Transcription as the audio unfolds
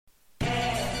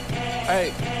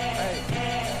Hey,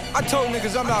 I told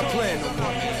niggas I'm not playing no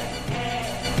more.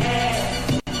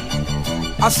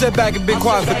 I sat back and been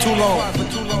quiet for too long.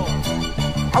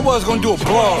 I was gonna do a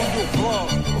blog.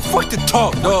 Fuck the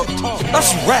talk, dog.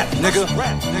 Let's rap, nigga.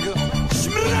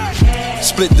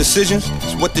 Split decisions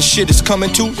is what this shit is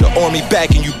coming to. The army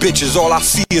backing you bitches. All I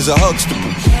see is a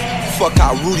Huxtable. Fuck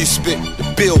how Rudy spit.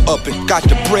 The bill up and got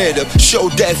the bread up.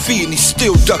 Showed that fee and he's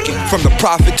still ducking. From the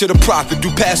prophet to the prophet,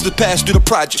 do pass the pass to the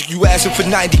project. You asking for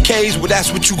 90Ks, well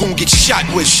that's what you gon' get shot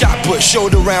with. Shot put,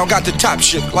 shoulder round, got the top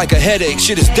shit. Like a headache,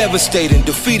 shit is devastating.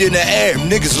 Defeat in the air,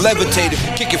 niggas levitating.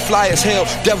 Kick it fly as hell,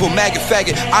 devil, maggot,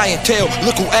 faggot, iron tail.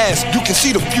 Look who ass, you can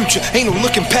see the future. Ain't no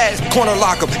looking past, corner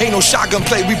lock 'em. Ain't no shotgun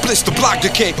play, we blitz the block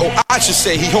decay. Oh, I should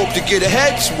say he hoped to get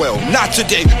ahead. Well, not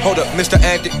today. Hold up, Mr.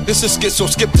 Antic, this is schizo,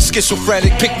 skip the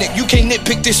schizophrenic picnic. You can't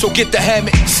nitpick this, so get the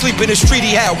hammock. Sleep in the street,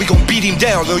 he how we gon' beat him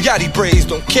down. Lil Yachty braids,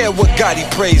 don't care what Gotti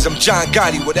praise. I'm John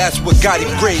Gotti, well that's what got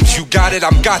him grades. You got it,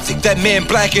 I'm gothic. That man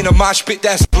black in a mosh pit,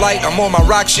 that's light. I'm on my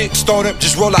rock shit, stoner.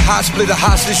 Just roll a hot split, a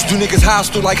hostage. Do niggas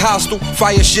hostile like hostile?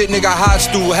 Fire shit, nigga, hot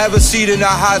stool. Have a seat in a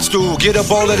hot stool. Get a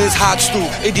bowl of this hot stool.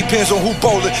 It depends on who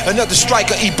bowling. Another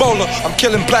striker, Ebola. I'm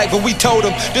killing black, but we told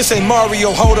him this ain't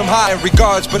Mario. Hold him high in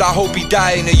regards, but I hope he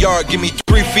die in the yard. Give me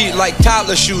 3 feet like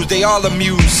toddler shoes. They all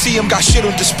amused. See him got shit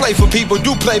on display for people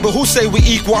do play, but who say we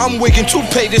equal? I'm wigging to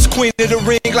pay this queen of the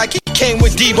ring like he came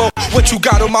with Debo. What you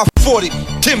got on my 40?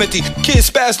 Timothy, kids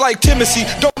spaz like Timothy.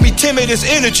 Don't be timid, it's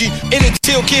energy. In it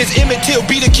till kids, Emmett Till,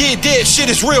 beat a kid dead. Shit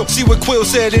is real. See what Quill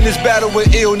said in his battle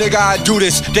with Ill, nigga. I do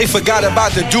this. They forgot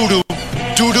about the doo-doo.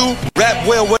 Doo-doo, rap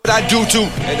well what I do to.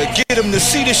 And to get him to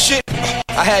see the shit,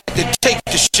 I had to take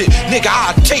the shit. Nigga,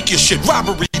 I'll take your shit.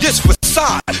 Robbery, this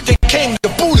facade. They came to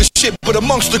boo the shit, but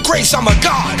amongst the grace, I'm a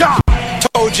god.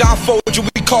 Told you I fold you,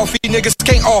 we coffee niggas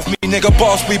can't off me, nigga.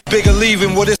 Boss, we bigger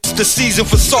leaving. Well, it's the season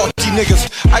for salty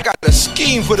niggas. I got a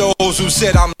scheme for those who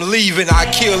said I'm leaving. I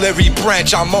kill every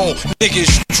branch I'm on.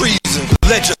 Niggas treason,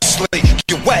 legislate,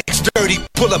 get waxed dirty,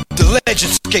 pull up the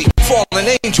legend skate.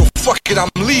 Fallen angel, fuck it, I'm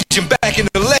legion back in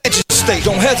the legend state.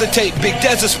 Don't hesitate, big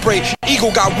desert spray.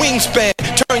 Eagle got wingspan.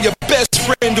 Turn your best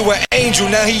friend to an angel,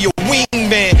 now he your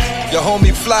wingman. Your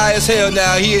homie fly as hell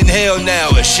now, he in hell now.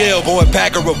 A shell boy,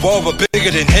 pack a revolver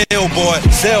bigger than hell boy.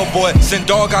 Cell boy, send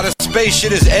dog out of space,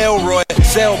 shit is Elroy.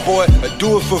 Cell boy, I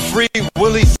do it for free,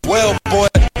 Willie. Well boy,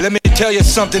 let me tell you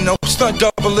something, no stunt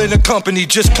double in the company,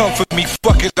 just come for me.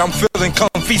 Fuck it, I'm feeling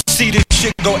comfy. See this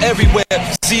shit go everywhere.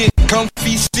 See it,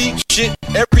 comfy, see shit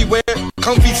everywhere.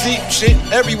 Comfy, see shit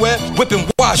everywhere. Whipping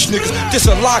wash niggas, this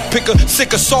a lock picker.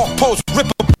 Sick assault post, rip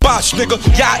a bosh nigga.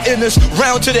 Y'all in this,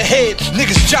 round to the head.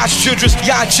 Niggas Josh children,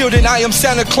 y'all children. I am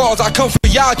Santa Claus, I come for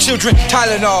y'all children.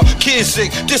 Tylenol, kids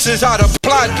sick, this is how the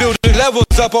plot building.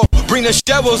 Levels up, oh, bring the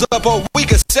shovels up, oh, we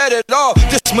can set it off.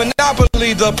 This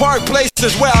monopoly, the park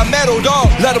places where I meddled off.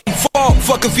 Let them fall,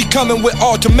 fuck if he coming with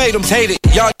ultimatums. Hate it,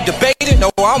 y'all debating?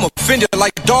 No, I'm offended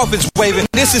like dolphins waving.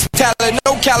 This is talent,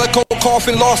 no calico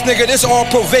coffin lost, nigga. This all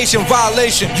probation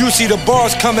violation. You see the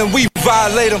bars coming, we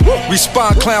violate them.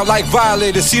 Respond clown like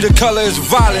violators. See the color is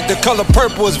violent, the color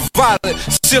purple is violent.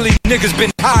 Silly niggas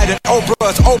been hiding.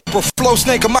 Oprah's Oprah, flow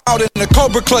snake 'em out in the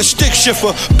Cobra clutch, stick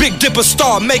shifter. Big dipper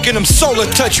star, making them solar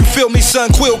touch. You feel me,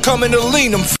 son? Quill coming to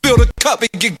lean them. Fill the cup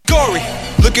and get gory.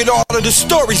 Look at all of the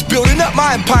stories building up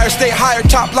my empire. Stay higher,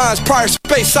 top lines, prior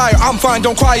space sire. I'm fine,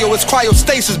 don't cryo, it's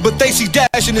cryostasis. But they see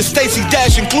dashing and Stacy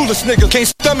dashing. Clueless nigga can't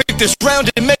stomach this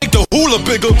round and make the hula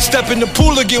bigger. Step in the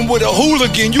pool again with a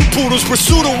hooligan. You poodles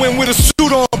pursue the win with a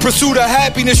suit on. Pursue the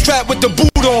happiness trapped with the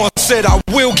boot on. Said I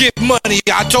will get money,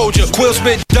 I told you. Quill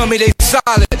spit dummy, they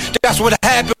solid. That's what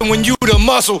happened when you the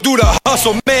muscle. Do the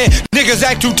hustle, man. Niggas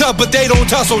act too tough, but they don't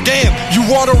tussle. Damn, you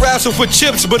water wrestle for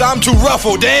chips, but I'm too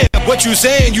ruffled. Damn, what you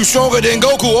saying? You stronger than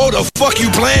Goku? Oh, the fuck you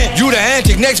playing? You the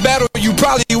antic. Next battle, you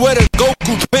probably wear the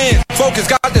Goku pants. Focus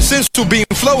got the sense to beam.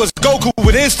 Flow is Goku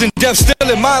with instant death. Still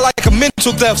in mind like a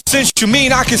mental theft. Since you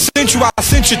mean I can send you, I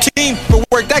sent your team. For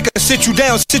work that can sit you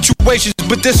down. Situations,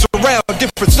 but this around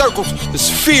different circles. This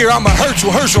fear, I'm a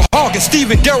Herschel Hawkins.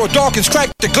 Steven Darryl Dawkins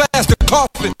cracked the glass, the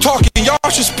coffin. Talking, y'all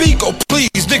should speak. Oh,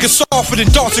 please, niggas softer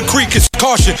than Dawson Creek is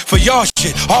caution. For y'all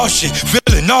shit, all shit,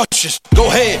 feeling nauseous. Go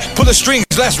ahead, pull the strings,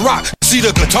 let's rock. See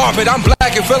the guitar pit, I'm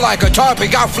black and feel like a tar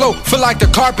pit. Got flow, feel like the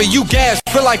carpet. You gas,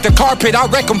 feel like the carpet. I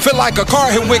wreck 'em, feel like a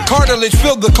car hit with cartilage.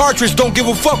 Fill the cartridge, don't give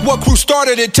a fuck what crew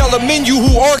started it. Tell the menu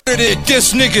who ordered it.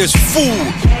 This nigga's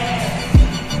food.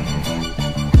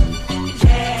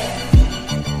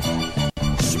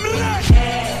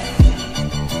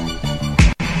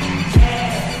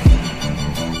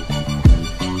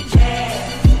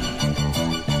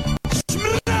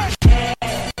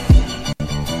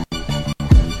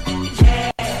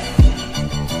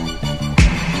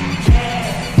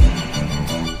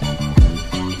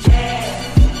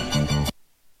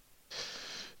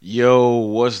 Yo,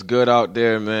 what's good out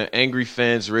there, man? Angry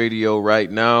Fans Radio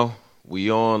right now. We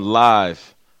on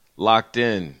live, locked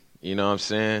in. You know what I'm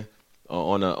saying?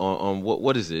 On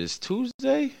what is it? It's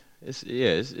Tuesday. It's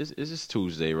just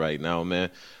Tuesday right now,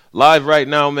 man. Live right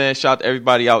now, man. Shout out to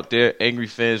everybody out there. Angry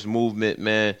Fans Movement,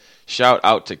 man. Shout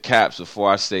out to Caps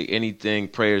before I say anything.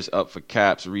 Prayers up for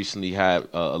Caps. Recently had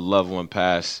a loved one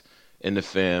pass in the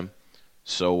fam.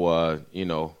 So,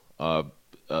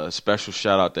 special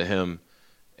shout out to him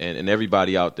and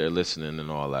everybody out there listening and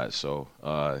all that. So,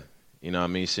 you know what I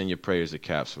mean? Send your prayers to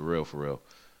Caps for real, for real.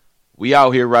 We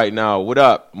out here right now. What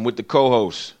up? I'm with the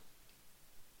co-host.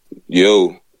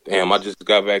 Yo, damn, I just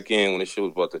got back in when the shit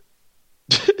was about to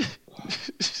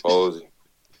close.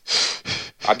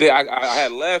 I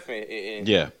had left and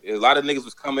yeah, a lot of niggas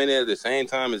was coming in at the same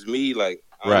time as me. Like,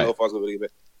 I don't know if I was going to get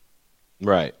back.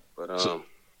 Right. But,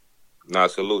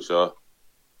 salute, y'all.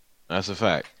 That's a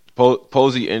fact.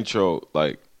 Posey intro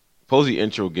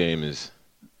game is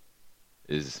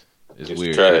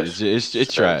weird. Trash.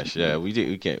 It's trash. Yeah,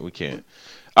 we can't.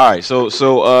 All right, so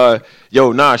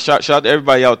shout out to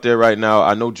everybody out there right now.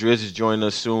 I know Driz is joining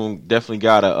us soon. Definitely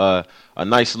got a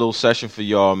nice little session for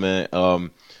y'all, man.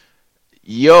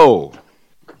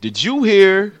 Did you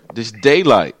hear this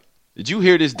Daylight? Did you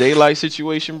hear this Daylight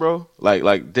situation, bro?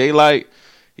 Like Daylight,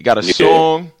 he got a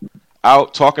song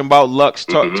out talking about Lux.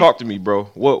 Talk to me, bro.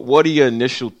 What are your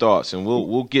initial thoughts? And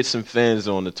we'll get some fans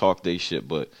on to talk their shit,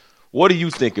 but what do you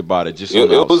think about it? Just it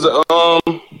was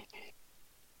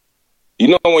you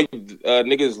know when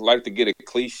niggas like to get a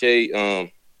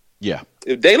cliche. Yeah.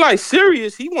 If Daylight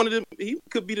serious, he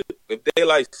could be if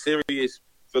Daylight serious,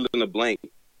 fill in the blank.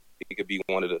 He could be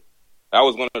one of the. That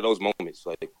was one of those moments.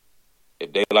 Like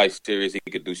if Daylight serious, he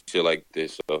could do shit like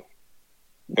this. So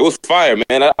it was fire,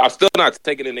 man. I'm still not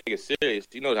taking a nigga serious.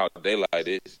 You know how Daylight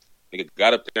is. Nigga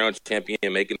got up there on Champion,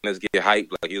 making us get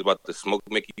hyped like he was about to smoke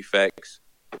Mickey Facts.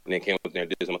 And then came up there and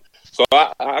did something. So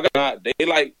I got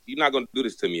Daylight. You're not gonna do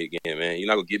this to me again, man. You're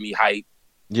not gonna get me hype.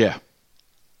 Yeah.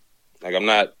 Like I'm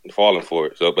not falling for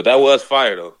it. So, but that was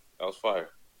fire though. That was fire.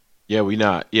 Yeah, we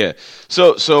not. Yeah.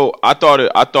 So I thought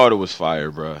it was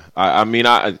fire, bro. I mean,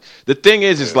 the thing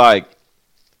is like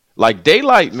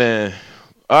Daylight, man.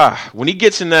 When he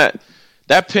gets in that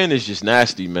pen is just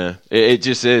nasty, man. It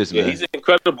just is, man. Yeah, he's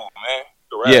incredible,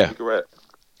 man. Correct.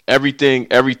 Everything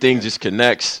just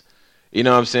connects. You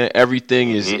know what I'm saying? Everything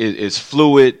is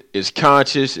fluid, is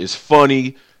conscious, is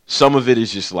funny. Some of it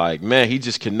is just like, man, he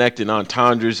just connecting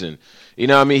entendres and you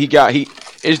know what I mean?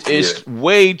 It's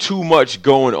way too much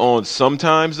going on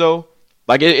sometimes though.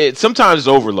 Like it sometimes it's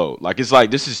overload. Like it's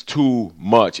like this is too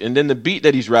much. And then the beat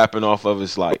that he's rapping off of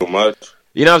is like too much.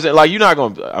 You know what I'm saying? Like you're not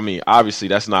gonna I mean, obviously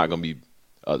that's not gonna be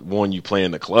one you play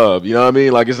in the club. You know what I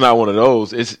mean? Like it's not one of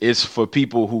those. It's for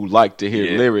people who like to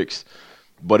hear lyrics.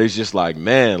 But it's just like,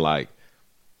 man, like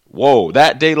whoa,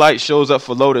 that Daylight shows up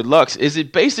for Loaded Lux. Is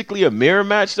it basically a mirror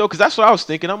match though? Because that's what I was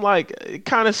thinking. I'm like, it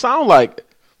kind of sound like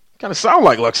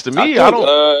Lux to me. I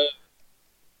don't.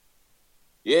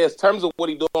 In terms of what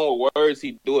he doing with words,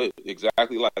 he do it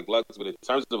exactly like Lux. But in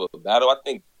terms of a battle, I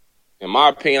think, in my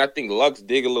opinion, Lux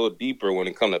dig a little deeper when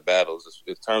it comes to battles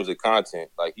in terms of content.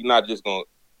 Like he's not just gonna.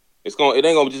 It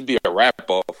ain't gonna just be a rap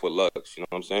off with Lux. You know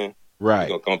what I'm saying? Right. He's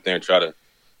gonna come up there and try to.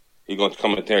 He's gonna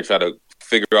come in there and try to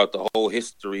figure out the whole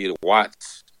history of the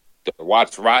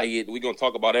Watts riot. We're going to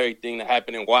talk about everything that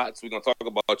happened in Watts. We're going to talk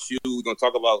about you. We're going to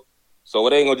talk about... So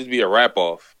it ain't going to just be a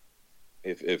rap-off,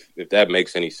 if that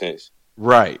makes any sense.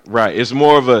 Right. It's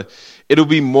more of a... It'll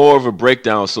be more of a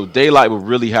breakdown, so Daylight would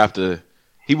really have to...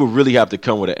 He would really have to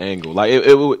come with an angle. Like,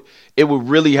 it would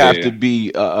really have to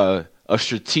be a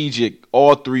strategic,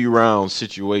 all 3 round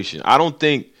situation. I don't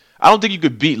think you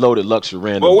could beat Loaded Lux for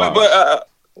random but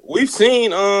we've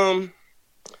seen...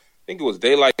 I think it was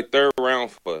Daylight third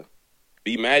round for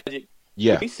B Magic.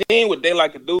 Yeah, we seen what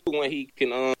Daylight could do when he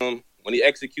can when he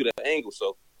execute an angle.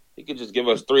 So he could just give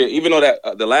us 3. Even though that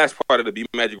the last part of the B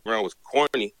Magic round was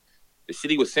corny, the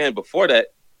shit he was saying before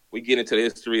that, we get into the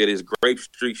history of this Grape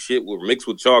Street shit. We're mixed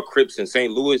with y'all Crips in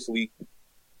St. Louis.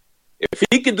 If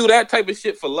he could do that type of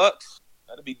shit for Lux,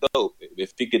 that'd be dope.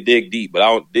 If he could dig deep,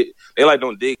 but Daylight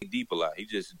don't dig deep a lot. He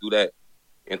just do that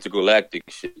intergalactic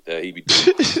shit that he be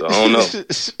doing. So I don't know.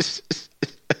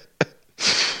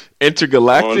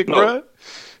 Intergalactic, bro?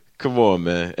 Come on,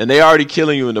 man. And they already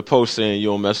killing you in the post saying you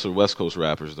don't mess with West Coast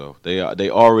rappers, though. They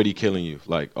already killing you,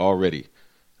 like already.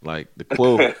 Like the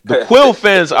Quill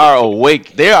fans are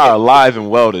awake. They are alive and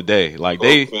well today. Like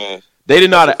they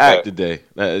did not act today.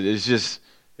 It's just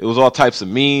it was all types of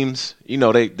memes. You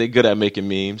know they good at making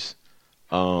memes.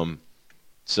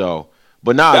 So.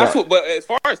 But nah, but as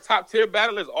far as top tier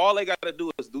battlers, all they gotta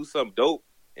do is do something dope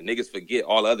and niggas forget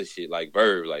all the other shit like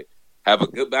Verb. Like, have a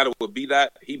good battle with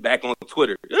B-Dot. He back on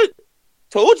Twitter.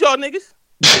 Told y'all niggas.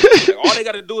 Like, all they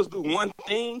got to do is do one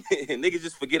thing, and niggas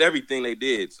just forget everything they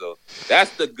did. So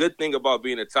that's the good thing about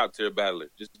being a top tier battler.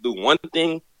 Just do one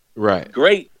thing, right?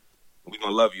 Great. We're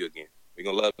gonna love you again. We're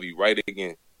gonna love you right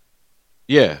again.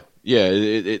 Yeah.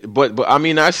 But I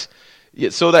mean that's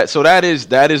so that is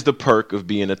the perk of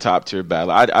being a top tier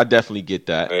battler. I definitely get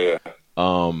that. Yeah.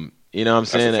 You know what I'm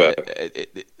saying?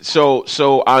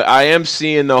 So I am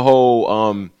seeing the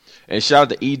whole and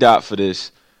shout out to E-Dot for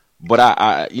this. But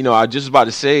I just about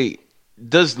to say,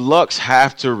 does Lux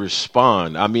have to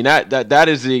respond? I mean that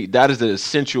is the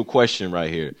essential question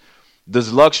right here.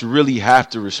 Does Lux really have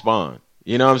to respond?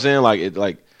 You know what I'm saying?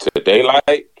 Like to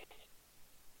Daylight?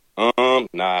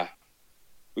 Nah.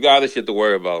 We got other shit to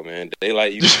worry about, man.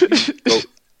 Daylight, you go.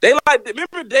 Daylight,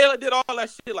 remember Daylight did all that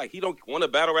shit? Like, he don't want to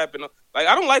battle rap and like,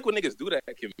 I don't like when niggas do that.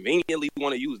 Conveniently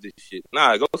want to use this shit.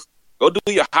 Nah, go do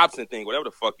your Hobson thing, whatever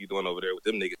the fuck you doing over there with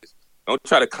them niggas. Don't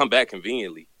try to come back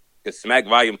conveniently. Because Smack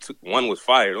Volume 1 was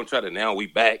fire. Don't try to now we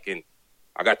back and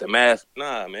I got the mask.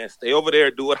 Nah, man, stay over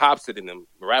there, do what Hobson and them,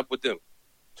 rap with them.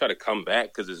 Try to come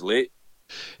back because it's lit.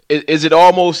 Is it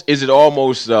almost is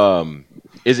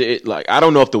it like, I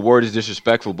don't know if the word is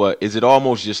disrespectful, but is it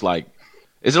almost just like,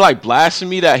 is it like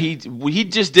blasphemy that he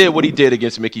just did what he did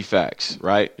against Mickey Fax,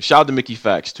 right? Shout out to Mickey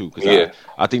Fax too, because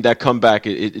I think that comeback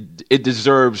it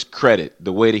deserves credit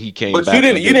the way that he came back. But you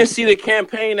didn't see the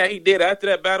campaign that he did after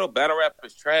that battle. Battle rap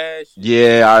is trash.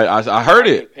 Yeah, I heard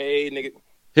it. Paid, nigga.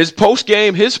 His post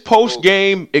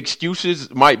game excuses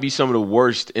might be some of the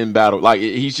worst in battle. Like,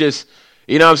 he's just,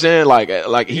 you know what I'm saying?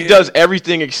 Like he does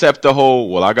everything except the whole,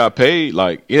 well, I got paid.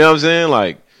 Like, you know what I'm saying?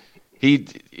 Like, he,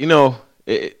 you know,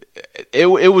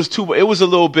 it was a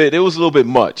little bit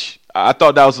much. I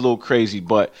thought that was a little crazy,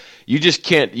 but you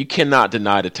cannot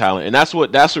deny the talent, and that's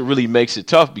what really makes it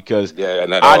tough, because I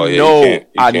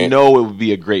know it would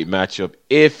be a great matchup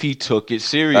if he took it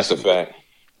seriously. That's a fact.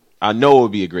 I know it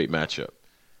would be a great matchup.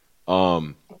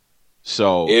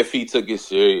 So if he took it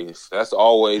serious, that's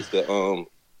always the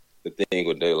thing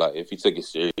with Daylight. If he took it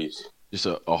serious, just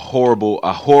a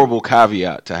horrible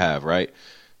caveat to have, right?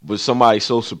 But somebody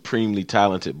so supremely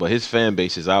talented, but his fan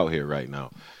base is out here right now.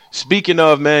 Speaking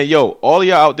of, man, yo, all of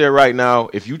y'all out there right now,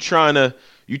 if you trying to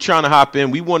hop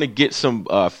in, we want to get some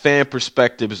fan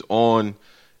perspectives on,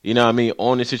 you know what I mean,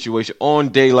 on the situation, on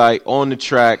Daylight, on the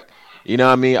track. You know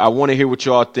what I mean? I want to hear what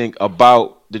y'all think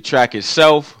about the track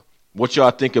itself, what y'all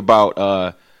think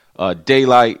about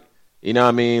Daylight, you know what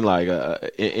I mean, like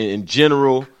in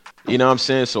general. You know what I'm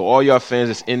saying? So all y'all fans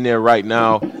that's in there right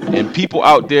now, and people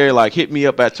out there, like, hit me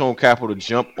up at Tone Capital to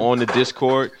jump on the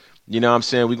Discord. You know what I'm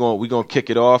saying? We're gonna kick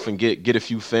it off and get a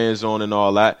few fans on and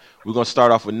all that. We're gonna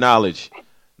start off with Knowledge.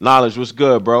 Knowledge, what's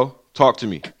good, bro? Talk to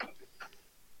me.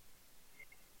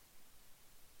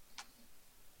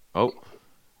 Oh.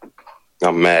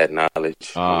 I'm mad,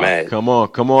 Knowledge. I'm mad. Come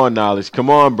on, Knowledge.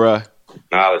 Come on, bro.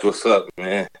 Knowledge, what's up,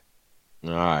 man?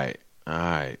 All right,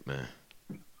 man.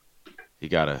 He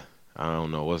I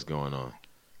don't know what's going on.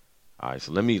 All right,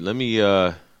 so let me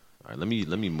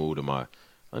move to my.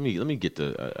 Let me get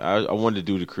the. I wanted to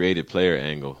do the creative player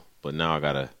angle, but now I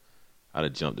gotta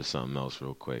jump to something else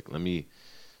real quick. Let me.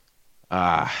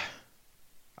 I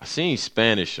seen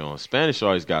Spanish on. Spanish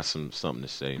always got something to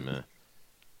say, man.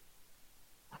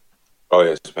 Oh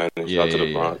yeah, Spanish. Shout out to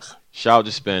the Bronx. Shout out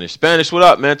to Spanish. Spanish, what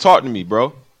up, man? Talk to me,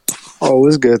 bro. Oh,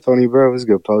 what's good, Tony, bro? What's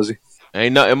good, Posey?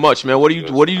 Ain't nothing much, man. What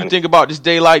do you think about this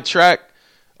Daylight track?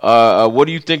 What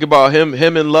do you think about him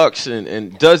and Lux?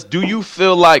 And do you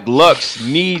feel like Lux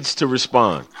needs to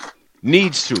respond?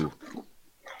 Needs to?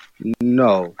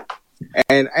 No.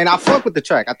 And I fuck with the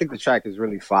track. I think the track is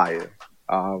really fire.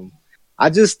 I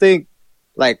just think,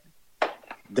 like,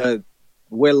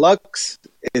 where Lux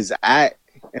is at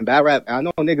in bad rap, I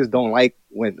know niggas don't like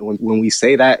when we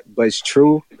say that, but it's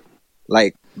true.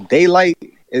 Like, Daylight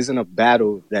isn't a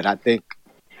battle that I think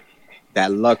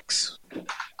that Lux.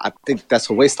 I think that's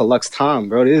a waste of Lux time,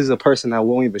 bro. This is a person that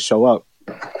won't even show up.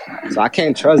 So I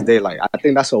can't trust Daylight. I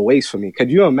think that's a waste for me.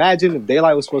 Could you imagine if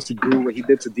Daylight was supposed to do what he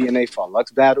did to DNA for a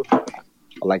Lux battle? Or,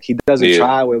 like, he doesn't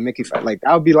try with Mickey. Like,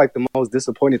 that would be like the most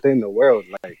disappointing thing in the world.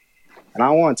 Like, and I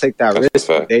don't want to take that risk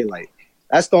for Daylight.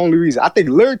 That's the only reason. I think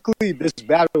lyrically this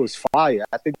battle is fire.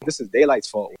 I think this is Daylight's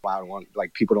fault. Why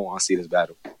people don't want to see this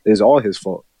battle. It's all his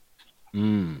fault.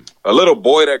 A little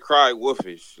boy that cried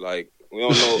wolfish. Like, we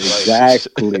don't know. Like,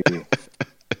 exactly.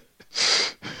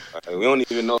 We don't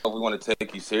even know if we want to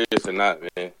take you serious or not,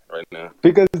 man, right now.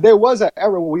 Because there was an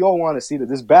era where we all want to see that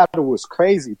this battle was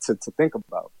crazy to think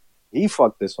about. He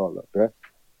fucked this all up, bro.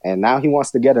 And now he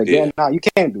wants to get it again. No, you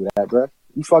can't do that, bro.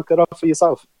 you fucked it up for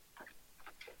yourself.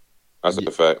 That's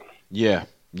a fact. Yeah.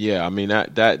 I mean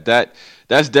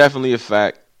that's definitely a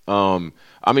fact.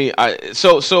 I mean,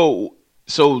 so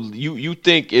you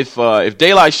think if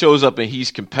Daylight shows up and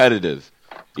he's competitive,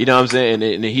 you know what I'm saying,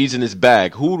 and he's in his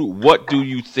bag, what do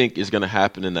you think is going to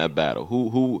happen in that battle?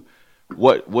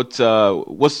 What's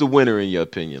the winner in your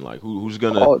opinion? Like who's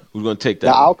gonna take that?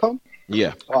 The outcome?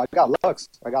 Yeah. Oh, I got Lux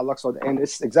on, and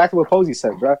it's exactly what Posey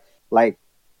said, bro. Like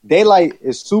Daylight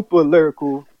is super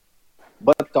lyrical.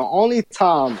 But the only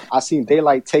time I seen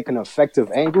Daylight take an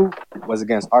effective angle was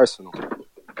against Arsenal.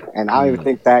 And I don't even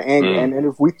think that angle. And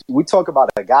if we talk about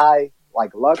a guy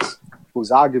like Lux, who's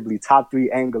arguably top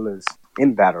 3 anglers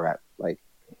in battle rap, like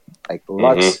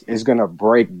Lux is going to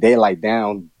break Daylight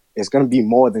down. It's going to be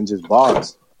more than just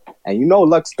bars. And you know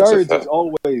Lux thirds is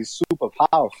always super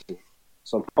powerful.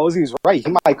 So Posey's right.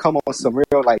 He might come on some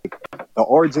real, like, the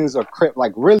origins of Crip,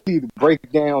 like really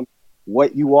break down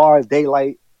what you are,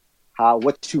 Daylight,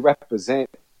 what you represent,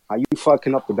 how you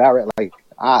fucking up the barrel. Like,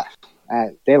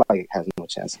 Daylight has no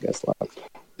chance against Lux.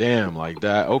 Damn, like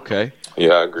that. Okay.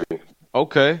 Yeah, I agree.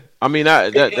 Okay. I mean,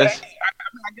 that's. I guess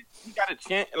he got a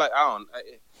chance. Like, I'm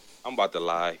about to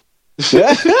lie.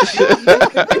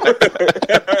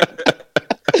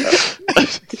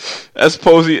 That's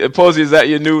Posey. Posey, is that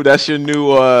your new? That's your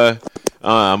new.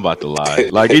 I'm about to lie.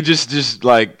 Like he just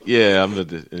like yeah.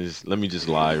 Let me just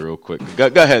lie real quick. Go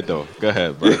ahead though. Go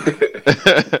ahead, bro.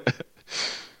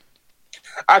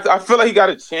 I feel like he got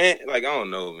a chance. Like I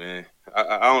don't know, man.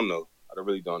 I don't know. I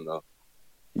really don't know.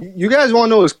 You guys want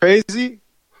to know what's crazy?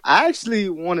 I actually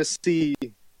want to see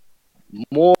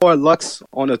more Lux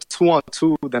on a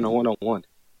 2-on-2 than a 1-on-1.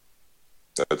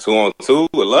 A 2-on-2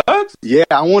 with Lux? Yeah,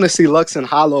 I want to see Lux and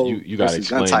Hollow. You gotta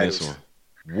explain this one.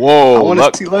 Whoa! I want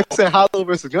to see Lux and Hollow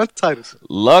versus Gun Titles.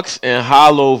 Lux and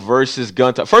Hollow versus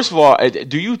Gun Titles. First of all,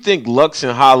 do you think Lux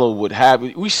and Hollow would have?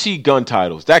 We see Gun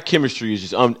Titles. That chemistry is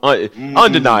just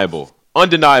undeniable,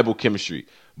 undeniable chemistry.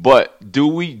 But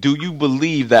do you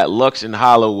believe that Lux and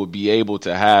Hollow would be able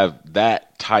to have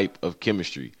that type of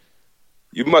chemistry?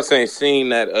 You must ain't seen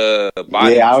that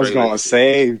body. Yeah, I was gonna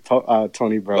say,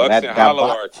 Tony, bro. Lux that and Hollow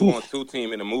are a 2-on-2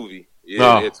 team in the movie.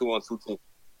 Yeah, No. 2-on-2 team.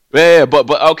 Yeah, but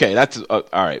okay, that's all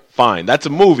right. Fine, that's a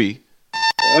movie.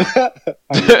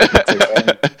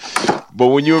 But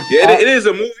when you're it is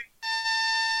a movie.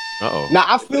 Uh-oh. Now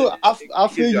I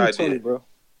feel you, Tony, bro.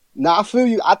 Now I feel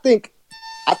you. I think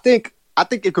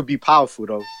it could be powerful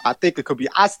though. I think it could be.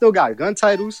 I still got Gun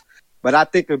Titles, but I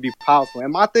think it could be powerful.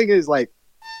 And my thing is like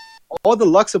all the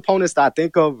Lux opponents that I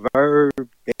think of, Verb,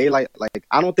 Daylight, like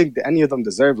I don't think any of them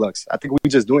deserve Lux. I think we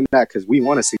just doing that because we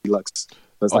want to see Lux.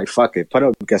 So it's like fuck it, put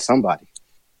up against somebody.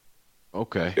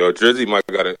 Okay. Yo, Drizzy might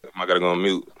gotta go on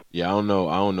mute. Yeah, I don't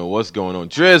know what's going on.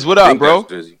 Driz, what up, bro?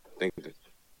 Drizzy. Think that.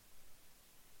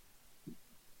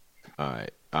 All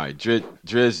right, Driz,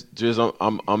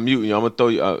 I'm muting you. I'm gonna throw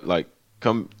you like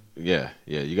come. Yeah,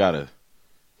 you gotta.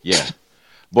 Yeah,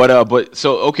 but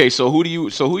so okay, so who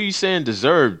are you saying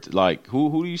deserved? Like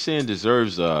who are you saying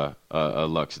deserves a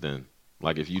Lux then?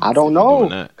 Like if you I don't know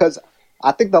because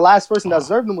I think the last person that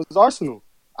deserved him was Arsenal.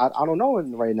 I don't know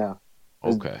right now.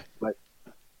 Okay. Like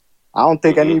I don't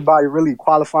think anybody really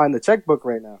qualifying the checkbook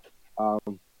right now.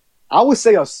 I would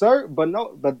say Assert, but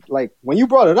like when you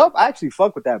brought it up, I actually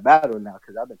fuck with that battle now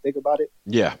because I've been thinking about it.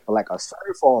 Yeah. But like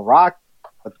Assert or Rock,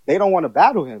 but they don't want to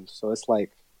battle him, so it's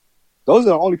like those are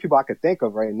the only people I could think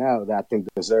of right now that I think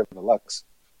deserve the Lux.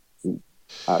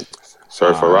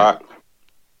 Sorry for Rock.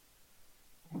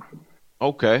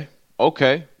 Okay.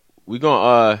 We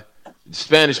gonna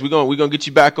Spanish. We gonna get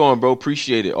you back on, bro.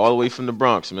 Appreciate it. All the way from the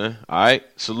Bronx, man. All right.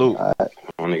 Salute.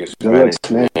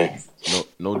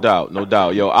 No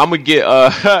doubt. Yo, I'm gonna get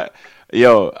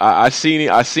yo. I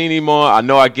seen him on. I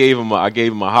know I gave him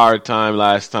a hard time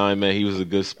last time, man. He was a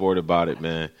good sport about it,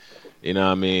 man. You know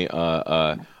what I mean?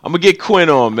 I'm gonna get Quinn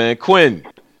on, man. Quinn,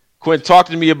 talk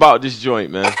to me about this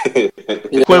joint, man.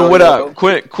 Quinn, what up?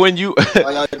 Quinn, you? How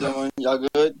y'all doing? Y'all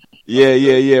good?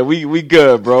 Yeah. We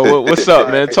good, bro. What's up,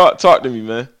 man? Talk to me,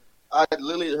 man. I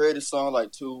literally heard this song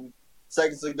like 2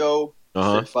 seconds ago.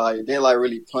 Fire. They like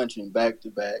really punching back to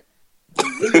back.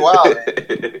 Really wild,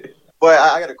 man. But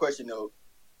I got a question though.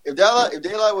 If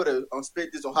Daylight would have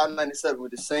spit this on Hot 97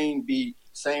 with the same beat,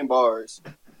 same bars,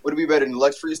 would it be better than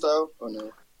Lux freestyle or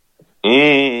no? I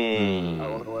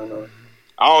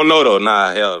don't know though.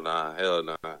 Hell nah.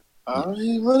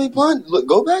 He really punch. Look,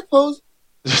 go back, pose.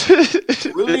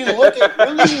 Really look at.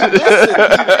 Really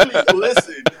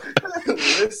listen.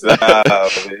 Nah,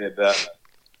 man, nah.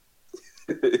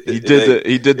 He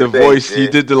did the voice. He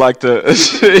did the like the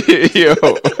yo.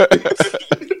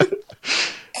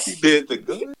 did the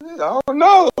good. I don't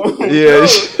know. Yeah.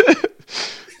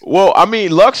 Well, I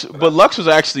mean, Lux was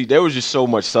actually, there was just so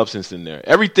much substance in there.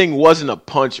 Everything wasn't a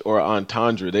punch or an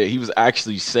entendre. He was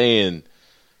actually saying,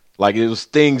 like, it was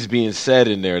things being said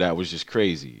in there that was just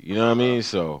crazy. You know what I mean?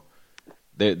 So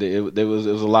there was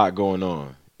a lot going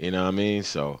on. You know what I mean?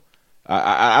 So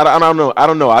I don't know. I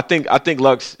don't know. I think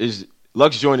Lux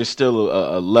joint is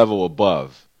still a level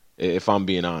above, if I'm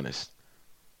being honest.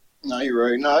 No, you're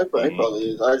right. No, it probably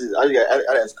is. I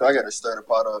got to stir the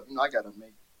pot up. I got to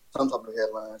make some type of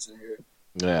headlines in here.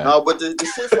 Yeah. No, but the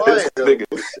shit fire though.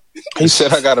 He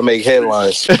said I gotta make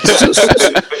headlines. Shout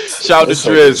to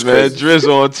Driz, man. Driz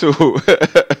on too.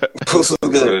 What's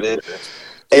good, man?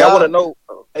 Hey, I want to know.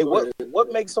 Hey,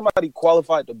 what makes somebody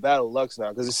qualified to battle Lux now?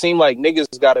 Because it seemed like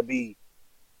niggas gotta be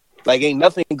like, ain't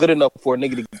nothing good enough for a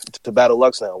nigga to battle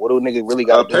Lux now. What do a nigga really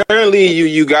got to do? Apparently,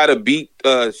 you gotta beat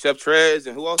Chef Trez,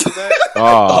 and who else is that?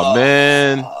 Oh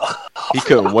man, he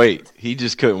couldn't wait. He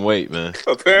just couldn't wait, man.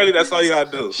 Apparently, that's all you gotta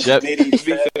do. Chef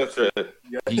Trez.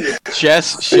 Chef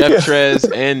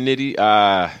Trez, and Nitty.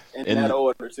 In that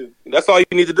order too. That's all you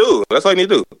need to do.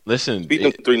 Listen, beat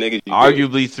them three niggas.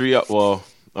 Arguably three. Well,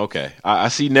 okay. I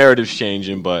see narratives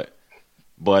changing, but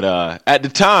at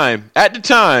the time.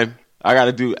 I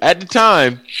gotta do at the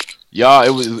time, y'all.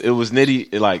 It was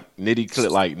Nitty, like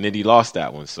Nitty lost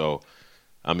that one. So,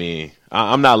 I mean,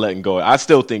 I'm not letting go. I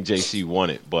still think JC won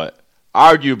it, but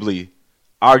arguably,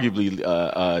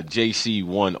 JC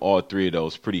won all three of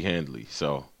those pretty handily.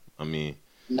 So, I mean,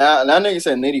 now nigga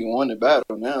said Nitty won the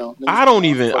battle. Now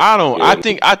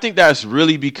I think that's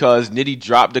really because Nitty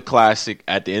dropped the classic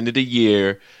at the end of the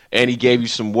year, and he gave you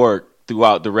some work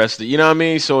throughout the rest of you know what I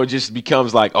mean? So it just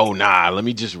becomes like, oh nah, let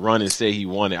me just run and say he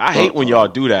won it. I hate when y'all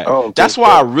do that. That's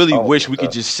why I really wish we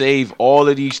could just save all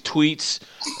of these tweets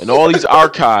and all these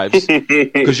archives,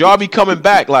 because y'all be coming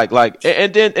back like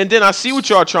and then I see what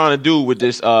y'all trying to do with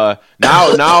this now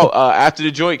after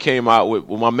the joint came out with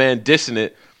my man dissing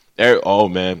it. Oh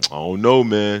man, I don't know,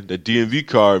 man. That DMV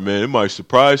card, man, it might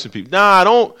surprise some people. Nah,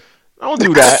 don't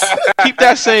do that. Keep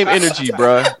that same energy,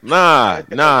 bro. Nah.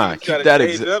 Keep that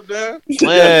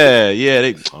Yeah.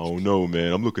 I don't know,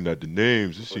 man. I'm looking at the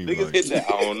names. It seems like hit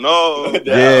that. I don't know.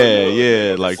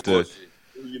 Yeah. Like the.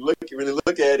 When you really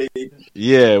look at it.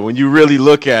 Yeah, when you really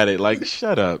look at it, like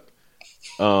shut up.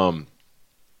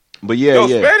 But yeah.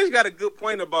 Spanish got a good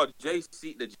point about the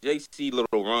JC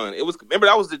little run. Remember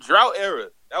that was the drought era.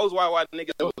 That was why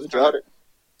niggas was drought.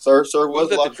 Sir was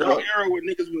that the drought era where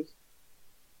niggas was.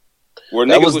 Where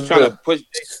niggas was trying to push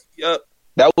JC up.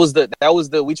 That was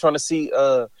the we trying to see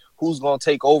who's gonna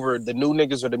take over, the new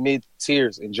niggas or the mid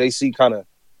tiers, and JC kind of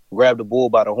grabbed the bull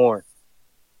by the horn.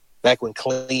 Back when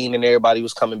Clean and everybody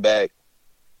was coming back.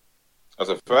 That's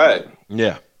a fact.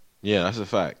 Yeah, that's a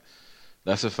fact.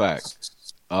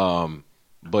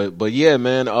 But yeah,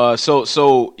 man.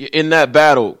 So in that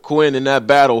battle, Quinn,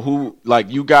 who like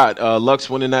you got Lux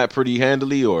winning that pretty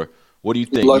handily, or what do you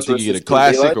think? You think you get a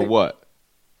classic or what?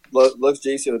 Lux,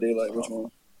 JC, or Daylight? Which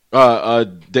one?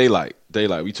 Daylight.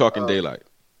 We talking Daylight.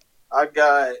 I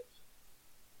got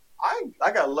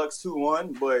Lux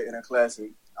 2-1, but in a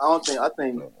classic. I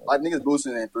think like niggas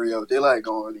boosting in 3-0. Daylight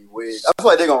going really weird. I feel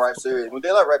like they're gonna rap serious. When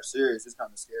Daylight rap serious, it's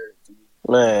kind of scary to me.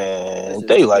 Man,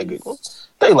 Daylight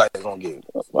gonna get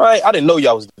right. I didn't know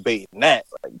y'all was debating that.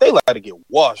 Like, Daylight to get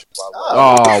washed.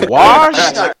 Washed?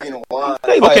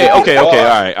 Okay. All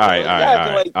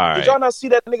right. Did y'all not see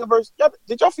that nigga verse?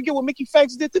 Did y'all forget what Mickey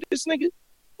Fax did to this nigga?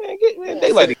 Man,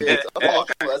 Daylight to get.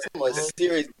 That's like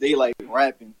serious Daylight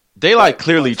rapping. Daylight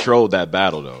clearly trolled that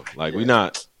battle though. Like we're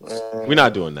not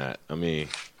doing that. I mean,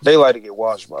 Daylight to get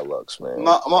washed by Lux, man.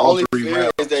 My only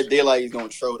fear is that Daylight is gonna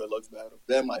troll the Lux battle.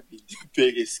 That might be the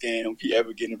biggest scam he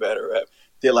ever get in battle rap.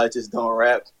 Daylight just don't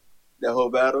rap that whole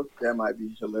battle. That might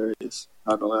be hilarious.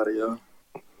 Not gonna lie to y'all.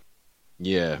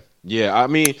 Yeah. I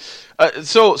mean,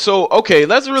 so okay.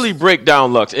 Let's really break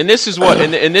down Lux, and this is what,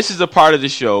 and this is a part of the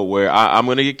show where I'm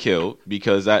gonna get killed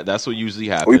because that's what usually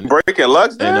happens. We breaking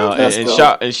Lux down,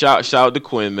 and shout out to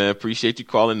Quinn, man. Appreciate you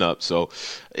calling up. So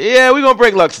yeah, we gonna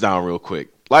break Lux down real quick.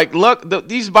 Like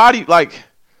these body like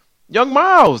Young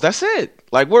Miles. That's it.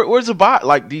 Like where's the body?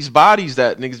 Like these bodies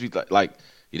that niggas be like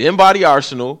he didn't body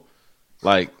Arsenal.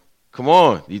 Like come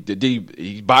on, did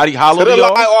he body Hollow? To the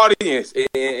live audience.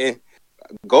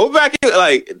 Go back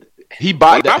and he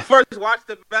bought when I first watched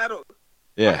the battle.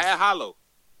 Yeah, I had Hollow.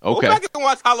 Okay. Go back and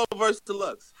watch Hollow versus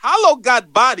Deluxe. Hollow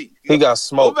got body. He got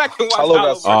smoked. Go back and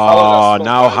watch Hollow.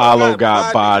 Now Hollow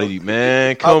got body,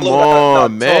 man. Come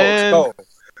on, man.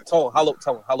 Hollow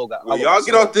got. Y'all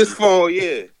get off this phone,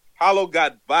 yeah. Hollow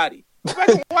got body. Go back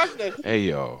and watch that. Hey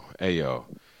yo.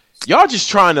 y'all just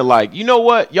trying to like, you know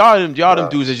what? Y'all them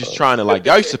dudes are just trying to like,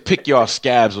 y'all used to pick y'all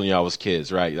scabs when y'all was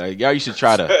kids, right? Like y'all used to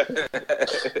try to.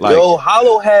 Like, Yo,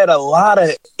 Hollow had a lot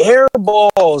of air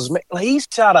balls, man. Like, he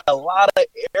shot a lot of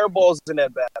air balls in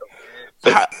that battle.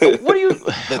 What do you?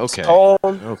 Okay.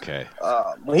 Okay.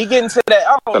 When he get into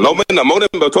that,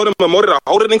 told him to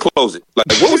hold it and close it. Like,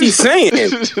 what was he saying?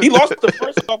 He lost the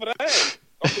first off of that.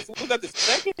 Was that the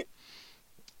second?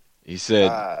 He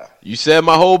said, "You said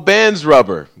my whole band's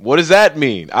rubber. What does that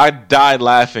mean?" I died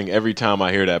laughing every time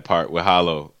I hear that part with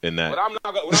Hollow in that. But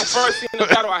when I first seen the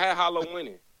battle, I had Hollow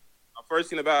winning.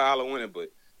 But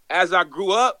as I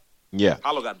grew up,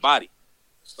 Hollow got body.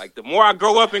 Like, the more I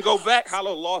grow up and go back,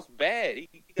 Hollow lost bad. He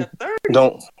got 30.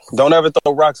 Don't ever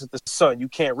throw rocks at the sun. You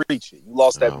can't reach it. You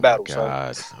lost that battle,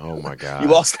 son. Oh my God. You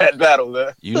lost that battle,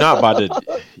 man. You're not about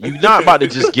to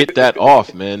just get that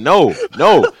off, man. No.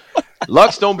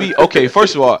 Lux don't be okay.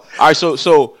 First of all right. So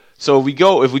if we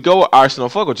go with Arsenal,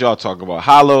 fuck what y'all talking about.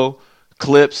 Hollow,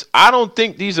 Clips. I don't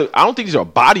think these are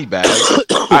body bags.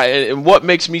 And what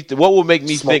will make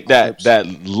me think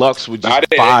that Lux would just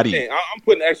body? I'm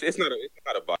putting extra. It's not a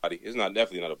body. It's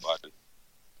definitely not a body.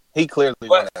 He clearly.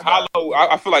 But Hollow,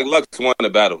 I feel like Lux won the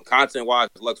battle. Content wise,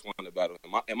 Lux won the battle.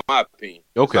 In my opinion,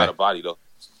 okay. It's not a body though.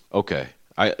 Okay,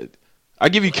 I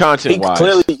give you content wise.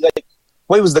 Clearly,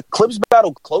 wait, was the Clips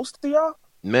battle close to y'all?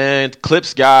 Man,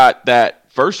 Clips got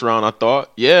that first round. I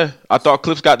thought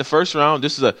Clips got the first round.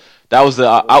 That was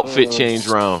the outfit change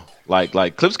round.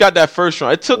 Like Clips got that first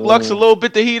round. It took Lux a little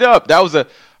bit to heat up. That was a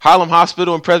Harlem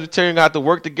Hospital and Presbyterian got to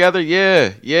work together.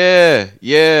 Yeah.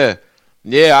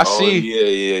 I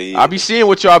see. Yeah. I be seeing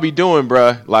what y'all be doing,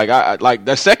 bruh. Like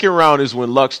the second round is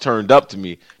when Lux turned up to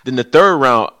me. Then the third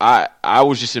round, I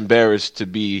was just embarrassed to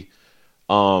be,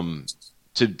 to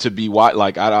be white.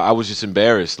 Like I was just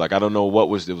embarrassed. Like I don't know what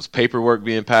was. There was paperwork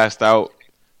being passed out.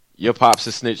 Your pops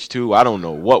a snitch too. I don't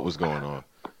know what was going on.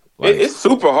 Like, it's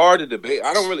super hard to debate.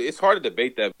 It's hard to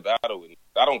debate that battle.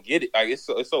 I don't get it. Like it's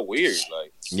so weird.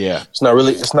 Like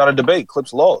it's not a debate.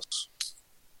 Clips lost.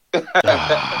 Here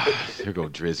go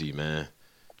Drizzy, man.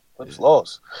 Clips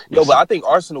lost. Yo, but I think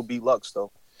Arsenal beat Lux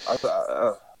though.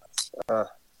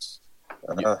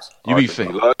 You be fake.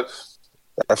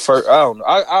 At first, I don't know.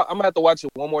 I'm gonna have to watch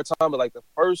it one more time. But like the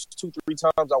first 2-3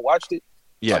 times I watched it,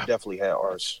 I definitely had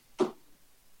ours.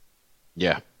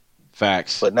 Yeah,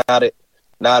 facts. But now that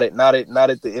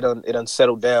it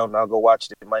unsettled down, I'll go watch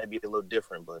it. It might be a little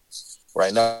different, but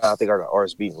right now I think I got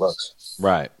ours beating Lux.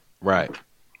 Right.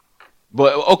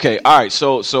 But okay, all right.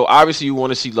 So obviously you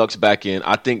want to see Lux back in.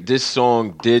 I think this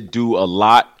song did do a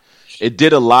lot. It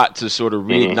did a lot to sort of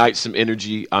reignite some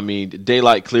energy. I mean,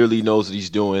 Daylight clearly knows what he's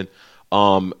doing.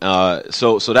 So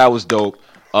that was dope.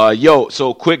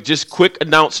 So quick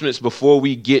announcements before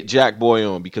we get Jack Boy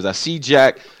on, because I see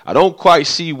Jack. I don't quite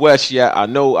see Wes yet. I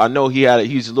know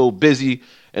he's a little busy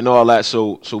and all that.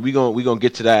 So we gonna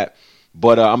get to that.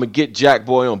 But I'm gonna get Jack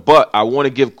Boy on. But I want to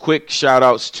give quick shout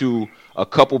outs to a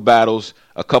couple battles,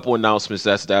 a couple announcements.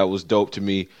 That was dope to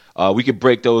me. We could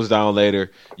break those down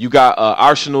later. You got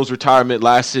Arsenal's retirement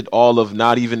lasted all of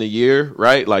not even a year,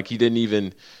 right? Like he didn't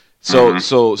even.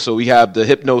 So we have the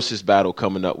Hypnosis battle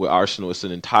coming up with Arsenal. It's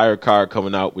an entire card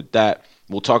coming out with that.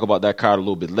 We'll talk about that card a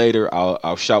little bit later.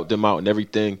 I'll shout them out and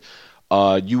everything.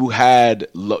 You got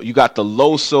the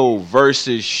Loso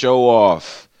versus Show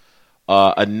Off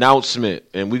announcement,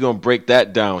 and we're gonna break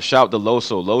that down. Shout to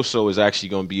Loso. Loso is actually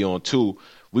gonna be on too.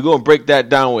 We're gonna break that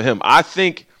down with him. I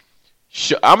think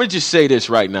I'm gonna just say this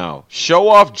right now. Show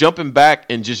Off jumping back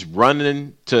and just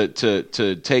running to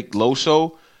take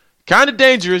Loso. Kind of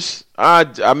dangerous.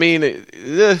 I mean,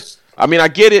 I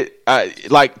get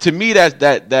it. Like to me,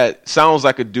 that sounds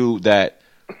like a dude that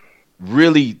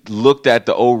really looked at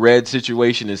the old Red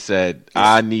situation and said,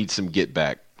 "I need some get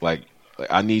back. Like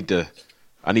I need to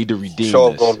redeem." Show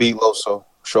Off this. Gonna beat Loso.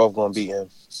 Show Off gonna beat him.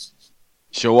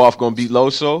 Show Off gonna beat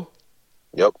Loso.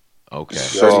 Yep. Okay.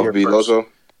 Show Off beat Loso.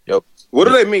 Yep. What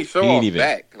do they mean? Show Off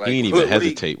back? Like, he didn't even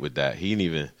hesitate with that.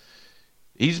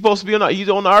 He's supposed to be on. He's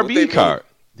on the RB card.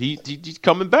 He's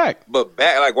coming back. But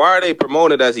back, like, why are they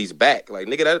promoting it as he's back? Like,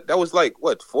 nigga, that was like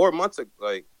what, 4 months ago?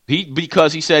 Like,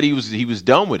 because he said he was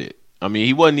done with it. I mean,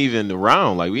 he wasn't even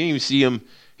around. Like, we didn't even see him.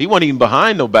 He wasn't even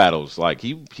behind no battles. Like,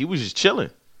 he was just chilling.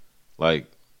 Like,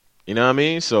 you know what I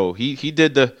mean? So he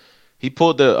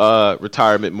pulled the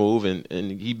retirement move and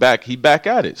he back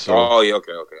at it. So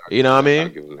okay. You know what I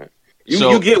mean?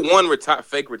 You get one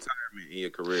fake retirement in your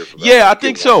career. For yeah, I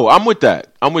think so. I'm with that.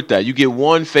 You get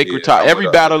one fake retirement. Every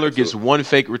battler gets one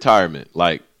fake retirement.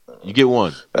 Like, you get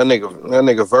one. That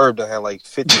nigga Verb done had like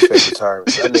 50 fake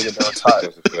retirements. That nigga done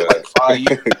retired like 5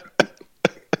 years.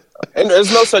 And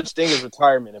there's no such thing as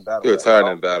retirement in battle rap.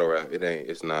 Retirement in battle rap. It ain't.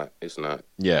 It's not.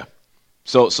 Yeah.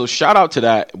 So shout out to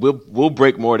that. We'll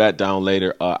break more of that down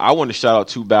later. I want to shout out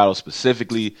 2 battles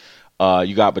specifically.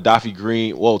 You got Gaddafi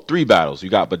Green. Well, 3 battles. You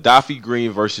got Gaddafi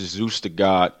Green versus Zeus the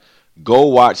God. Go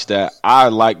watch that. I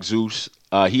like Zeus.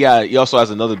 He also has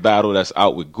another battle that's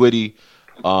out with Gwitty.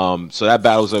 So that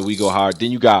battle's like We Go Hard.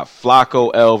 Then you got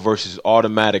Flacco L versus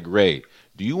Automatic Ray.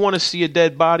 Do you want to see a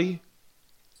dead body?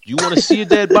 You want to see a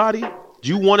dead body? Do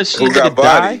you want to see a nigga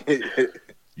die?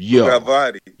 Yo, got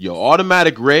body? Yo,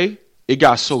 Automatic Ray. It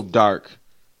got so dark.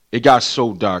 It got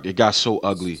so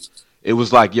ugly. It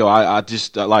was like, yo, I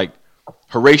just like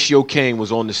Horatio Kane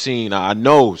was on the scene. I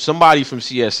know somebody from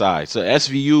CSI. So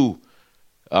SVU.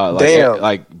 Damn.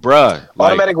 Like, bruh.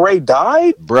 Automatic Ray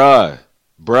died? Bruh.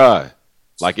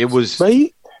 Like, it was.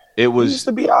 He used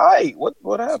to be all right.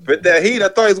 What happened? But that heat, I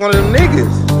thought he was one of them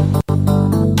niggas.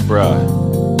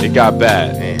 Bruh. It got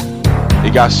bad. Man.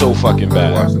 It got so fucking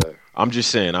bad. I'm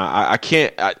just saying, I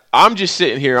can't. I'm just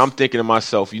sitting here. I'm thinking to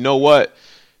myself, you know what?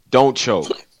 Don't choke.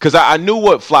 Because I knew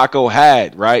what Flacco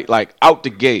had, right? Like, out the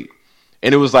gate.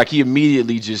 And it was like he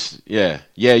immediately just,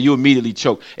 you immediately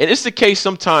choke. And it's the case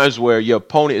sometimes where your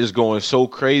opponent is going so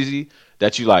crazy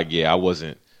that you like, I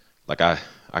wasn't. Like, I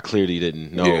clearly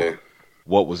didn't know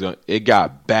what was going. It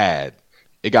got bad.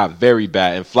 It got very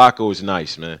bad. And Flacco is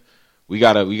nice, man. We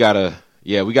gotta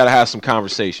have some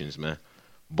conversations, man.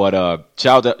 But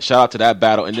shout out to that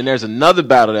battle. And then there's another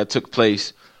battle that took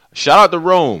place. Shout out to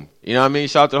Rome. You know what I mean?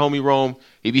 Shout out to homie Rome.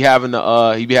 He be having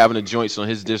the joints on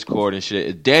his Discord and shit.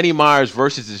 It's Danny Myers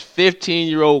versus his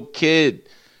 15-year-old kid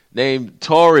named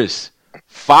Taurus.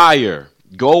 Fire.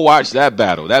 Go watch that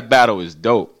battle. That battle is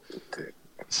dope.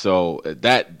 So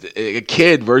a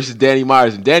kid versus Danny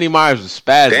Myers, and Danny Myers was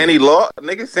spazzing. Danny lost.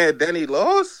 Nigga said Danny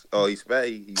lost. Oh, he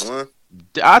won.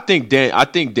 I think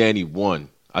Danny won.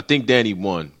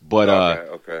 But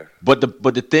okay. But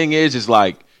the thing is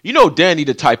like, you know, Danny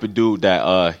the type of dude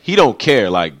that he don't care.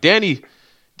 Like Danny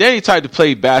type to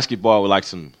play basketball with like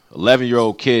some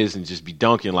 11-year-old kids and just be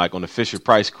dunking like on the Fisher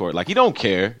Price court. Like he don't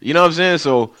care. You know what I'm saying?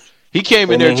 So he came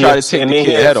in there and tried to take the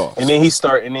kid head off. And then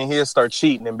he'll start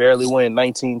cheating and barely win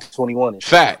 19-21.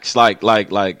 Facts. Like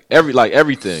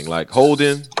everything. Like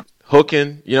holding,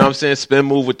 hooking, you know what I'm saying? Spin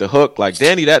move with the hook. Like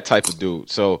Danny that type of dude.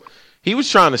 So he was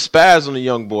trying to spaz on the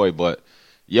young boy, but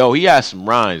yo, he had some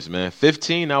rhymes, man.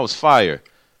 15, that was fire.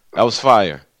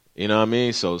 You know what I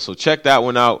mean? So check that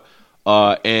one out.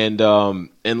 And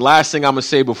last thing I'm gonna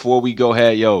say before we go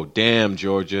ahead, yo, damn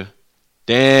Georgia.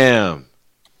 Damn.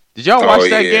 Did y'all watch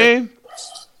that game?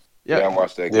 Yeah, I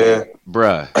watched that game.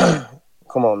 Bruh.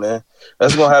 Come on, man.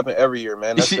 That's gonna happen every year,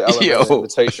 man. That's the Alabama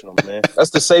Invitational, man.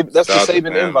 That's the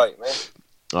Saban invite, man.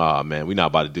 Oh man, we not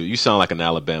about to do it. You sound like an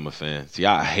Alabama fan. See,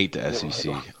 I hate the SEC.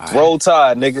 Roll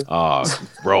Tide, nigga.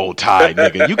 Roll Tide,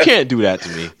 nigga. You can't do that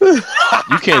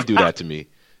to me.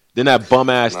 Then that bum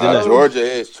ass. Georgia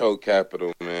is choke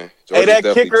capital, man. Hey, that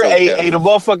kicker. Hey, the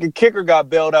motherfucking kicker got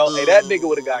bailed out. Hey, that nigga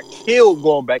would have got killed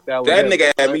going back down. That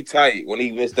nigga had me tight when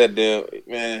he missed that damn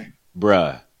man.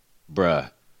 Bruh.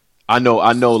 I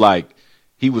know. Like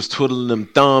he was twiddling them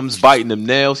thumbs, biting them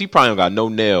nails. He probably don't got no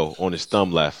nail on his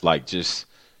thumb left. Like just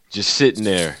sitting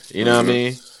there. You know what I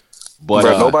mean? But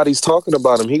nobody's talking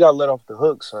about him. He got let off the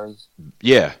hook, son.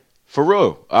 Yeah, for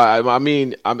real. I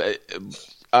don't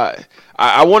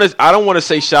want to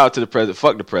say shout out to the president.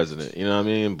 Fuck the president. You know what I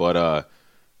mean?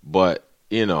 But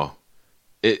you know,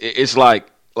 it's like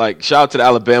shout out to the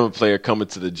Alabama player coming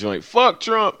to the joint. Fuck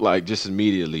Trump. Like just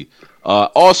immediately.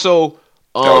 Also,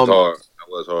 that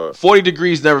was hard. 40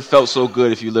 degrees never felt so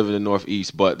good if you live in the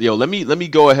Northeast. But yo, let me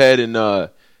go ahead and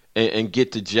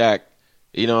get to Jack.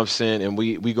 You know what I'm saying? And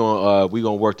we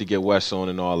gonna work to get West on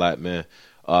and all that, man.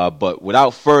 But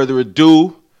without further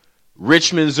ado,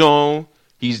 Richmond's on.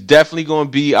 He's definitely going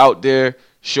to be out there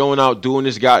showing out, doing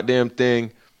this goddamn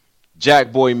thing.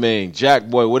 Jack Boy Maine. Jack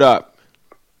Boy, what up?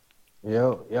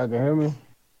 Yo, y'all can hear me?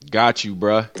 Got you,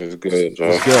 bruh. It's good, John.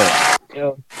 It's good.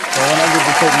 Yo, so when I get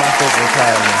to take my foot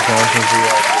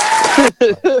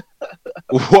retirement,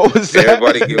 what was that?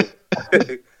 Everybody get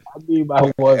I need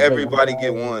my one. Everybody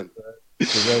get one.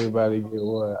 Everybody get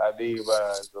one. I need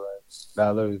mine.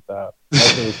 Now let me stop. That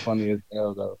shit was funny as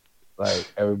hell, though. Like,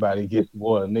 everybody gets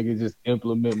one. Niggas just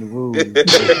implement the rules.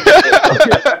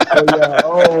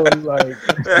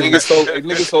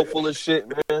 Niggas so full of shit,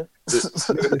 man.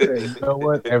 You know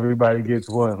what? Everybody gets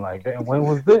one. Like, damn, when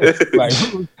was this? Like,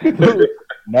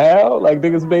 now? Like,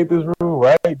 niggas made this rule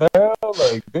right now?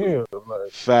 Like, damn.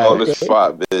 Like, on the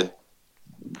spot, man.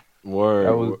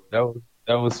 Word.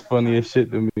 That was funny as shit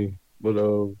to me. But,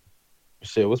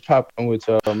 shit, what's popping with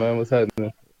y'all, man? What's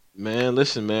happening? Man,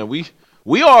 listen, man, we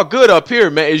all good up here,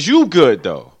 man. Is you good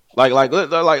though? Like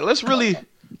let's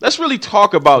really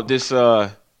talk about this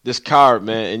card,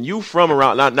 man. And you from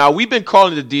around now we've been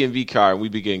calling it the DMV card and we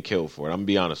been getting killed for it. I'm gonna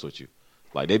be honest with you.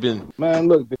 Like they've been. Man,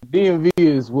 look, the DMV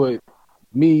is what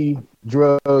me,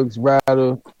 drugs,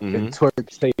 Ryder, and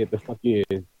Twerk say it the fuck is.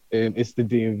 And it's the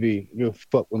DMV. You don't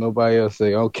fuck what nobody else say.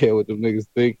 I don't care what them niggas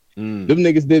think. Them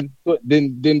niggas didn't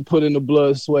put in the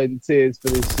blood, sweat, and tears for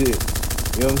this shit.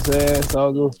 You know what I'm saying? So I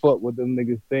don't give a fuck what them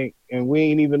niggas think. And we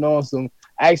ain't even on some.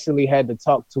 I actually had to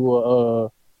talk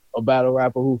to a battle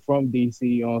rapper who from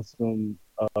DC on some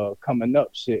coming up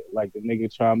shit. Like the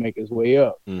nigga trying to make his way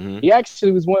up. He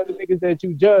actually was one of the niggas that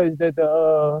you judged at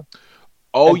the.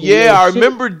 Oh yeah, I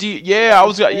remember.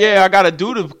 I got to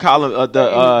do the column,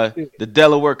 the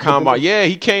Delaware Combine. Yeah,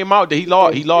 he came out. He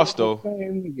lost though.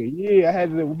 Yeah,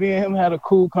 me and him had a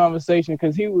cool conversation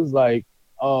because he was like,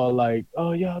 oh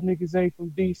y'all niggas ain't from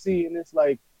DC, and it's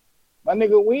like, my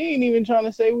nigga, we ain't even trying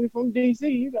to say we from DC.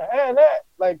 You can have that.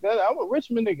 Like that, I'm a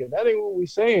Richmond nigga. That ain't what we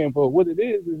saying. But what it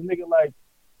is nigga, like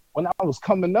when I was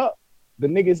coming up, the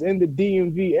niggas in the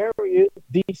DMV area,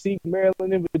 DC,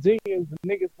 Maryland, and Virginia, the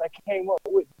niggas that came up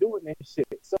with doing this shit.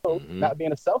 So, not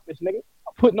being a selfish nigga,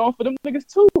 I'm putting on for them niggas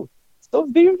too. So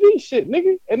it's DMV shit,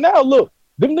 nigga. And now look,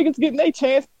 them niggas getting their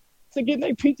chance to getting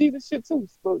their PGs and shit too.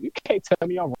 So you can't tell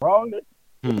me I'm wrong.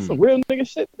 There's some real nigga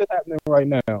shit that's happening right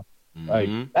now. Like,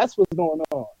 that's what's going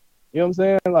on. You know what I'm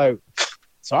saying? Like,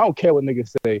 so I don't care what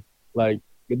niggas say. Like,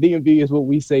 the DMV is what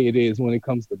we say it is when it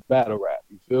comes to battle rap.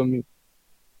 You feel me?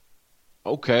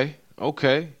 Okay.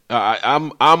 I'm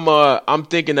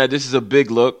thinking that this is a big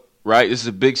look, right? This is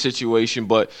a big situation,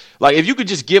 but like if you could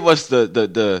just give us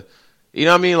the you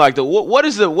know what I mean? Like what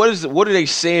are they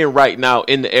saying right now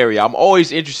in the area? I'm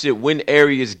always interested when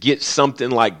areas get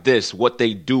something like this, what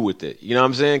they do with it. You know what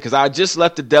I'm saying? Because I just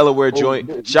left the Delaware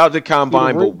joint. Shout out to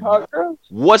Combine, but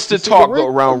what's the talk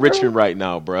around Richmond right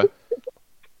now, bruh?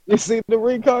 You see the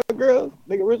ring card girls?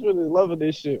 Nigga, Richmond is loving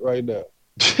this shit right now.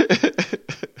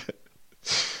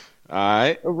 All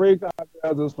right. The ring card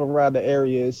girls is from around the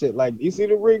area and shit. Like, you see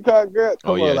the ring card girl?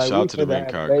 Come on, like, shout out to the ring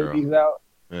card girl. Out.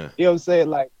 Yeah. You know what I'm saying?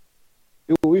 Like,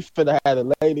 dude, we finna have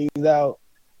the ladies out.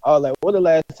 I was like, when the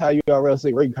last time you URL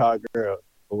see ring card girl?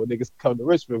 But when niggas come to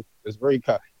Richmond, it's ring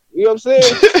card. You know what I'm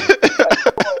saying?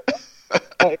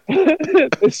 Like,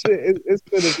 this shit, it's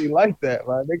gonna be like that,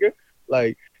 my nigga.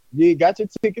 Like, you got your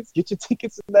tickets, get your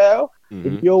tickets now. If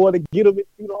you don't want to get them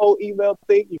through the whole email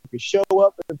thing, you can show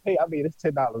up and pay. I mean, it's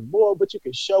 $10 more, but you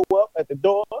can show up at the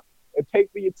door and pay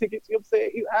for your tickets. You know what I'm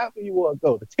saying? However you want to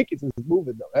go. The tickets is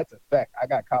moving, though. That's a fact. I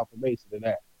got confirmation of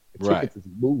that. The tickets is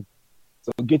moving.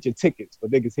 So get your tickets for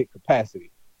niggas hit capacity.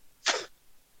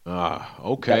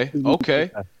 Okay.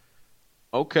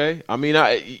 I mean,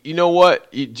 you know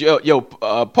what?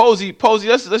 Posey,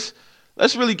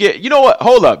 let's really get. You know what?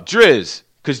 Hold up, Driz.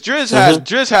 Because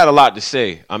Driz had a lot to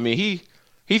say. I mean,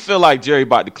 he feel like Jerry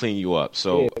about to clean you up.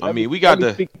 So, I mean, we got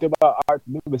to speak about our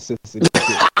nemesis and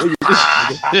shit.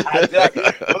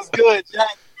 What's good,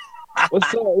 Jack?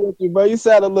 What's up with you, bro? You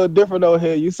sound a little different over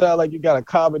here. You sound like you got a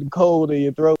common cold in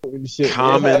your throat and shit.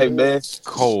 Common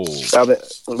cold. I've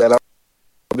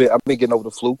been getting over the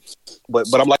flu, but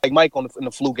I'm like Mike in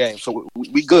the flu game, so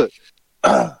we good.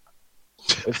 Let's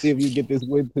see if you get this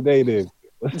win today, then.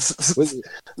 I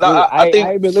think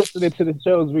I ain't been listening to the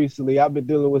shows recently. I've been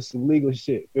dealing with some legal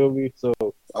shit. Feel me? So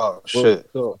shit.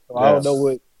 So I don't know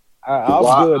what.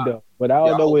 I'm good though, but I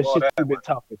don't know what shit you've been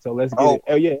talking. So let's get it.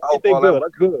 Oh yeah, everything good. I'm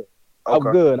good. Okay.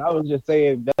 I'm good. I was just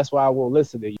saying that's why I won't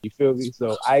listen to you. You feel me?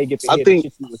 So I ain't get to hear the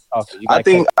shit you was talking. I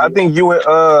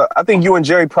think you and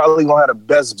Jerry probably gonna have the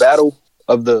best battle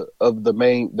of the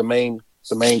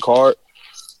main card.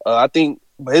 I think.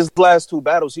 But his last two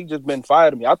battles, he just been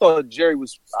fired to me. I thought Jerry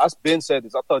was. I've been said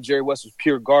this. I thought Jerry West was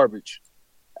pure garbage.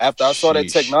 After I saw that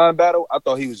Tech 9 battle, I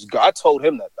thought he was. I told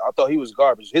him that. I thought he was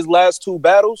garbage. His last two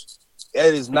battles,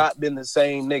 it has not been the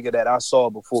same nigga that I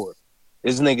saw before.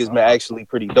 This nigga's been actually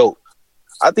pretty dope.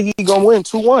 I think he gonna win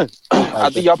 2-1. I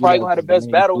think y'all probably gonna have the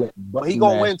best battle, but he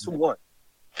gonna win 2-1.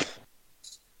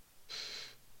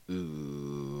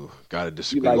 Ooh, gotta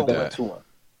disagree with that. 2-1.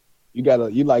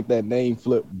 You like that name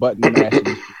flip button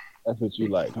mashing. That's what you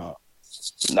like, huh?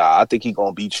 Nah, I think he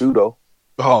gonna beat you though.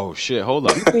 Oh shit, hold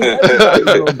up. You think everybody's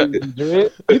gonna beat me,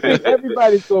 Dredd? You think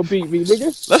everybody's gonna beat me,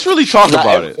 nigga? Let's really talk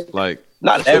about it. Like,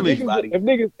 not everybody. If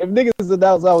niggas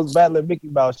announced I was battling Mickey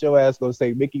Mouse, your ass gonna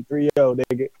say Mickey 3-0,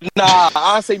 nigga. Nah,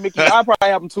 I say Mickey. I probably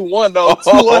have him 2-1 though. 2-1.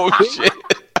 Oh shit.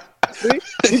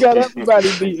 See, you got everybody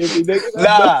beating me, nigga.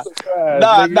 Nah,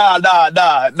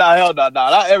 hell no,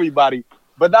 not everybody.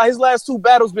 But now his last 2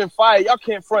 battles been fire. Y'all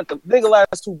can't front the nigga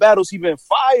last 2 battles. He been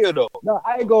fire though. No,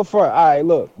 I ain't go front. All right,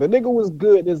 look, the nigga was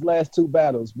good his last 2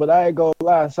 battles, but I ain't gonna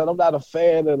lie, son. I'm not a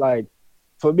fan of like.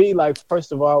 For me, like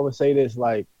first of all, I would say this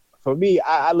like. For me,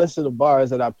 I listen to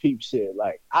bars and I peep shit.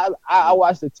 Like I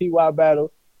watched the TY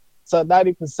battle, so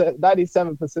 90%,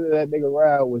 97% of that nigga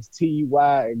round was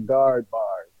TY and guard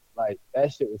bars. Like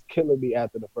that shit was killing me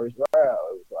after the first round.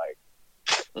 It was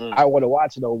like I want to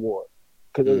watch no more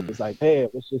because it was like, damn,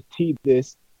 let's just T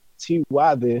this,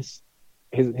 TY this.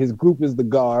 His group is the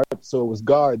guard, so it was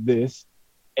guard this,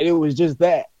 and it was just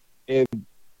that, and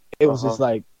it was just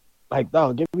like,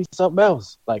 dog, give me something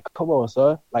else. Like, come on,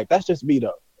 son. Like that's just me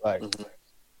though. Like,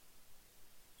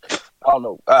 I don't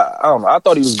know. I don't know. I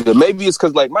thought he was good. Maybe it's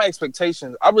because like my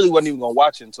expectations. I really wasn't even gonna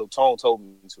watch it until Tone told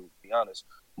me to be honest.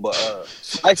 But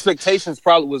my expectations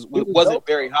probably wasn't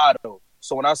very high though.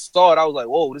 So when I saw it, I was like,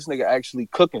 "Whoa, this nigga actually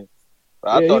cooking."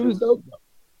 I thought he was dope.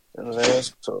 You know what I'm saying?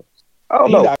 So I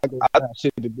don't know. He not gonna have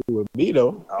shit to do with me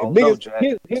though. I don't know,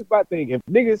 Here's my thing. If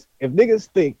niggas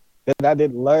think that I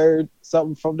didn't learn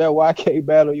something from that YK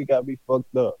battle, you got me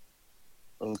fucked up.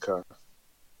 Okay.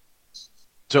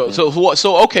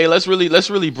 So okay, let's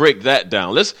really break that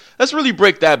down. Let's really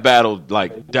break that battle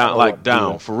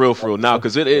down for real now,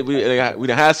 because we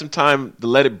done had some time to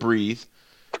let it breathe.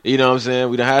 You know what I'm saying?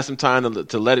 We done had some time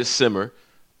to let it simmer.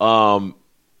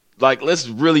 Like let's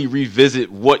really revisit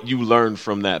what you learned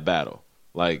from that battle.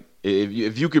 Like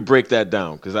if you could break that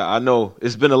down, because I know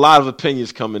it's been a lot of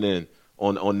opinions coming in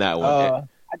on that one.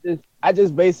 I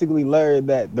just basically learned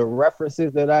that the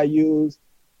references that I use,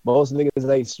 most niggas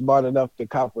ain't smart enough to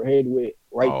comprehend with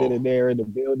then and there in the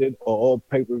building or on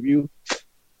pay-per-view.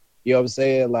 You know what I'm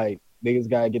saying? Like, niggas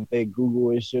gotta get their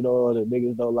Google and shit on, and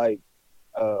niggas don't like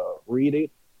read it.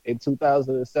 In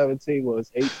 2017, well,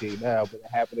 it's 18 now, but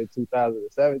it happened in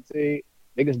 2017.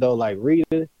 Niggas don't like reading.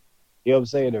 You know what I'm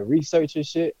saying? The research and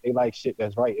shit, they like shit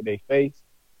that's right in their face.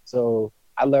 So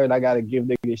I learned I gotta give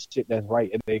niggas shit that's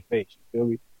right in their face. You feel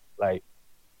me? Like,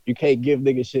 you can't give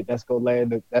niggas shit that's gonna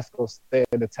stand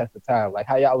the test of time. Like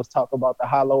how y'all was talking about the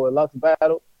Hollow and Lux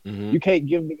battle. You can't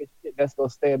give niggas shit that's gonna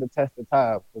stand the test of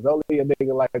time. Because only a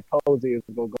nigga like Posey is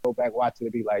gonna go back watching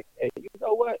and be like, hey, you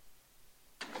know what?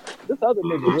 This other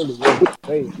nigga really was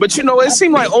insane. But you know, it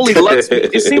seemed like only Lux.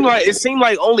 It seemed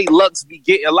like only Lux be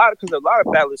getting a lot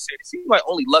of battlers said it seemed like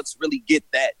only Lux really get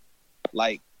that.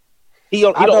 Like he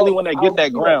the only one that get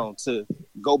that ground to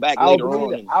go back later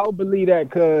on. I'll believe that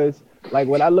because. Like,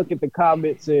 when I look at the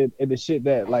comments and the shit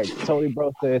that, like, Tony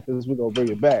Bro said, since we're going to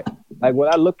bring it back. Like,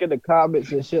 when I look at the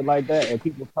comments and shit like that and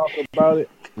people talk about it,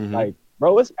 like,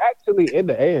 bro, it's actually in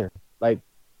the air. Like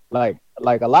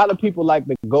a lot of people like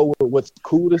to go with what's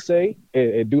cool to say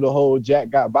and do the whole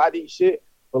Jack got body shit.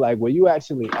 But, like, when you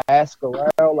actually ask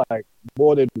around, like,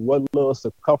 more than one little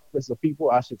circumference of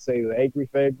people, I should say the Angry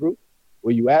Fan group,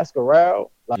 when you ask around,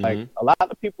 like a lot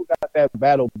of people got that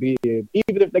battle being,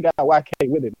 even if they got YK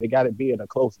with it, they got it being a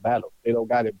close battle. They don't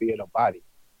got it being a body.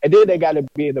 And then they got it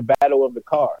being the battle of the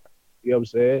car. You know what I'm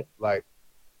saying? Like,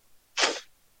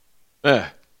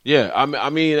 yeah. I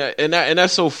mean, and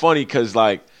that's so funny because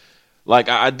like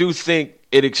I do think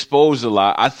it exposed a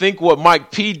lot. I think what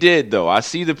Mike P did though, I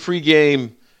see the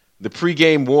pregame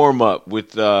warm up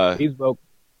with he's broke.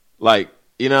 Like.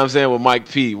 You know what I'm saying, with Mike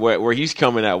P, where he's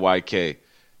coming at YK.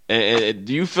 And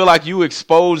do you feel like you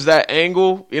exposed that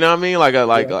angle? You know what I mean? Like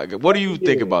what do you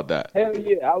think about that? Hell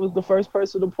yeah, I was the first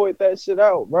person to point that shit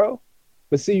out, bro.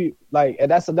 But see, like, and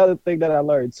that's another thing that I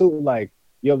learned too. Like,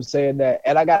 you know what I'm saying? That,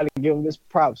 and I gotta give him this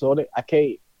props on it. I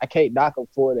can't knock him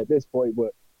for it at this point,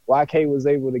 but YK was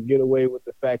able to get away with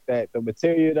the fact that the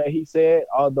material that he said,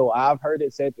 although I've heard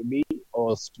it said to me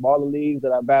on smaller leagues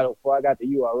that I battled before I got the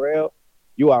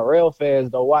URL fans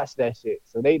don't watch that shit.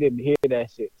 So they didn't hear that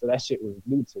shit. So that shit was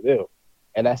new to them.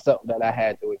 And that's something that I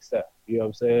had to accept. You know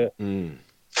what I'm saying?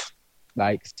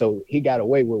 Like, so he got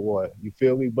away with one. You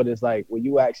feel me? But it's like, when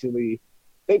you actually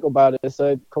think about it,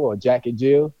 son, come on, Jack and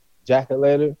Jill, Jack and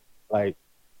Leonard, like,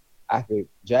 I could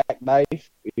jackknife.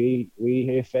 We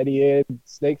hear Fetty and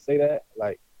Snake say that.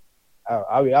 Like,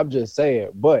 I mean, I'm just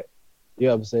saying. But, you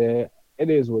know what I'm saying?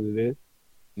 It is what it is.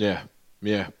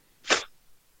 Yeah.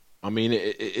 I mean,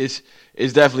 it's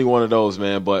definitely one of those,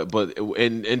 man. But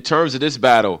in terms of this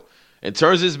battle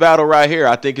right here,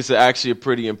 I think it's actually a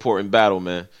pretty important battle,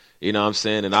 man. You know what I'm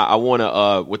saying? And I want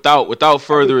to, without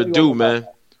further ado, man.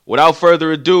 Without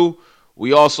further ado,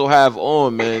 we also have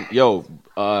on, man. Yo,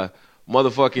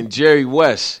 motherfucking Jerry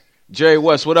West. Jerry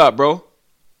West, what up, bro?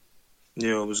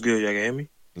 Yo, what's good? Y'all can hear me?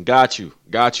 Got you.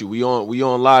 We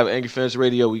on live, Angry Fans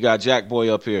Radio. We got Jack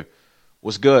Boy up here.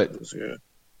 What's good? What's good?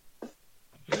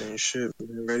 Man, shit,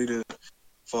 man, ready to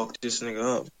fuck this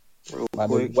nigga up real My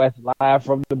quick. nigga West live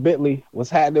from the Bentley. What's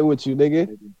happening with you,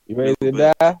 nigga? You ready to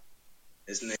die?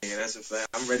 This nigga, that's a fact.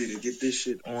 I'm ready to get this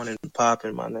shit on and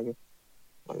popping, my nigga.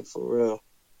 Like, for real.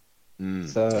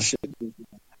 So,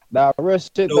 nah, real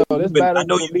shit though. This battle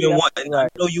gonna be I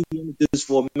know you wanted this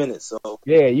for a minute, so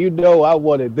yeah, you know I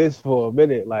wanted this for a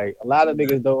minute. Like a lot of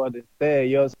niggas don't understand,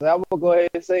 yo. So I'm gonna go ahead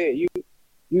and say it.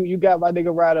 You got my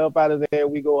nigga right up out of there.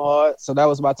 We go hard. So that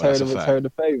was my turn to return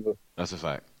the favor. That's a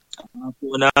fact.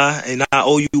 And I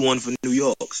owe you one for New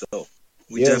York, so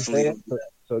we definitely.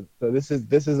 So this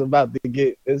is about to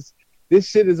get this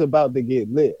shit is about to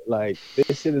get lit. Like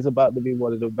this shit is about to be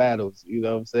one of the battles. You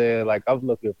know what I'm saying? Like I'm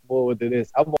looking forward to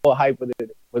this. I'm more hyped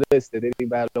for this than any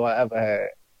battle I ever had.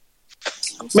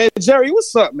 Man, Jerry,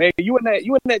 what's up, man? You in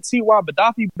that T.Y.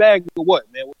 Gaddafi bag or what,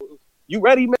 man? You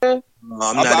ready, man? No,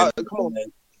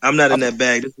 I'm not in that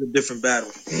bag. This is a different battle.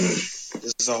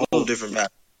 This is a whole different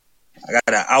battle. I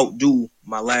gotta outdo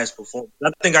my last performance.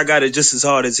 I think I got it just as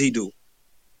hard as he do,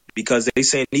 because they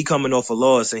saying he coming off a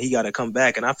loss and he gotta come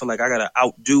back, and I feel like I gotta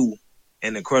outdo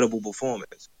an incredible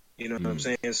performance. You know what I'm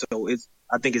saying? So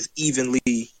I think it's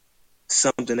evenly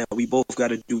something that we both got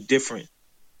to do different.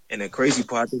 And the crazy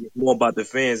part, I think it's more about the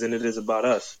fans than it is about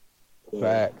us.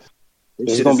 Facts.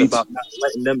 This shit is about not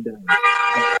letting them down.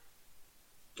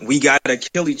 We gotta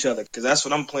kill each other, because that's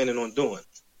what I'm planning on doing.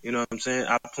 You know what I'm saying?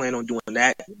 I plan on doing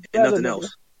that and nothing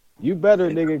else. You better,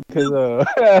 nigga, because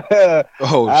I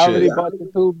already bought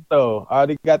the tombstone. I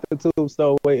already got the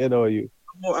tombstone waiting on you.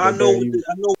 I know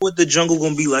what the jungle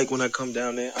gonna be like when I come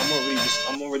down there.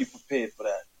 I'm already prepared for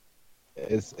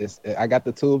that. I got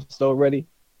the tombstone ready.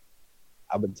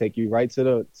 I'm gonna take you right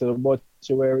to the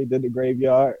mortuary, then the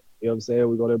graveyard. You know what I'm saying?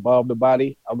 We're gonna embalm the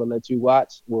body. I'm gonna let you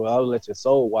watch. Well, I'll let your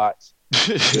soul watch.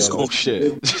 Oh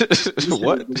shit!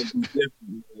 What?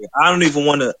 I don't even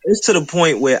want to. It's to the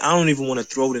point where I don't even want to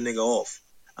throw the nigga off.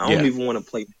 I don't even want to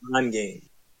play mind game.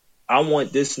 I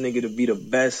want this nigga to be the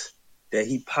best that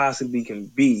he possibly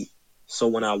can be. So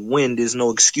when I win, there's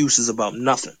no excuses about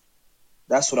nothing.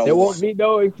 That's what I want. There won't be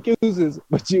no excuses,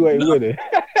 but you ain't winning.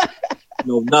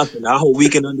 No, nothing. I hope we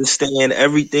can understand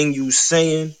everything you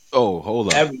saying. Oh, hold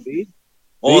on. Everything.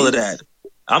 All of that.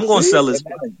 I'm gonna sell his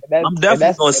fight. I'm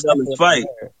definitely gonna sell his fight.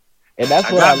 And that's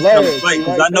what I learned.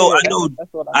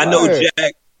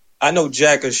 I know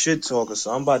Jack a shit talker,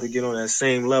 so I'm about to get on that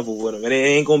same level with him. And it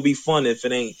ain't gonna be fun if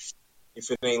it ain't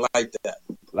like that.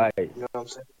 Like, you know what I'm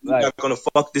saying? We're not gonna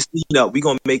fuck this scene up. We're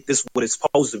gonna make this what it's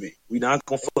supposed to be. We're not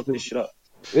gonna fuck this shit up.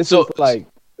 This is like,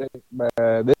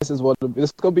 man,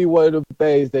 this gonna be one of the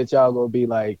things that y'all gonna be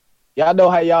like. Y'all know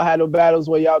how y'all had the battles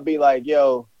where y'all be like,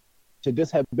 yo, should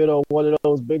this have been on one of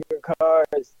those bigger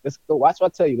cards? Watch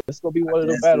what I tell you. This is gonna be one of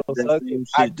the battles.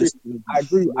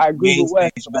 I agree with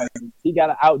West. He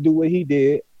gotta outdo what he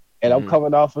did, and I'm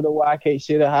coming off of the YK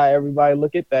shit and how everybody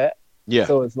look at that. Yeah.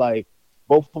 So it's like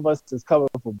both of us is coming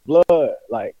for blood.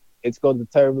 Like it's gonna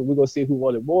determine. We're gonna see who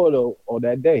wanted more though on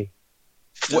that day.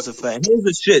 That's a fact. Here's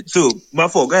the shit too. My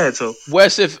fault. Go ahead, so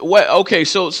Wes. Okay,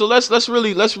 so let's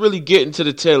really get into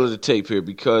the tail of the tape here,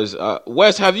 because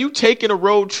Wes, have you taken a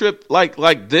road trip like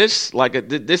this,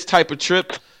 this type of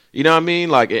trip? You know what I mean?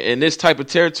 Like in this type of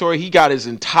territory, he got his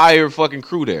entire fucking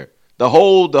crew there. The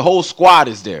whole squad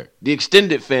is there. The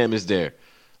extended fam is there.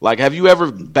 Like, have you ever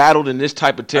battled in this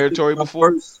type of territory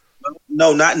before?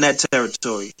 No, not in that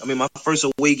territory. I mean, my first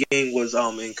away game was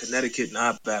in Connecticut, and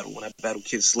I battled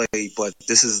Kid Slade. But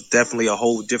this is definitely a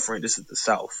whole different. This is the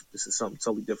South. This is something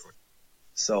totally different.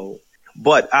 So,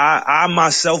 but I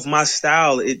myself, my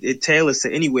style, it tailors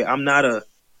to anywhere. I'm not a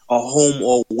home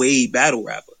or away battle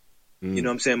rapper. You know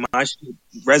what I'm saying? My shit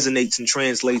resonates and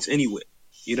translates anywhere.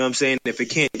 You know what I'm saying? If it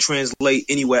can't translate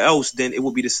anywhere else, then it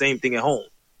will be the same thing at home.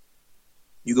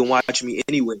 You can watch me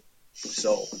anywhere.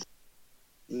 So.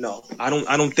 No, I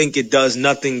don't think it does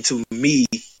nothing to me,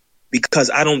 because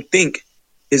I don't think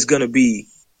it's gonna be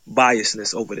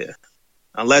biasness over there,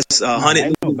 unless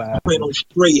 100 playing on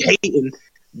straight hating,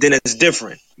 then it's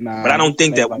different. But I don't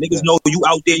think that when niggas know you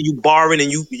out there, you barring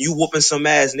and you whooping some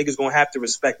ass, niggas gonna have to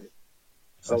respect it.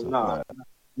 So I'm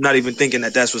not even thinking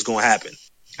that that's what's gonna happen.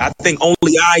 I think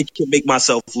only I can make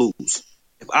myself lose.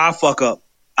 If I fuck up,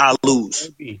 I lose.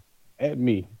 At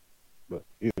me, but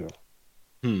you know.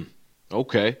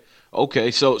 Okay.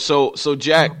 So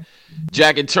Jack,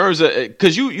 in terms of,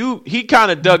 because he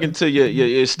kind of dug into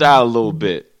your style a little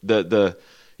bit. The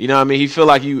you know what I mean, he feel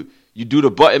like you do the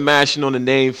button mashing on the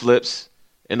name flips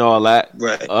and all that.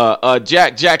 Right.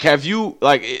 Jack, have you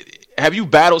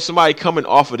battled somebody coming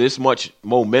off of this much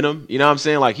momentum? You know what I'm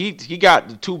saying? Like he got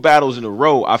the 2 battles in a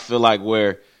row, I feel like,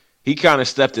 where he kind of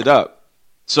stepped it up.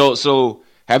 So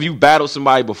have you battled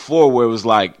somebody before where it was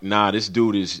like, nah, this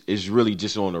dude is really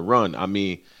just on the run? I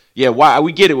mean, yeah,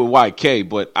 we get it with YK,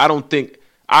 but I don't think,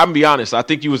 I'm gonna be honest, I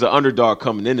think you was an underdog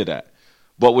coming into that.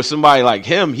 But with somebody like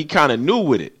him, he kind of knew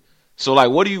with it. So like,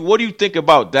 what do you think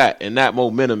about that and that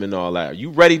momentum and all that? Are you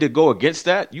ready to go against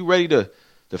that? You ready to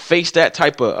face that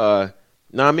type of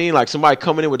know what I mean? Like somebody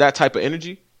coming in with that type of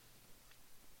energy?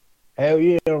 Hell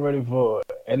yeah, I'm ready for it.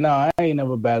 And no, I ain't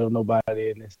never battled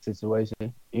nobody in this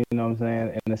situation. You know what I'm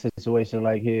saying? In a situation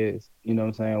like his, you know what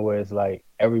I'm saying, where it's like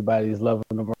everybody's loving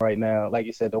him right now. Like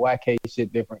you said, the YK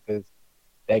shit different because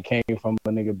that came from a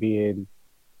nigga being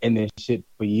in this shit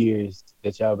for years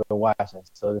that y'all been watching.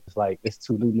 So it's like, it's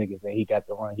two new niggas and he got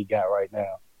the run he got right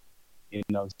now. You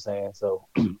know what I'm saying? So,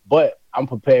 but I'm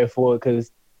prepared for it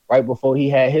because right before he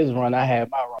had his run, I had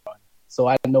my run. So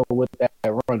I know what that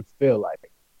run feel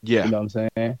like. Yeah. You know what I'm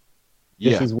saying?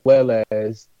 Yeah. Just as well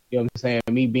as, you know what I'm saying,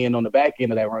 me being on the back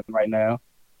end of that run right now,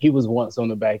 he was once on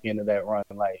the back end of that run.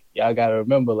 Like, y'all got to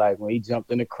remember, like, when he jumped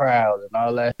in the crowd and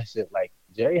all that shit, like,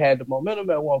 Jay had the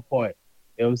momentum at one point.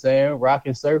 You know what I'm saying? Rock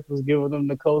and Surf was giving him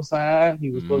the cosign.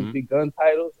 He was supposed to be gun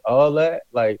titles, all that.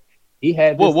 Like, he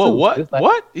had this Whoa, too. what? Like,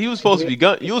 what? He was supposed to be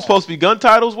gun. You was supposed to be gun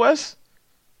titles, Wes?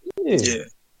 Yeah.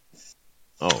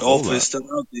 Oh, offer is still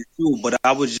out there too, but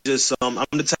I was just I'm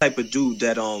the type of dude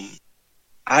that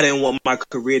I didn't want my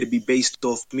career to be based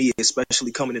off me,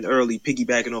 especially coming in early,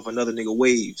 piggybacking off another nigga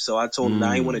wave. So I told him that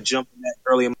I didn't want to jump in that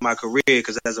early in my career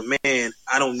because as a man,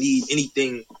 I don't need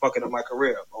anything fucking up my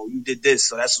career. Oh, you did this,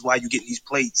 so that's why you getting these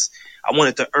plates. I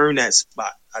wanted to earn that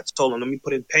spot. I told him, let me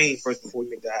put in pain first before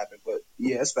you make that happen. But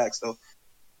yeah, that's facts though.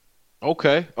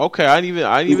 Okay. I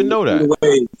didn't even know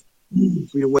that.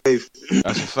 Free the wave.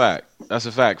 That's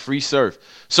a fact. Free surf.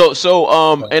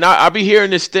 So and I be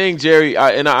hearing this thing, Jerry,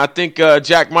 I think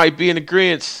Jack might be in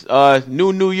agreement.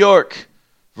 New York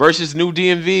versus New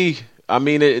DMV. I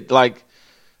mean,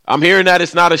 I'm hearing that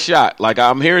it's not a shot. Like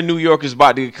I'm hearing New York is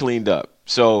about to get cleaned up.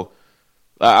 So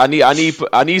I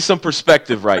need some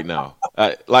perspective right now.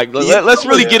 Let's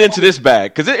really get into this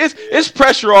bag because it's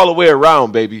pressure all the way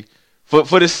around, baby,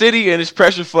 for the city, and it's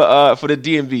pressure for the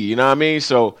DMV. You know what I mean?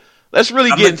 So. Let's really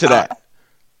get into that.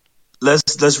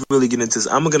 Let's really get into this.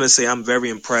 I'm gonna say I'm very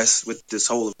impressed with this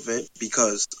whole event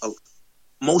because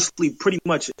mostly, pretty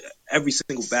much every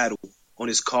single battle on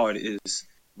this card is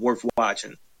worth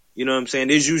watching. You know what I'm saying?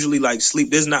 There's usually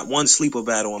there's not one sleeper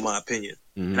battle in my opinion,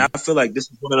 and I feel like this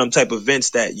is one of them type of events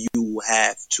that you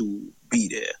have to be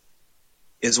there.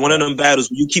 It's one of them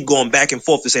battles where you keep going back and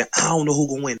forth to say, I don't know who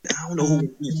gonna win. I don't know who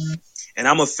gonna win. And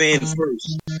I'm a fan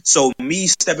first. So me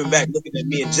stepping back, looking at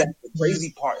me and Jack, the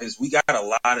crazy part is we got a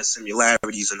lot of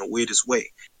similarities in the weirdest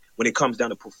way when it comes down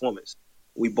to performance.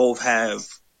 We both have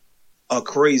a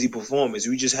crazy performance.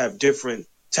 We just have different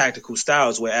tactical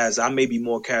styles, whereas I may be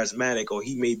more charismatic or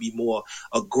he may be more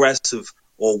aggressive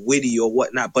or witty or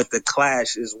whatnot. But the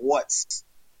clash is where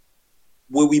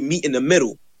we meet in the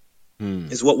middle.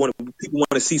 Is what people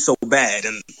want to see so bad.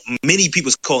 And many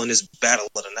people's calling this battle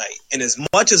of the night. And as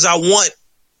much as I want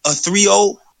a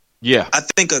 3-0, I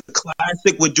think a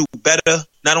classic would do better,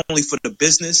 not only for the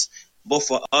business, but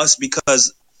for us,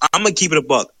 because I'm going to keep it a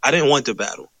buck. I didn't want the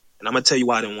battle. And I'm going to tell you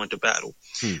why I didn't want the battle.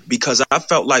 Because I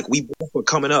felt like we both were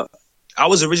coming up. I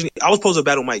was supposed to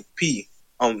battle Mike P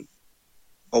a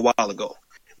while ago.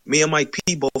 Me and Mike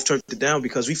P both turned it down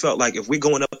because we felt like if we're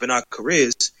going up in our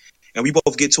careers, and we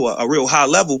both get to a real high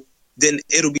level, then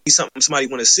it'll be something somebody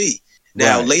want to see.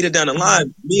 Now, later down the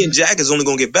line, me and Jack is only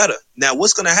going to get better. Now,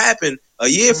 what's going to happen a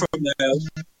year from now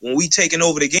when we taking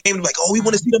over the game? Like, oh, we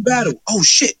want to see them battle. Oh,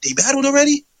 shit, they battled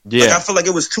already? Yeah. Like, I feel like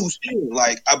it was too soon.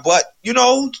 But, you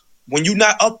know, when you're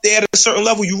not up there at a certain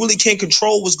level, you really can't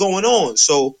control what's going on.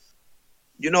 So,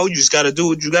 you know, you just got to do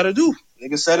what you got to do.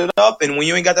 Nigga set it up, and when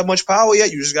you ain't got that much power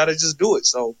yet, you just got to just do it.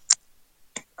 So,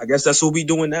 I guess that's what we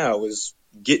doing now is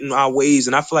getting our ways,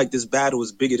 and I feel like this battle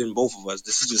is bigger than both of us.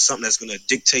 This is just something that's going to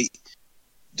dictate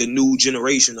the new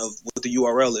generation of what the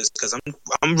URL is, because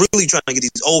I'm really trying to get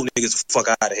these old niggas the fuck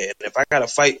out of here. And if I got to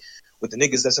fight with the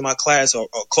niggas that's in my class or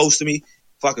close to me,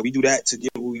 fuck it, we do that to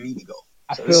get where we need to go.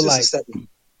 I feel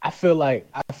like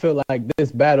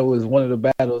this battle is one of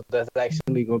the battles that's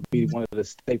actually going to be one of the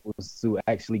staples to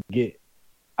actually get.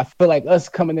 I feel like us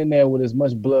coming in there with as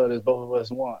much blood as both of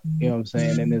us want, you know what I'm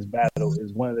saying, in this battle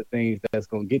is one of the things that's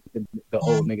going to get the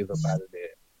old niggas up out of there.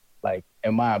 Like,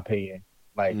 in my opinion,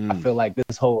 I feel like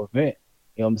this whole event,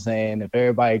 you know what I'm saying, if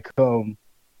everybody come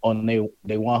on they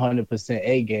 100%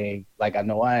 A game, like I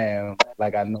know I am,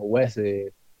 like I know Wes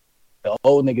is, the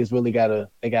old niggas really gotta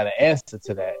answer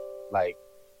to that. Like,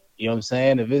 you know what I'm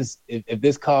saying? If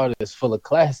this card is full of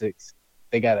classics,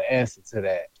 they gotta answer to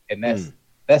that. And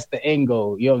that's the end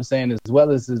goal. You know what I'm saying? As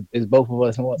well as both of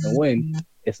us want to win,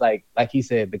 it's like he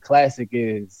said, the classic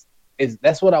is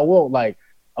that's what I want. Like,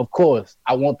 of course,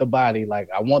 I want the body. Like,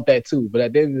 I want that too. But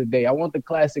at the end of the day, I want the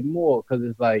classic more because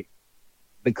it's like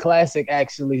the classic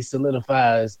actually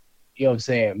solidifies, you know what I'm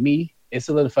saying, me. It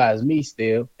solidifies me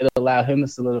still. It'll allow him to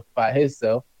solidify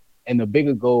himself. And the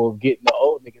bigger goal of getting the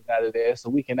old niggas out of there so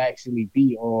we can actually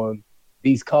be on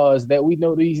these cars that we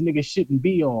know these niggas shouldn't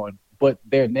be on, but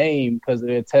their name, because of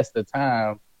their test of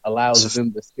time, allows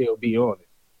them to still be on it.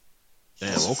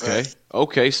 Damn.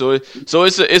 Okay. So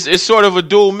it's sort of a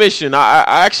dual mission.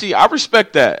 I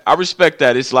respect that.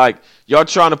 It's like y'all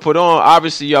trying to put on.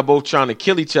 Obviously, y'all both trying to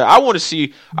kill each other. I want to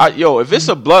see. If it's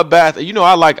a bloodbath, you know,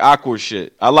 I like awkward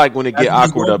shit. I like when it get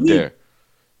awkward up there.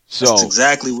 So that's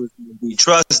exactly what we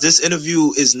trust. This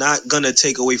interview is not gonna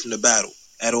take away from the battle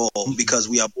at all because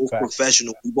we are both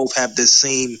professional. We both have the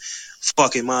same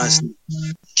fucking mindset.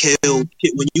 Kill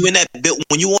when you in that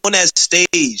when you on that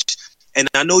stage. And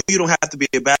I know you don't have to be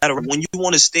a battle rapper. When you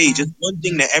on a stage, it's one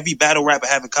thing that every battle rapper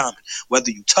have in common.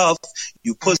 Whether you tough,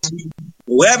 you pussy,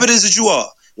 whatever it is that you are.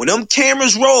 When them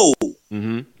cameras roll,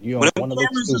 when them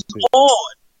cameras is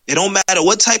on, it don't matter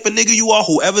what type of nigga you are.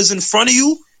 Whoever's in front of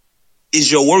you is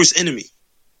your worst enemy.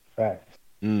 Right.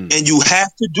 And you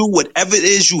have to do whatever it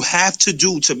is you have to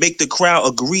do to make the crowd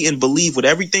agree and believe with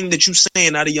everything that you're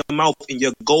saying out of your mouth. And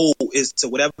your goal is to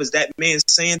whatever's that man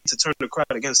saying to turn the crowd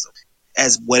against him.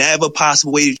 As whatever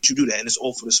possible way that you do that, and it's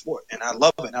all for the sport, and I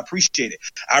love it, and I appreciate it.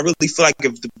 I really feel like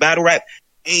if the battle rap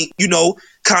ain't,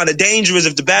 kind of dangerous,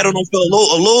 if the battle don't feel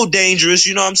a little dangerous,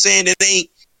 you know what I'm saying? It ain't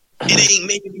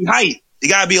making me hype. It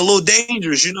gotta be a little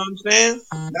dangerous, you know what I'm saying?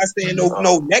 I'm not saying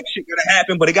no next shit gonna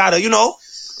happen, but it gotta,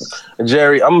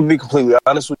 Jerry, I'm gonna be completely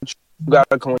honest with you. You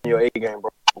gotta come on your A game,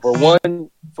 bro. For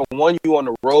one, you on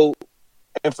the road,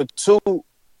 and for two,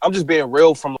 I'm just being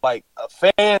real from like a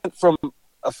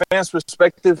fan's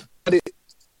perspective.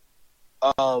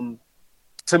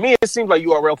 To me, it seems like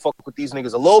URL fuck with these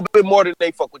niggas a little bit more than they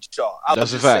fuck with y'all.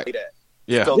 That's a fact. Say that.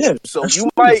 Yeah. So you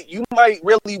might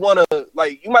really want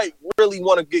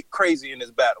to get crazy in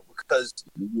this battle because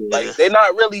like they're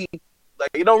not really like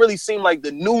it don't really seem like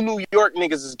the New York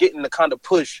niggas is getting the kind of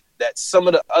push that some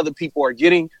of the other people are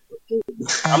getting.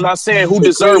 I'm not saying who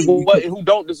deserve what and who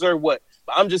don't deserve what.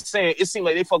 But I'm just saying it seems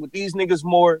like they fuck with these niggas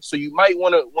more, so you might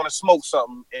want to smoke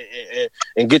something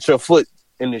and get your foot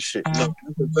in this shit. No,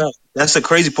 that's the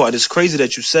crazy part. It's crazy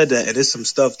that you said that, and it's some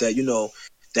stuff that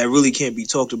that really can't be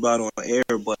talked about on air.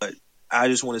 But I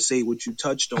just want to say what you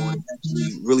touched on is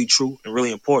actually really true and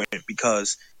really important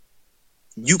because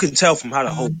you can tell from how the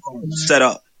whole card was set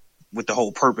up what the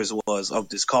whole purpose was of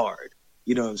this card.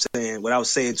 You know what I'm saying? Without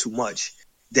saying too much,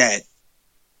 that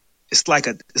it's like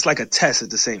a test at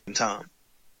the same time.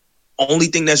 Only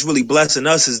thing that's really blessing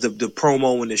us is the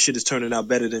promo when the shit is turning out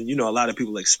better than, a lot of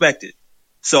people expected.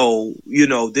 So,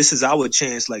 this is our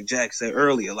chance, like Jack said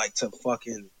earlier, like to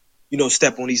fucking,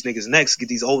 step on these niggas' necks, get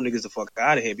these old niggas the fuck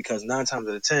out of here because 9 times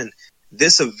out of 10,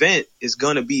 this event is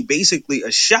going to be basically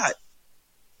a shot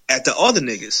at the other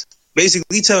niggas.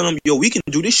 Basically telling them, yo, we can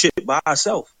do this shit by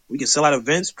ourselves. We can sell out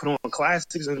events, put on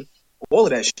classics and all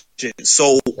of that shit.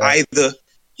 So either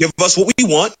give us what we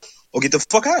want or get the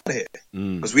fuck out of here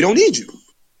because we don't need you.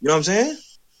 You know what I'm saying?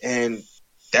 And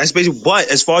that's basically. But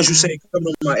as far as you say,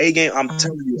 coming on my A game, I'm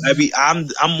telling you,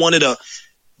 I'm one of the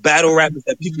battle rappers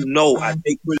that people know. I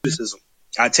take criticism.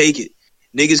 I take it.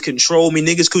 Niggas control me.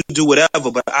 Niggas could do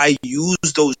whatever, but I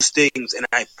use those things and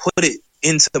I put it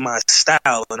into my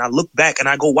style. And I look back and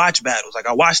I go watch battles. Like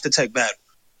I watched the Tech battle.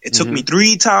 It took me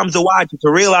 3 times to watch it to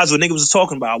realize what niggas was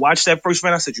talking about. I watched that first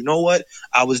round. I said, you know what?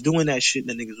 I was doing that shit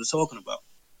that niggas was talking about.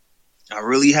 I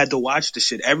really had to watch the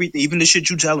shit. Everything, even the shit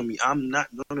you telling me, I'm not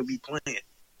going to be playing.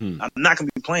 I'm not going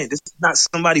to be playing. This is not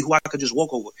somebody who I could just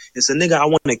walk over. It's a nigga I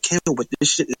want to kill, but this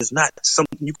shit is not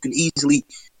something you can easily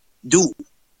do.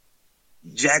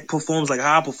 Jack performs like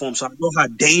how I perform, so I know how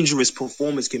dangerous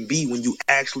performance can be when you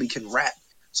actually can rap.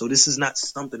 So this is not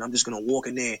something I'm just going to walk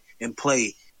in there and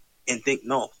play and think,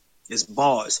 no, it's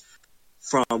bars.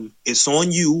 From it's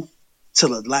on you till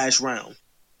the last round.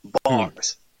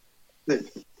 Bars.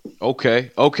 Okay.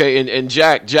 And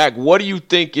Jack, what do you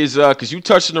think is because you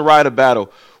touched on the Ryder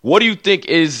battle, what do you think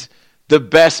is the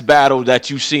best battle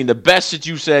that you've seen? The best that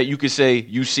you could say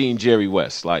you've seen Jerry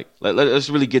West? Like,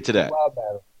 let's really get to that.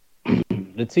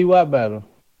 The T.Y. battle.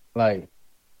 Like,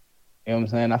 you know what I'm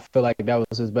saying? I feel like that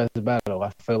was his best battle.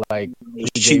 I feel like he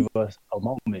gave us a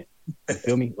moment. You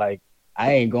feel me? Like,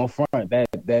 I ain't gonna front that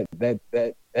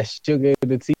sugar in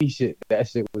the tea shit. That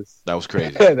was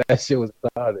crazy. That shit was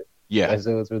retarded. Yeah. That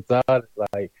shit was retarded.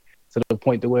 Like, to the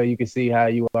point to where you can see how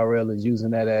URL is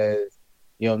using that as,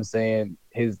 you know what I'm saying,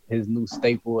 his new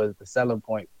staple as the selling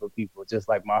point for people, just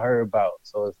like my Herb bout.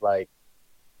 So it's like,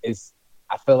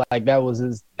 I feel like that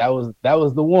was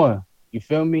the one. You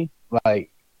feel me?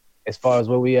 Like, as far as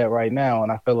where we at right now,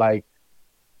 and I feel like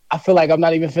I'm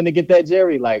not even finna get that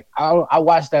Jerry. Like, I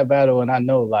watched that battle and I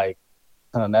know, like,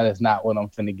 that is not what I'm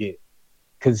finna get.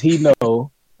 Cause he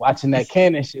know watching that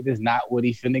Cannon shit is not what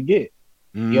he finna get.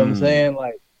 You know what I'm saying?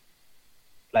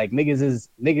 Like niggas is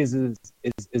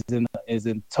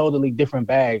in totally different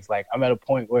bags. Like, I'm at a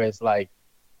point where it's like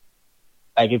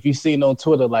if you seen on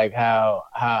Twitter, like how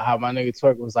my nigga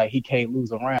Twerk was like, he can't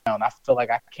lose a round. I feel like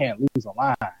I can't lose a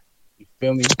line. You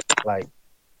feel me? Like,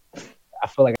 I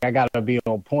feel like I gotta be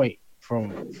on point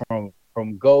from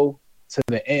go to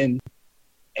the end,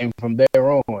 and from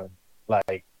there on,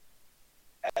 like,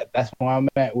 that's where I'm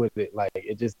at with it. Like,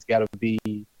 it just gotta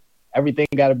be, everything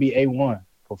gotta be A1.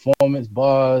 Performance,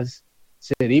 bars,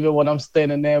 shit. Even when I'm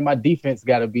standing there, my defense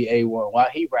gotta be A1 while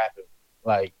he rapping.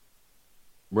 Like,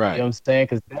 right. You know what I'm saying?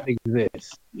 Because that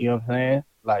exists. You know what I'm saying?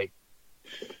 Like,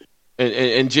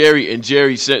 and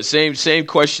Jerry, same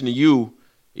question to you.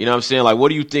 You know what I'm saying? Like, what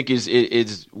do you think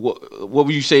is what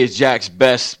would you say is Jack's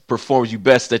best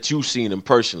performance, that you've seen him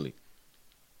personally?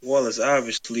 Well, it's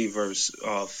obviously versus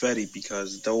Fetty,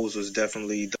 because those was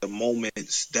definitely the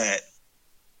moments that,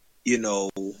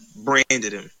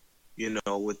 branded him,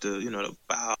 with the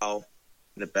bow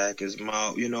in the back of his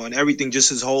mouth, and everything. Just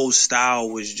his whole style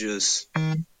was just,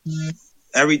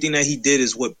 everything that he did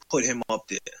is what put him up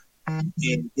there. And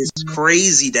it's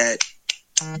crazy that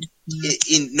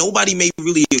nobody may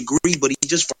really agree, but he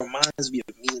just reminds me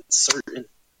of me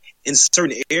in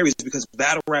certain areas, because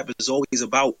battle rap is always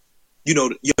about,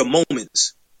 your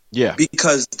moments. Yeah.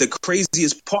 Because the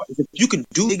craziest part is, if you can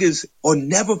do niggas or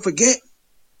never forget,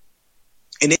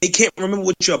 and they can't remember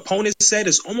what your opponent said,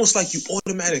 it's almost like you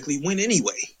automatically win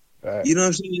anyway. right. You know what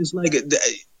I'm saying? It's like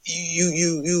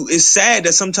you. It's sad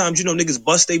that sometimes niggas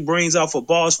bust their brains out for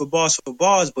bars,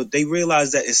 but they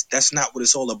realize that that's not what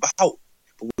it's all about.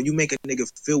 But when you make a nigga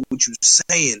feel what you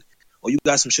saying, or you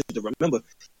got some shit to remember,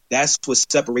 that's what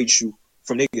separates you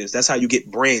from niggas. That's how you get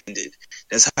branded.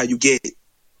 That's how you get,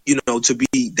 to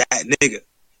be that nigga.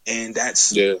 And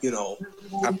that's, Yeah. which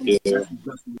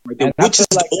is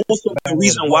also the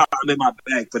reason why I'm in my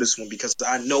bag for this one, because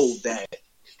I know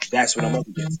that's what I'm up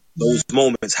against. Those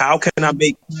moments. How can I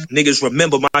make niggas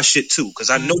remember my shit too?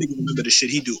 Because I know they can remember the shit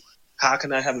he do. How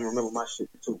can I have them remember my shit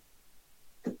too?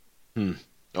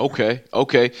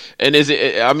 Okay. And is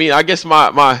it? I mean, I guess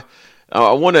I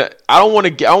don't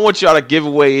want y'all to give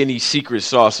away any secret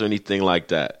sauce or anything like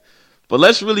that. But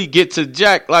let's really get to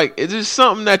Jack. Like, is there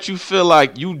something that you feel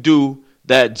like you do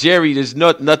that Jerry, there's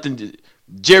nothing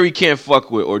Jerry can't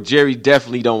fuck with, or Jerry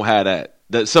definitely don't have that?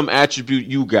 That some attribute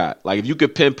you got. Like, if you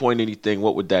could pinpoint anything,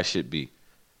 what would that shit be?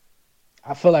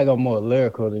 I feel like I'm more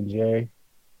lyrical than Jerry.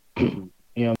 You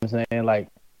know what I'm saying? Like,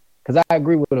 because I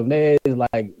agree with him. There is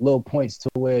like little points to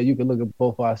where you can look at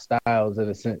both our styles in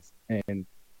a sense, and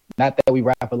not that we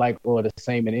rap alike or the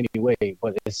same in any way,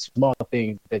 but it's small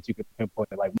things that you can pinpoint,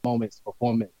 like moments,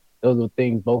 performance. Those are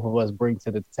things both of us bring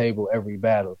to the table every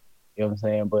battle. You know what I'm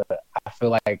saying? But I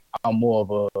feel like I'm more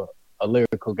of a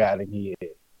lyrical guy than he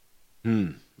is.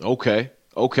 Okay.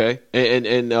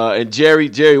 And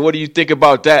Jerry, what do you think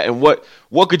about that? And what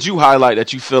could you highlight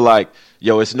that you feel like,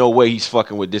 it's no way he's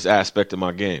fucking with this aspect of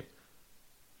my game?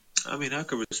 I mean, I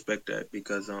could respect that,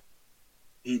 because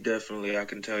he definitely, I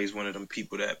can tell he's one of them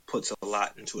people that puts a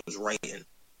lot into his writing.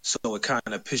 So it kind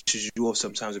of pisses you off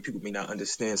sometimes when people may not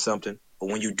understand something. But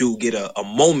when you do get a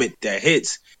moment that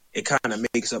hits, it kind of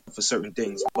makes up for certain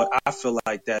things. But I feel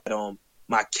like that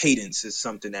my cadence is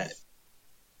something that,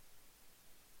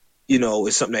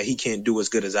 is something that he can't do as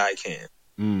good as I can.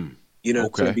 You know,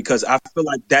 okay. Because I feel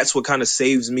like that's what kind of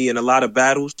saves me in a lot of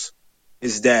battles,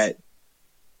 is that,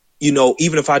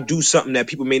 even if I do something that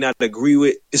people may not agree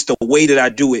with, it's the way that I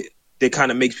do it that kind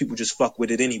of makes people just fuck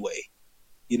with it anyway.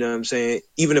 You know what I'm saying?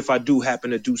 Even if I do happen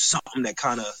to do something that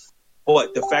kind of,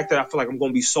 but the fact that I feel like I'm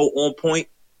going to be so on point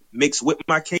mixed with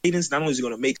my cadence, not only is it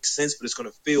going to make sense, but it's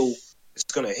going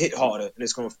to hit harder, and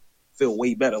it's going to feel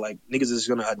way better. Like, niggas is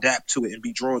going to adapt to it and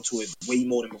be drawn to it way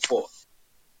more than before.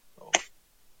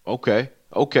 Okay.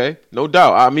 No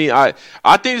doubt. I mean, I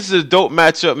think this is a dope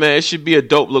matchup, man. It should be a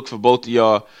dope look for both of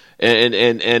y'all.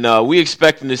 And we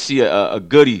expecting to see a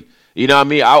goodie. You know what I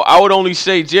mean? I would only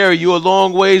say, Jerry, you a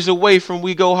long ways away from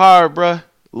We Go Hard, bruh.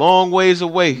 Long ways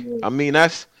away. I mean,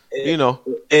 that's, in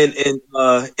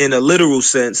a literal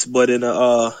sense, but in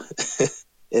a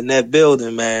in that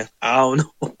building, man, I don't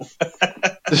know.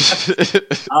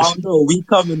 I don't know.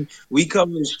 We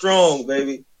coming strong,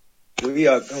 baby. We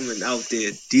are coming out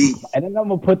there deep. And then I'm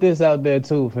gonna put this out there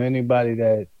too for anybody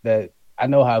that I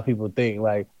know how people think.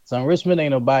 Like, so Richmond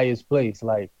ain't a biased place.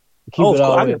 Like, keep Oh, it of course,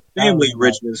 all I the way got family in 1,000. Like,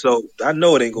 Richmond, so I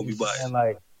know it ain't you gonna know be what I'm saying?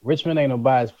 biased. Like, Richmond ain't a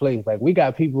biased place. Like, we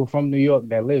got people from New York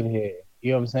that live here.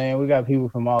 You know what I'm saying? We got people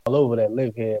from all over that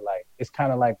live here. Like, it's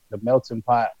kind of like the melting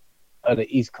pot of the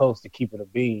East Coast, to keep it a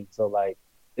bean. So like,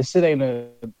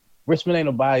 Richmond ain't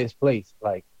a biased place.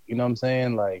 Like, you know what I'm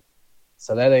saying? Like,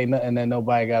 so that ain't nothing that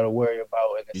nobody got to worry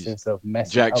about in the sense of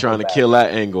messing Jack up a trying to battle. kill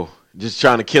that angle. Just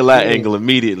trying to kill that Yeah. angle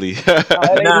immediately. No, it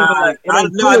ain't even like it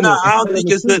ain't killing it. I It's don't telling think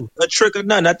the it's truth. a trick or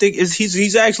nothing. I think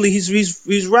he's actually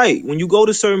right. When you go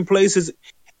to certain places,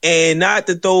 and not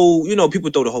to throw, people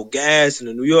throw the whole gas and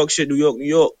the New York shit, New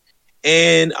York.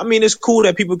 And I mean, it's cool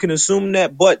that people can assume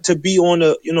that, but to be on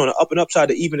the, the up and upside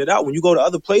to even it out, when you go to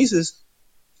other places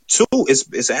too,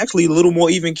 it's actually a little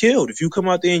more even killed. If you come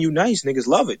out there and you nice, niggas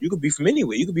love it. You could be from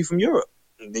anywhere. You could be from Europe.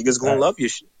 Niggas gonna love your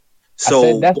shit. I said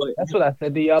So, that's what I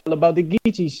said to y'all about the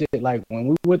Geechee shit. Like, when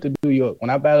we went to New York,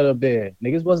 when I battled up there,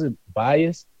 niggas wasn't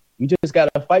biased. You just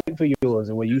gotta fight for yours,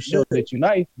 and when you show that you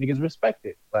nice, niggas respect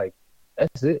it. Like,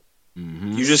 that's it.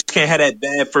 Mm-hmm. You just can't have that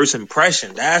bad first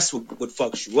impression. That's what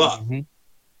fucks you up. Mm-hmm. You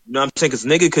know what I'm saying? Because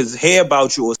nigga could hear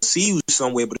about you or see you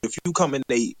somewhere, but if you come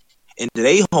into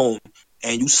they home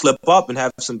and you slip up and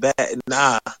have some bad, they're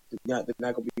not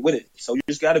gonna be with it. So you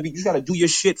just gotta do your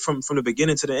shit from the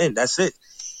beginning to the end. That's it.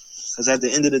 Because at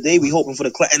the end of the day, we hoping for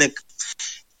the class.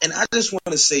 And I just want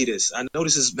to say this. I know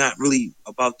this is not really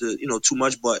about the too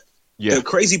much, but the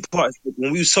crazy part,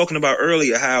 when we was talking about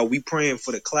earlier, how we praying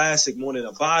for the classic more than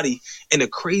the body, and the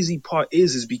crazy part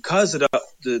is because of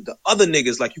the other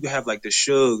niggas, like you can have like the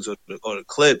Shugs or the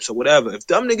Clips or whatever. If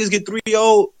them niggas get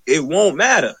 3-0, it won't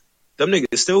matter. Them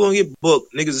niggas still gonna get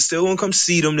booked. Niggas is still gonna come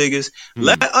see them niggas.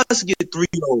 Let us get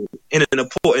 3-0 in an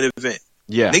important event.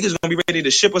 Yeah. Niggas gonna be ready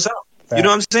to ship us out. You know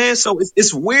what I'm saying? So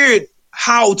it's weird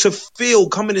how to feel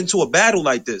coming into a battle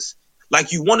like this.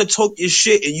 Like, you want to talk your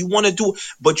shit and you want to do it,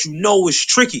 but it's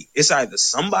tricky. It's either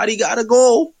somebody gotta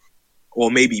go,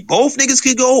 or maybe both niggas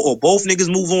could go, or both niggas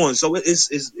move on. So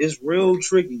it's real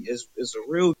tricky. It's a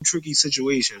real tricky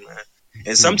situation, man.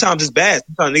 And sometimes it's bad.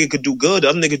 Sometimes nigga could do good, the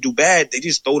other nigga do bad. They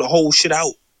just throw the whole shit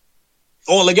out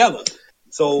all together.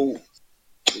 So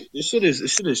this shit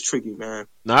is tricky, man.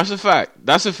 No, that's a fact.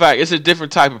 It's a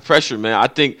different type of pressure, man. I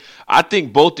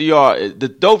think both of y'all. The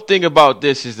dope thing about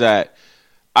this is that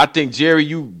I think, Jerry,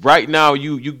 you right now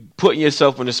you putting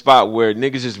yourself in a spot where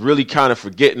niggas is really kind of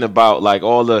forgetting about, like,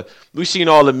 we've seen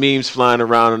all the memes flying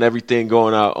around and everything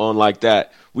going on like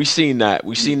that. We seen that.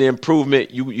 We seen the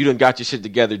improvement. You done got your shit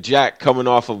together. Jack coming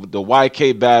off of the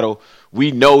YK battle.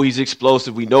 We know he's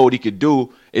explosive. We know what he could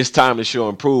do. It's time to show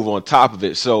improve on top of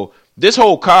it. So this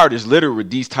whole card is littered with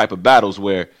these type of battles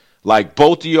where, like,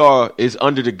 both of y'all is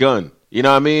under the gun. You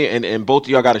know what I mean? And both of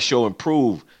y'all got to show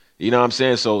improve. You know what I'm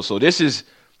saying? So this is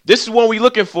what we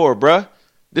looking for, bruh.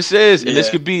 This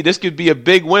could be a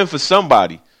big win for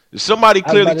somebody. If somebody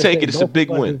clearly take it, it's a big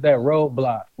win. It's that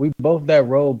roadblock. We both that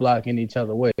roadblock in each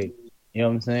other way. You know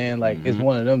what I'm saying? Like, it's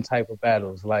one of them type of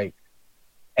battles. Like,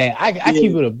 and I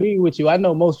keep it a beat with you. I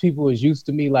know most people is used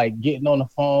to me, like, getting on the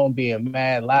phone, being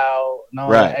mad loud and all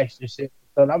that extra shit.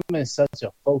 So I'm in such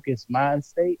a focused mind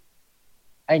state.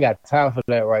 I ain't got time for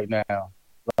that right now.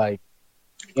 Like,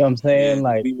 you know what I'm saying? Yeah,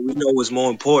 like, we know what's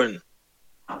more important.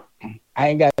 I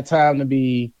ain't got time to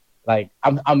be like,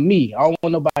 I'm me. I don't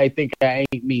want nobody to think I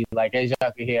ain't me. Like, as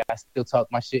y'all can hear, I still talk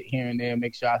my shit here and there,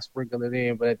 make sure I sprinkle it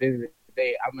in. But at the end of the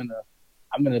day,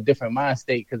 I'm in a different mind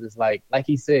state, because it's like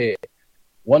he said,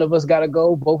 one of us gotta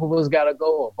go, both of us gotta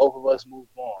go, or both of us move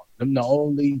on. Them the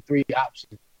only three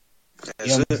options. You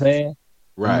know what I'm saying?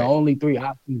 Right. The only three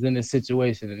options in this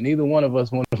situation, and neither one of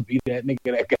us want to be that nigga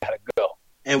that gotta go.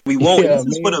 And we won't. This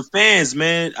is for the fans,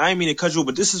 man. I ain't mean to cut you,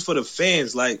 but this is for the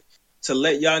fans. Like, to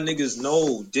let y'all niggas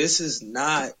know, this is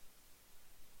not.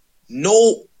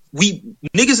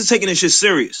 Niggas are taking this shit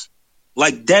serious,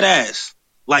 like dead ass,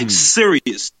 like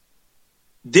serious.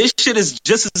 This shit is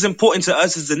just as important to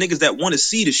us as the niggas that want to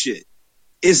see the shit.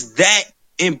 It's that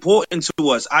important to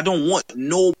us. I don't want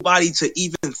nobody to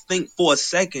even think for a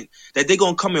second that they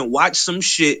gonna come and watch some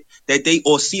shit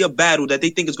or see a battle that they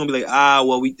think is gonna be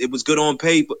like, it was good on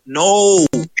paper. No,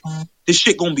 this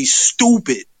shit gonna be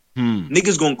stupid.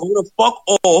 Niggas gonna go the fuck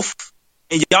off,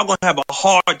 and y'all gonna have a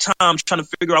hard time trying to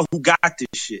figure out who got this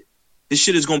shit. This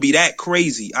shit is gonna be that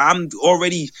crazy. I'm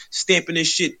already stamping this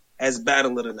shit as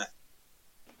battle of the night.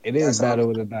 It is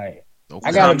battle of the night. Okay.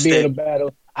 I gotta be at a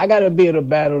battle. I gotta be at a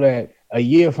battle that a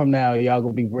year from now y'all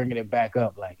gonna be bringing it back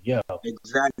up. Like, yo,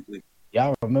 exactly.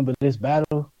 Y'all remember this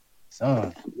battle,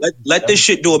 son? Let this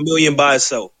shit do $1 million by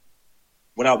itself.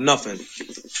 without nothing.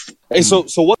 Hey, so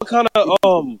what kind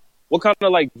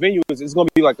of like venue is it? It's gonna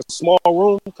be like a small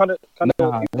room kind of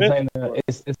Nah, event?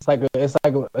 it's like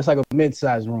a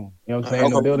mid-sized room. You know what I'm saying?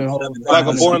 Okay. The building holds Like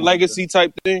a 500 Born people. Legacy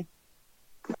type thing.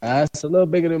 It's a little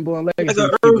bigger than Born Like Legacy. an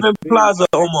urban plaza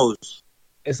almost.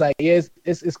 It's like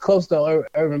it's close to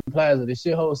Urban Plaza. The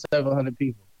shit holds 700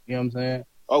 people. You know what I'm saying?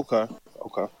 Okay.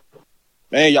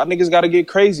 Man, y'all niggas got to get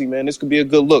crazy, man. This could be a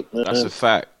good look, man. That's a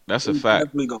fact. That's a fact.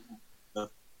 Definitely gonna.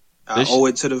 I owe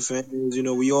it to the fans. You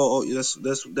know, we all.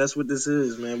 That's what this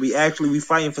is, man. We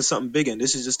fighting for something bigger. And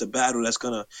this is just a battle that's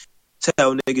gonna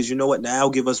tell niggas, you know what? Now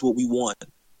give us what we want.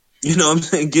 You know what I'm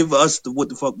saying? Give us what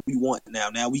the fuck we want now.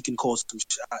 Now we can call some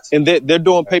shots. And they're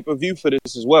doing pay-per-view for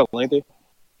this as well, ain't they?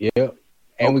 Yeah.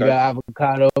 And we got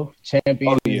Avocado,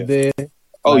 Champion is there.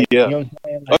 Oh, like, yeah. You know what I'm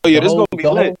saying? Like, this is going to be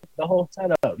lit. The whole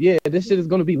setup. Yeah, this shit is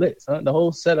going to be lit, son. The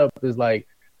whole setup is like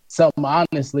something,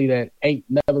 honestly, that ain't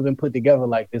never been put together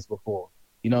like this before.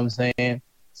 You know what I'm saying?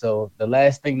 So the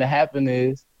last thing to happen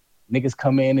is niggas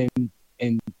come in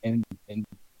and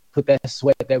put that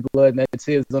sweat, that blood, and that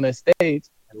tears on that stage.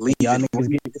 Y'all niggas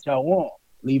get what y'all want.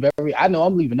 I know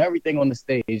I'm leaving everything on the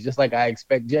stage, just like I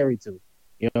expect Jerry to.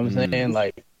 You know what I'm saying?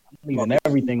 Like, I'm leaving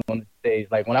everything on the stage.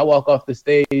 Like, when I walk off the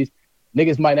stage,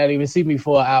 niggas might not even see me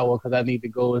for an hour because I need to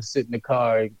go and sit in the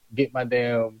car and get my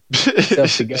damn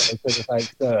stuff together. So it's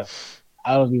like,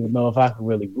 I don't even know if I can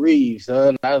really breathe,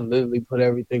 son. I literally put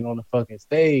everything on the fucking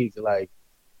stage. Like,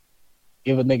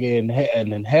 give a nigga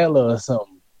an inhaler or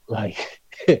something. Like,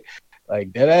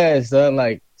 like that ass, son.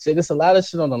 Like, shit, there's a lot of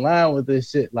shit on the line with this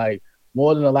shit. Like,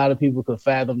 more than a lot of people could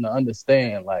fathom to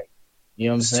understand. Like, you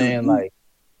know what I'm saying? Like,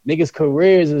 niggas'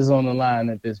 careers is on the line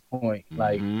at this point.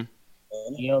 Like, you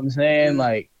know what I'm saying?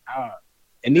 Like,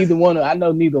 and I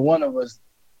know neither one of us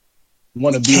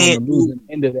want to be on the losing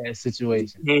end of that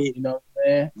situation. You know what I'm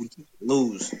saying? We can't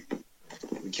lose.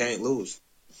 We can't lose.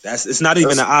 It's not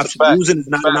even an option. Losing is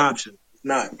not an option. It's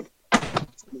not.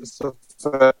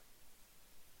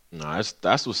 No,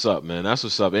 that's what's up, man. That's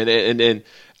what's up. And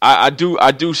I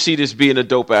do see this being a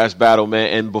dope ass battle, man.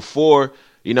 And before,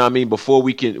 you know what I mean, before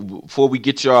we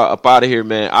get y'all up out of here,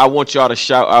 man, I want y'all to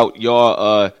shout out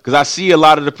y'all because I see a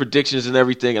lot of the predictions and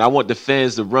everything, and I want the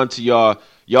fans to run to y'all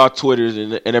Twitters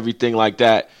and everything like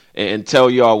that and tell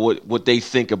y'all what they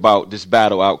think about this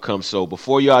battle outcome. So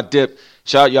before y'all dip,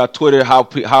 shout out y'all Twitter, how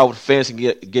fans can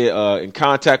get in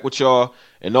contact with y'all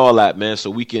and all that, man, so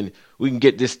we can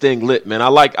get this thing lit, man. I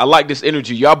like this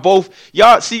energy.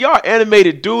 Y'all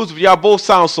animated dudes, but y'all both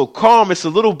sound so calm. It's a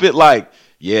little bit like,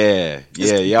 yeah,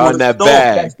 y'all in that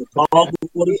bag. That's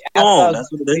what it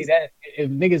is. If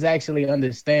niggas actually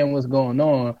understand what's going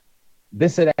on,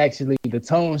 this should actually, the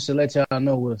tone should let y'all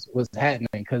know what's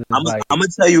happening. Cause I'm gonna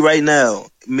tell you right now,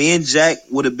 me and Jack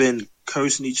would have been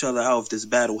cursing each other out if this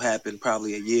battle happened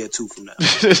probably a year or two from now.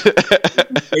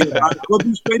 I'll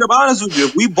be straight up honest with you.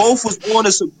 If we both was on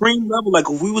a supreme level, like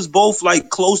if we was both like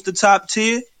close to top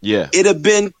tier, it'd have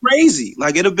been crazy.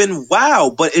 Like it'd have been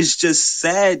wow. But it's just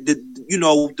sad that, you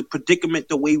know, the predicament,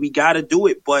 the way we gotta do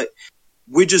it, but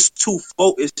we're just too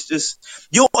focused. Just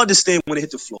you'll understand when it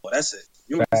hit the floor. That's it.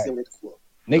 You'll understand when it hit the floor.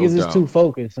 Niggas is too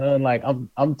focused, son. Like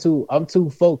I'm too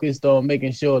focused on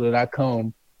making sure that I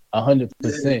come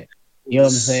 100%. You know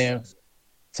what I'm saying?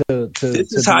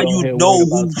 This is how you know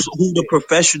who the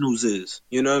professionals is.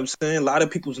 You know what I'm saying? A lot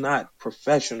of people's not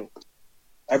professional.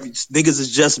 Niggas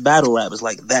is just battle rappers.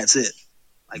 Like that's it.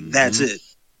 Like that's it.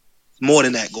 More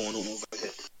than that going on over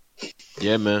here.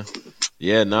 Yeah, man.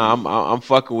 Yeah, nah, I'm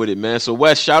fucking with it, man. So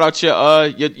Wes, shout out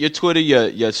your Twitter,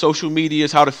 your social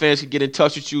medias, how the fans can get in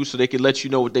touch with you so they can let you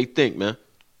know what they think, man.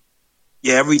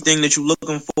 Yeah, everything that you're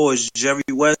looking for is Jerry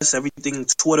West. Everything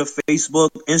Twitter, Facebook,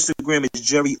 Instagram is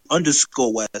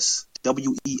Jerry_West.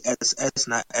 WESS,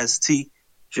 not ST.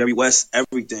 Jerry West,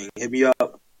 everything. Hit me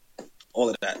up. All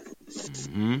of that.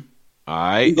 All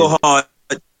right. You go hard.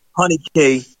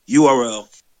 100K URL.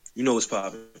 You know what's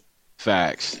popping.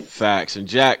 Facts. And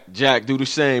Jack, do the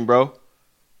same, bro.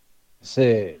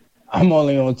 Shit, I'm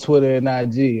only on Twitter and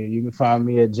IG, and you can find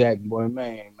me at Jack Boy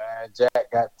Main, man. Jack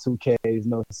got 2 Ks,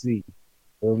 no C.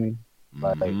 Feel me?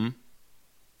 Like,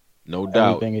 no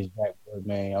doubt. Everything is Jack Boy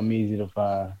Main. I'm easy to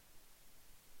find.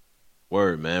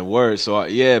 Word, man. Word. So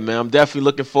yeah, man, I'm definitely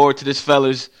looking forward to this,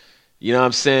 fellas. You know what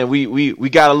I'm saying? We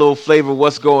got a little flavor of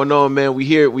what's going on, man. We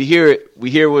hear it. We hear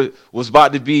what's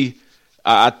about to be.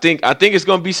 I think it's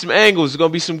gonna be some angles. It's gonna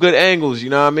be some good angles.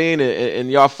 You know what I mean? And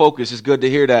y'all focus. It's good to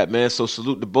hear that, man. So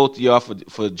salute to both of y'all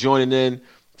for joining in.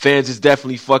 Fans is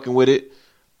definitely fucking with it.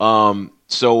 So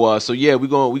yeah, we're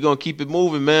gonna keep it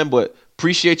moving, man. But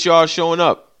appreciate y'all showing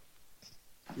up.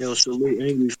 Yo, salute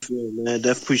Angry Fan, man.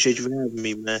 Definitely appreciate you for having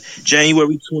me, man.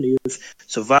 January 20th,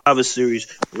 Survivor Series.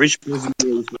 Richmond, VA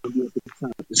is going to be at the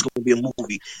top. It's going to be a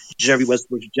movie. Jerry West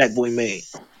versus Jack Boy May.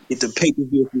 Get the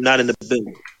pay-per-view if you're not in the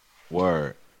building.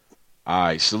 Word. All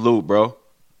right, salute, bro.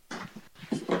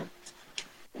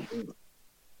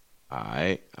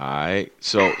 All right.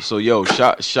 So yo,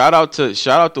 shout out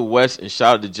to West and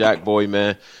shout out to Jack Boy,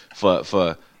 man,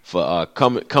 for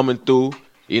coming through.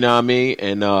 You know what I mean,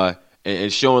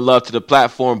 and showing love to the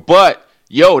platform. But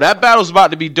yo, that battle's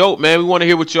about to be dope, man. We want to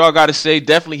hear what y'all got to say.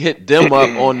 Definitely hit them up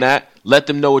on that. Let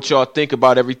them know what y'all think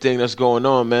about everything that's going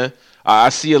on, man. I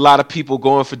see a lot of people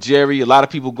going for Jerry, a lot of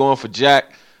people going for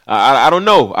Jack. I don't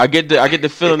know. I get the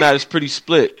feeling that it's pretty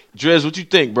split. Driz, what you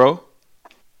think, bro?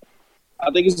 I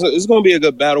think it's going to be a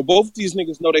good battle. Both of these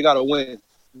niggas know they got to win.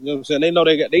 You know what I'm saying? They know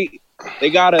they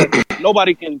gotta.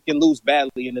 Nobody can lose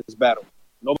badly in this battle.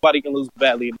 Nobody can lose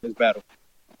badly in this battle.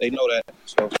 They know that.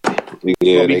 So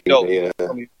yeah.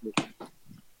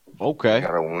 Okay.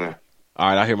 Gotta win. All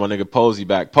right, I hear my nigga Posey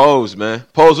back. Pose, man.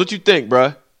 Pose, what you think,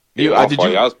 bruh? I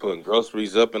was putting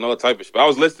groceries up and all type of shit. I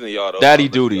was listening to y'all though. Daddy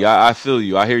duty. I feel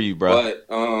you. I hear you, bro. But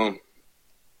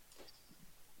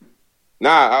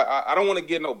I don't want to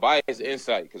get no biased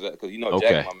insight because you know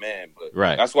Jack my man, but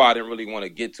that's why I didn't really want to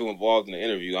get too involved in the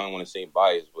interview. I don't want to seem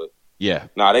biased, but yeah,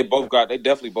 they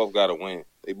definitely both got to win.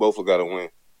 They both got to win.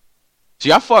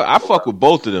 See, I fuck with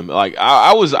both of them. Like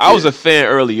I was a fan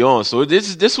early on, so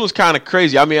this was kind of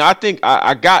crazy. I mean, I think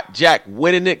I got Jack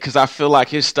winning it because I feel like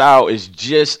his style is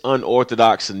just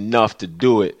unorthodox enough to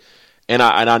do it, and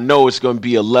I know it's going to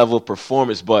be a level of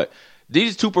performance, but.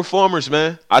 These two performers,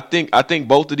 man, I think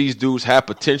both of these dudes have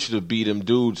potential to be them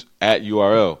dudes at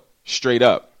URL, straight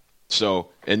up. So,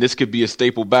 and this could be a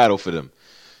staple battle for them.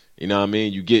 You know what I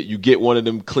mean? You get one of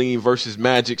them clean versus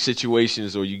magic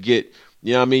situations, or you get,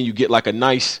 you know what I mean? You get like a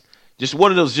nice, just one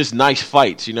of those just nice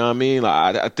fights. You know what I mean?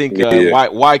 Like I think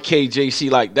YKJC,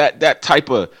 like that type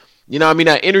of, you know what I mean?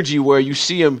 That energy where you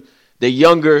see them, they're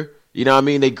younger. You know what I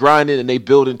mean? They grinding and they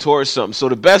building towards something. So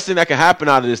the best thing that can happen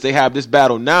out of this, they have this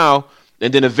battle now.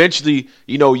 And then eventually,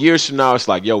 you know, years from now, it's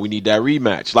like, yo, we need that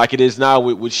rematch. Like it is now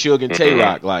with Suge and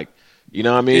Tay-Rock. Like, you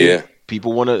know what I mean? Yeah.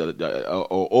 People want to,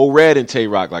 or Red and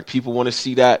Tay-Rock. Like, people want to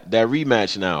see that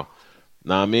rematch now.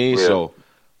 Know what I mean? Yeah. So,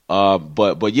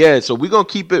 but yeah, so we're going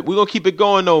to keep it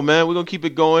going, though, man. We're going to keep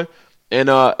it going. And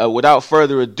without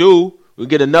further ado, we'll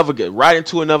get right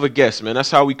into another guest, man. That's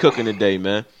how we cooking today,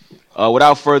 man.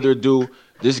 Without further ado,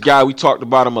 this guy, we talked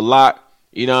about him a lot.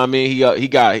 You know what I mean? He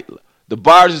got... The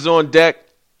bars is on deck.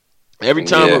 Every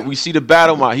time we see the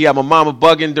battle, he had my mama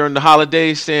bugging during the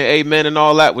holidays, saying amen and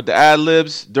all that with the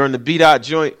ad-libs during the B-Dot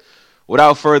joint.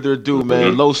 Without further ado,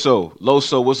 man,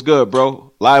 Loso, what's good,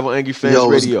 bro? Live on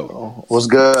AngryFansRadio. Radio. What's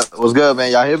good,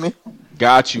 man? Y'all hear me?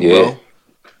 Got you, bro.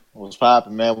 What's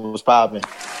popping, man? What's popping?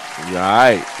 We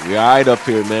all right up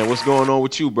here, man. What's going on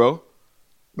with you, bro?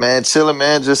 Man, chilling,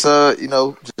 man. Just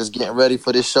just getting ready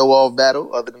for this show-off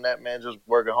battle. Other than that, man, just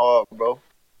working hard, bro.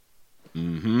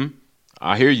 Mm-hmm.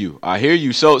 I hear you.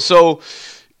 So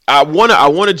I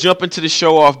wanna jump into the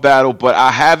show off battle, but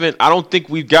I don't think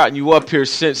we've gotten you up here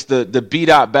since the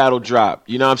B-Dot battle drop.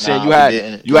 You know what I'm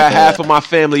saying? You had half of my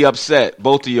family upset,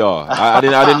 both of y'all. I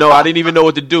didn't even know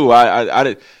what to do. I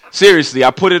didn't seriously,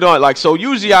 I put it on like so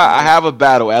usually I have a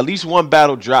battle. At least one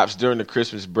battle drops during the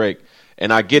Christmas break.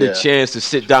 And I get a chance to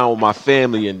sit down with my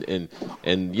family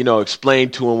and you know explain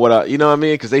to them what you know what I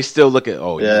mean, because they still look at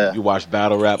you watch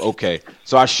battle rap, okay.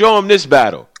 So I show them this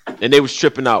battle and they was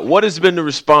tripping out. What has been the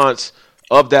response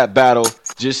of that battle,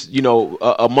 just you know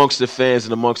amongst the fans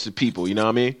and amongst the people? You know what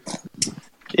I mean?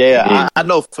 Yeah, I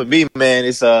know for me, man,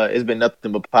 it's been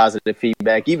nothing but positive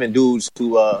feedback. Even dudes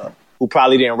who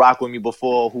probably didn't rock with me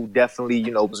before, who definitely,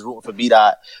 you know, was rooting for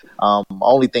B-Dot.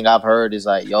 Only thing I've heard is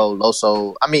like, yo,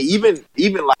 Loso. I mean,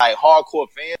 even like hardcore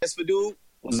fans for dude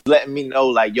was letting me know,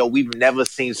 like, yo, we've never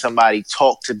seen somebody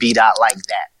talk to B-Dot like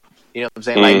that. You know what I'm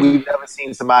saying? Like, we've never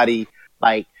seen somebody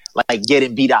like get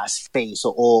in B-Dot's face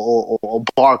or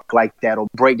bark like that or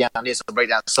break down this or break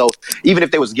down. So even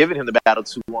if they was giving him the battle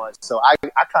 2-1, so I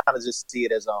kind of just see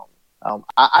it as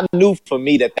I knew for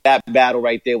me that battle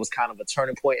right there was kind of a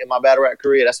turning point in my battle rap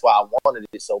career. That's why I wanted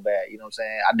it so bad. You know what I'm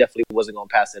saying? I definitely wasn't going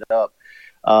to pass it up.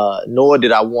 Nor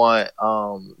did I want,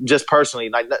 just personally,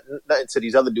 like nothing to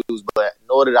these other dudes, but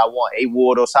nor did I want A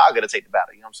Ward or Saga to take the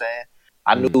battle. You know what I'm saying?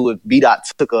 I knew if B-Dot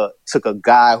took a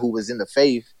guy who was in the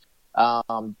faith,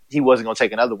 he wasn't going to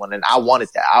take another one. And I wanted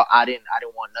that. I didn't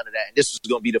want none of that. And this was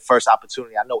going to be the first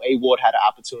opportunity. I know A Ward had an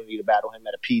opportunity to battle him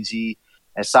at a PG.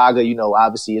 And Saga, you know,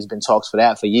 obviously it's been talks for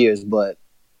that for years. But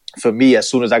for me, as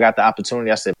soon as I got the opportunity,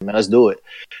 I said, man, let's do it.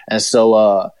 And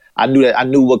so I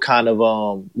knew what kind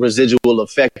of residual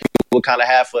effect it would kind of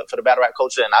have for the battle rap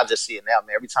culture, and I just see it now,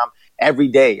 man. Every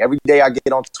day I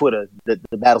get on Twitter, the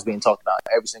battle's being talked about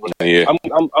every single day. Yeah.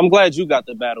 I'm glad you got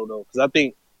the battle though, because I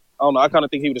don't know. I kind of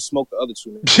think he would have smoked the other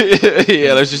two.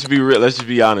 Yeah, let's just be real. Let's just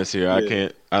be honest here. Yeah.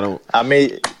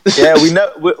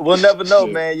 We'll never know,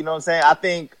 man. You know what I'm saying? I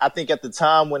think at the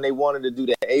time when they wanted to do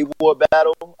the A-War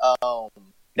battle,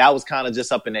 that was kind of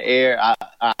just up in the air.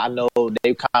 I know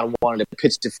they kind of wanted to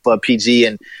pitch it for PG,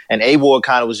 and A-War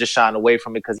kind of was just shying away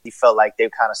from it because he felt like they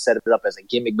kind of set it up as a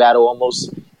gimmick battle,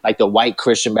 almost like the white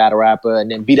Christian battle rapper. And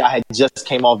then B-Dot had just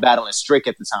came off battling Strick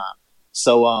at the time.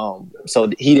 So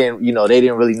he didn't, they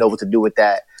didn't really know what to do with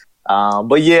that.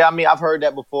 But yeah, I mean, I've heard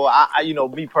that before.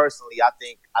 Me personally, I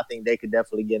think they could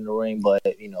definitely get in the ring, but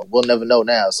we'll never know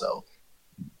now. So,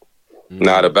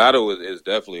 the battle is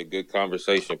definitely a good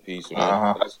conversation piece, man.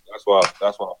 Uh-huh. That's why I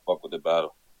fuck with the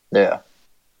battle. Yeah,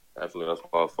 definitely. That's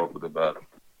why I fuck with the battle.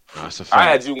 That's a fact.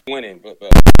 I had you winning, but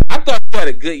I thought you had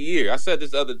a good year. I said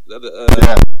this other.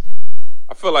 I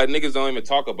feel like niggas don't even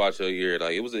talk about your year.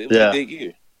 Like it was a big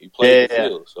year. You played the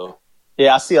field, so.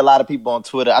 Yeah, I see a lot of people on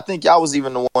Twitter. I think y'all was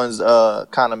even the ones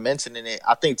kind of mentioning it.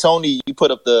 I think Tony, you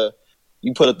put up the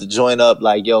joint up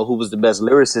like, yo, who was the best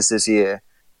lyricist this year?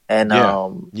 And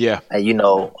and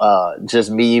just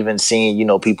me even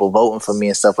seeing people voting for me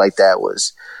and stuff like that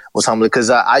was humbling because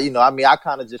I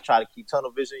kind of just try to keep tunnel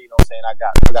vision. You know what I'm saying? I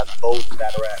got the goals in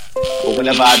battle rap, but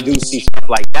whenever I do see stuff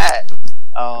like that,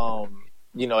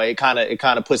 it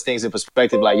kind of puts things in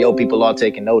perspective. Like, yo, people are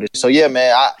taking notice. So yeah,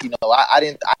 man, I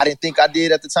didn't think I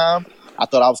did at the time. I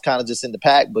thought I was kind of just in the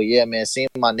pack, but yeah, man, seeing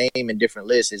my name in different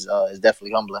lists is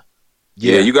definitely humbling.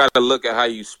 Yeah, you got to look at how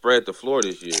you spread the floor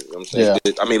this year. You know what I'm saying?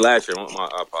 Yeah. I mean, last year, I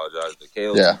apologize. The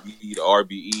KLTV, the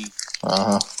RBE,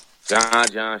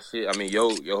 John shit. I mean,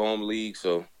 your home league.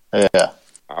 So yeah.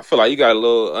 I feel like you got a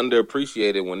little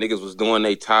underappreciated when niggas was doing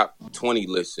their top 20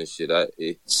 lists and shit.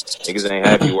 Niggas ain't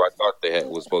have you where I thought they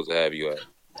was supposed to have you at.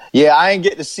 Yeah, I ain't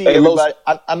get to see everybody.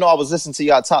 I know I was listening to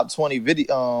y'all top 20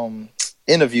 video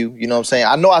interview. You know what I'm saying?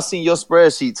 I know I seen your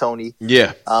spreadsheet, Tony.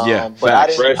 Yeah, but I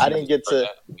didn't get to.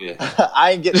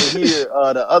 I didn't get to hear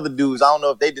the other dudes. I don't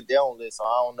know if they did their own list, so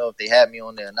I don't know if they had me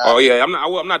on there or not. Oh yeah, I'm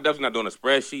not definitely not doing a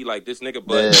spreadsheet like this nigga,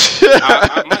 but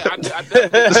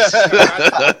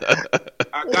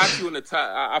I got you in the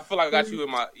top. I feel like I got you in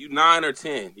you 9 or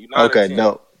 10. You 9 okay, or 10.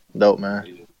 dope,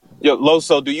 man. Yo,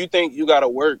 Loso, do you think you got to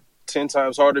work 10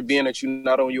 times harder being that you're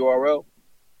not on URL?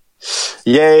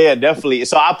 Yeah, definitely.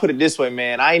 So I put it this way,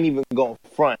 man. I ain't even going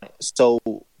front. So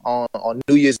on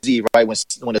New Year's Eve, right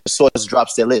when the Source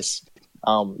drops their list,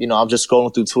 I'm just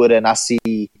scrolling through Twitter and I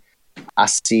see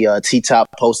T-Top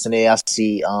posting it. I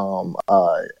see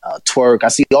Twerk. I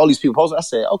see all these people posting. I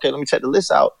said, okay, let me check the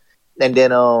list out. And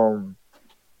then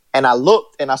and I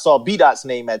looked and I saw B-Dot's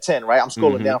name at 10, right? I'm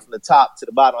scrolling down from the top to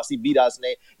the bottom. I see B-Dot's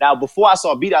name. Now, before I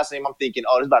saw B-Dot's name, I'm thinking,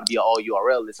 oh, this is about to be an all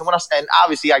URL list. And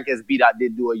obviously, I guess B-Dot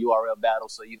did do a URL battle.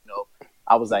 So,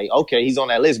 I was like, okay, he's on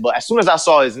that list. But as soon as I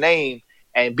saw his name,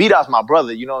 and B-Dot's my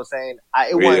brother, you know what I'm saying?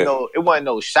 It wasn't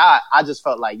no shot. I just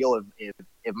felt like, yo, if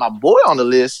my boy on the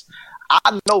list,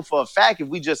 I know for a fact if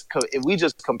we just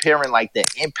comparing like the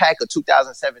impact of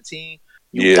 2017,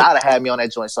 you gotta have me on that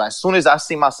joint. So as soon as I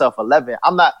see myself 11,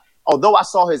 although I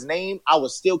saw his name, I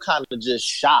was still kind of just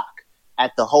shocked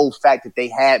at the whole fact that they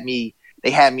had me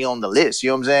on the list. You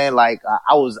know what I'm saying? Like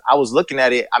I was looking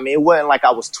at it. I mean, it wasn't like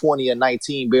I was 20 or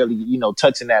 19, barely,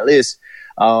 touching that list.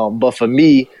 But for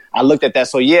me, I looked at that.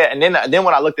 So yeah. And then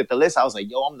when I looked at the list, I was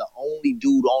like, yo, I'm the only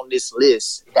dude on this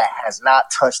list that has not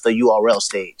touched the URL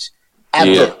stage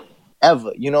ever.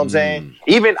 You know what I'm saying?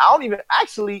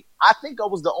 I think I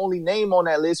was the only name on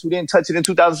that list who didn't touch it in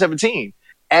 2017.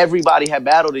 Everybody had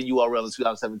battled in URL in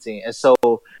 2017. And so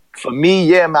for me,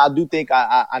 yeah, man, I do think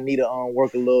I need to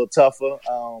work a little tougher.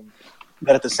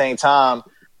 But at the same time,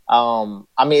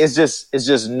 I mean, it's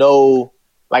just no,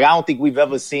 like, I don't think we've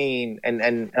ever seen, and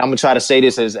I'm going to try to say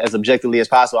this as objectively as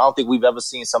possible. I don't think we've ever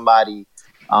seen somebody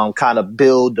kind of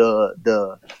build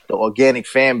the organic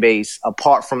fan base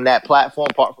apart from that platform,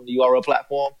 apart from the URL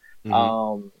platform.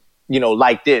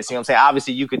 Like this, you know what I'm saying?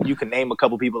 Obviously, you can name a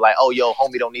couple people like, oh, yo,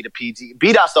 homie don't need a PG.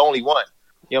 B-Dot's the only one.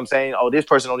 You know what I'm saying? Oh, this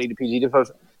person don't need a PG. This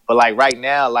person. But, like, right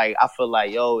now, like, I feel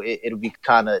like, yo, it'll be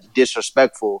kind of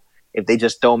disrespectful if they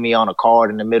just throw me on a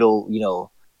card in the middle,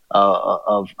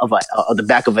 of the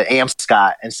back of an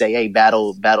Amscot and say, hey,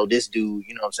 battle this dude.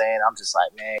 You know what I'm saying? I'm just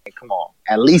like, man, come on.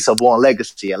 At least a Born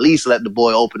Legacy. At least let the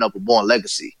boy open up a Born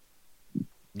Legacy.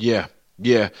 Yeah.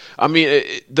 Yeah, I mean,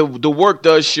 the work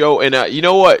does show, and you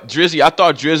know what, Drizzy, I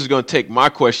thought Drizzy was going to take my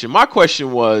question. My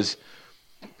question was,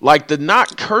 like the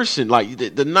not cursing, like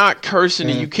the not cursing,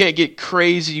 and you can't get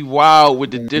crazy wild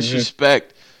with the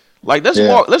disrespect. Like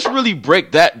let's really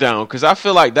break that down, because I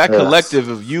feel like that collective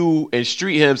of you and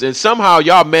Street Hymns, and somehow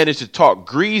y'all managed to talk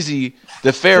greasy to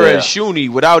Farrah and Shuni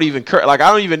without even like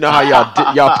I don't even know how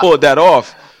y'all pulled that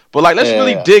off. But like let's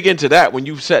really dig into that when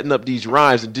you setting up these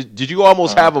rhymes. And did you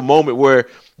almost have a moment where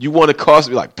you want to cause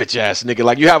me like bitch ass nigga?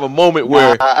 Like you have a moment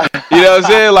where you know what I'm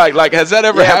saying? Like has that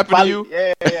ever happened to you?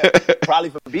 Yeah. Probably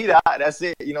for B-Dot, that's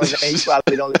it. You know what I'm saying? He's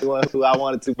probably the only one who I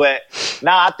wanted to. But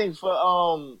I think for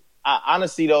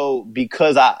honestly though,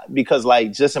 because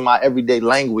like just in my everyday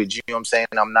language, you know what I'm saying,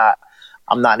 I'm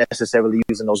not necessarily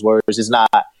using those words. It's not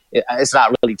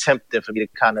really tempting for me to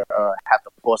kind of have to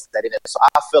force that in. So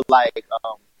I feel like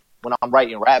when I'm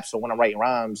writing raps or when I'm writing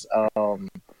rhymes,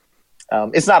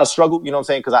 it's not a struggle, you know what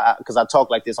I'm saying, because I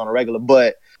talk like this on a regular.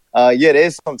 But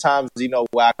there's sometimes, you know,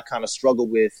 where I kind of struggle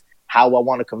with how I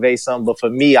want to convey something. But for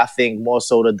me, I think more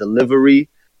so the delivery.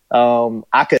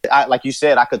 Like you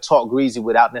said, I could talk greasy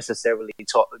without necessarily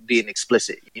being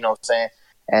explicit. You know what I'm saying?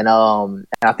 And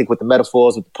I think with the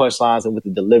metaphors, with the punchlines, and with the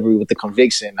delivery, with the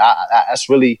conviction,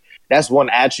 that's one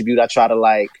attribute I try to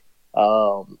like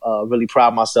really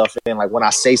pride myself in. Like when I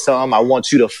say something, I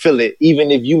want you to feel it,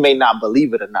 even if you may not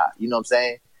believe it or not. You know what I'm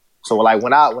saying? So like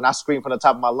when I scream from the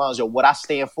top of my lungs, yo, what I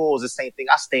stand for is the same thing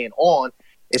I stand on.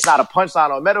 It's not a punchline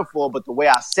or a metaphor, but the way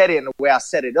I said it and the way I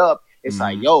set it up, it's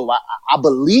like, yo, I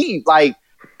believe, like,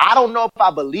 I don't know if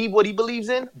I believe what he believes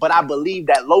in, but I believe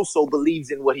that Loso believes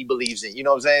in what he believes in. You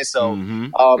know what I'm saying? So,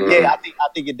 I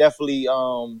think it definitely,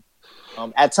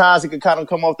 at times it could kind of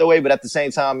come off the way, but at the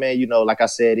same time, man, you know, like I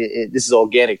said, this is an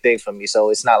organic thing for me.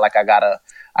 So it's not like I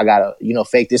gotta, you know,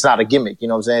 fake. It's not a gimmick. You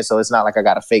know what I'm saying? So it's not like I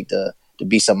gotta fake to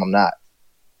be something I'm not.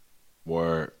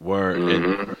 Word.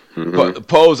 And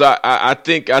Pose, I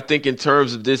think in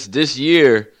terms of this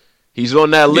year, he's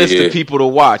on that list of people to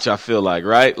watch. I feel like,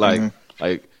 right? Like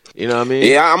you know what I mean?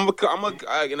 Yeah, I'm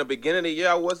in the beginning of the year,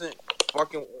 I wasn't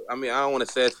fucking. I mean, I don't want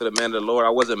to say it's for the man of the Lord. I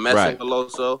wasn't messing with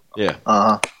Loso. Yeah.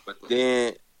 But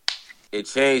then it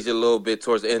changed a little bit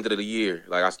towards the end of the year.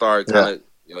 Like I started kind of,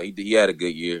 you know, he had a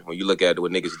good year when you look at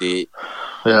what niggas did.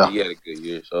 Yeah, he had a good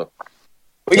year. So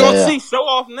we gonna see Show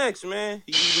Off next, man.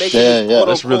 He's making his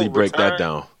Let's really break that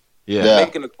down.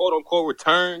 Making a quote unquote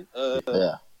return.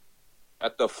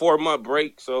 At the 4-month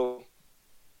break. So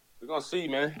we're gonna see,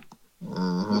 man.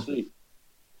 We'll see.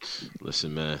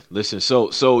 Listen, man.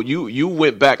 So you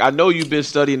went back. I know you've been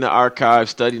studying the archive,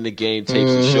 studying the game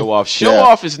tapes and Show Off. Show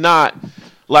Off is not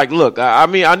like, look, I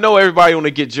mean, I know everybody want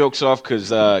to get jokes off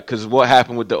because what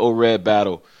happened with the O-Red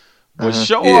battle. But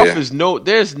Show Off is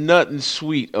there's nothing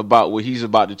sweet about what he's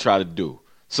about to try to do.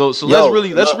 So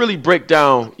let's really break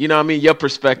down, you know what I mean, your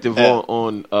perspective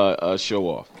on Show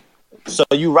Off. So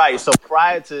you're right. So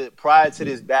prior to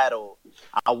this battle,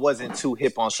 I wasn't too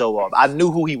hip on Show Off. I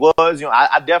knew who he was. You know,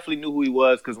 I definitely knew who he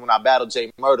was because when I battled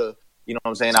Jay Murder, you know what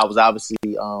I'm saying, I was obviously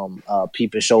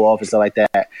peeping Show Off and stuff like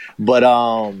that. But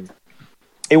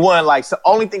it wasn't like, so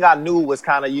only thing I knew was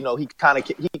kind of, you know, he kind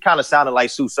of sounded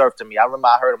like Sue Surf to me. I remember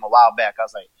I heard him a while back. I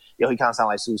was like, yo, he kind of sounded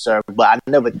like Sue Surf, but I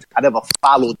never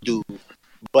followed dude.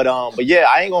 But yeah,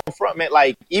 I ain't gonna front, man.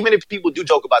 Like, even if people do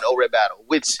joke about the O-Red battle,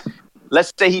 which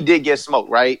let's say he did get smoked,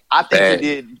 right? I think he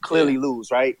did clearly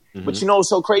lose, right? But you know what's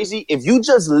so crazy? If you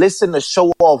just listen to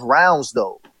Show Off rounds,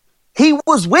 though, he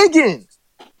was wigging.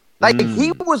 Like,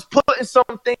 he was putting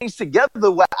some things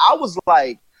together where I was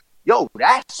like, yo,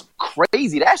 that's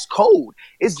crazy. That's cold.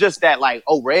 It's just that, like,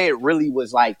 O-Red really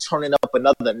was, like, turning up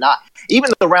another notch.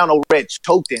 Even the round O-Red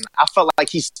choked in, I felt like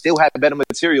he still had better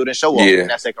material than Show Off in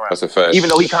that second round. That's a fact. Even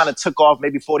though he kind of took off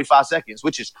maybe 45 seconds,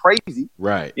 which is crazy.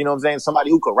 Right. You know what I'm saying?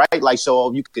 Somebody who could write like Show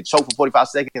Off, you could choke for 45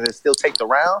 seconds and still take the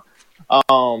round.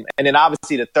 And then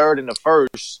obviously the third and the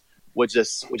first were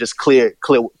just clear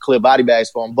body bags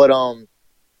for him. But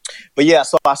yeah,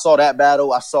 so I saw that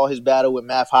battle. I saw his battle with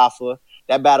Math Hoffa.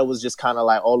 That battle was just kind of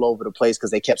like all over the place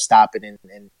because they kept stopping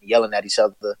and yelling at each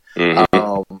other.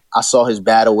 I saw his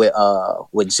battle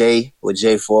with Jay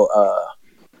for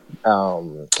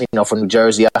you know, from New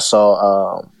Jersey. I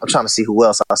saw I'm trying to see who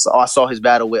else I saw. I saw his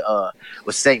battle with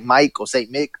Saint Mike or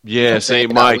Saint Mick. Yeah,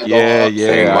 Saint Mike.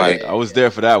 Yeah. I was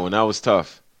there for that one. That was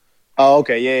tough. Oh,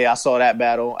 okay. Yeah, I saw that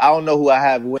battle. I don't know who I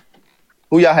have. Who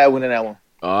y'all had winning that one?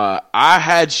 I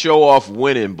had Show Off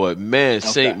winning, but man,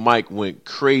 Saint Mike went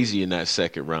crazy in that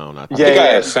second round. I think I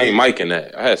had Saint Mike in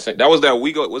that. That was that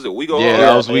We Go. Was it We Go? Yeah,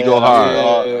 that was We Go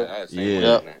Hard.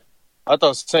 Yeah. I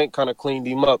thought Saint kind of cleaned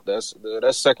him up. That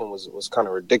second was kind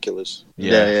of ridiculous.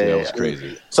 Yeah, that was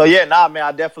crazy. So yeah, man,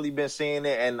 I definitely been seeing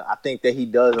it, and I think that he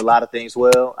does a lot of things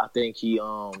well. I think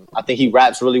he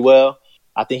raps really well.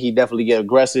 I think he definitely get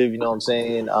aggressive. You know what I'm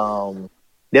saying?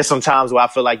 There's some times where I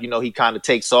feel like, you know, he kind of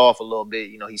takes off a little bit.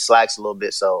 You know, he slacks a little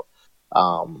bit. So,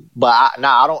 but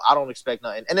I don't expect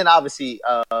nothing. And then obviously,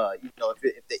 you know,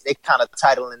 if they kind of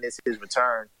titling this his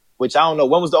return, which I don't know.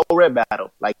 When was the O-Red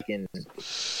battle? Like in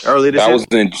early this year? That was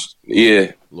in,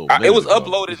 yeah. It was ago.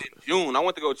 uploaded in June. I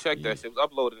went to go check that shit. It was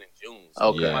uploaded in June. So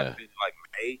Okay. it might have been like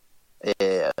May.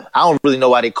 Yeah. I don't really know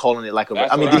why they calling it like a.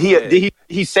 That's I mean, what did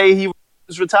he say he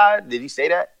was retired? Did he say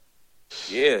that?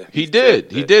 Yeah, he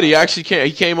did. He did. He actually came.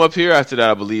 He came up here after that,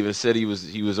 I believe, and said he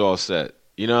was all set.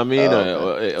 You know what I mean?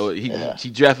 Okay. He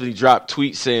definitely dropped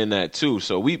tweets saying that too.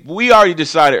 So we already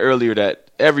decided earlier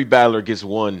that every battler gets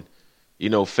one, you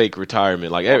know, fake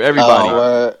retirement. Like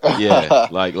everybody, yeah.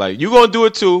 Like you gonna do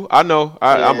it too? I know.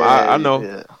 I know.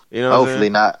 Yeah. You know. Hopefully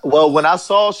not. Well, when I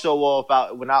saw Show Off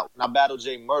out when I battled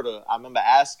Jay Murder, I remember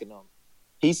asking him.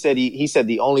 He said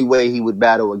the only way he would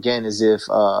battle again is if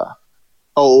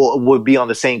would be on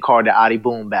the same card that Adi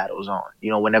Boom battles on. You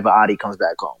know, whenever Adi comes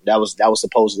back home. That was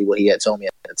supposedly what he had told me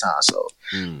at the time. So,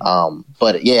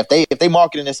 but yeah, if they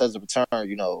marketing this as a return,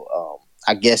 you know,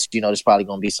 I guess, you know, there's probably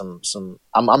gonna be some.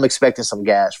 I'm expecting some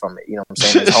gas from it. You know what I'm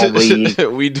saying? It's home league.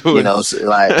 We do. You know, so,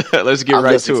 like let's get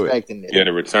right to it. Yeah,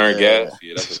 the return gas.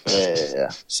 Yeah, that's yeah.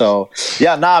 So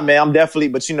yeah, nah, man, I'm definitely.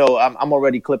 But you know, I'm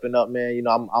already clipping up, man. You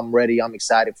know, I'm ready. I'm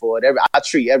excited for it. I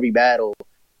treat every battle.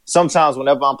 Sometimes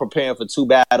whenever I'm preparing for two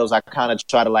battles, I kind of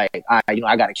try to like, all right, you know,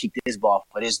 I got to keep this ball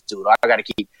for this dude. I got to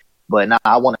keep. But now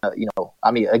I want to, you know,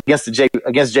 I mean, against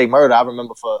Jay Murder, I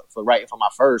remember for writing for my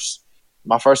first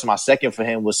and my second for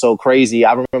him was so crazy.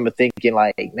 I remember thinking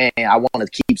like, man, I want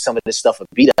to keep some of this stuff for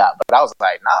beat out, but I was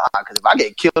like, nah, because if I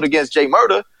get killed against Jay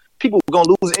Murder, people are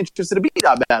gonna lose interest in the beat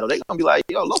out battle. They're gonna be like,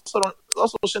 yo,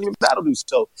 Loso shouldn't even battle dude.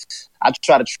 So I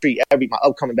try to treat my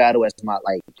upcoming battle as my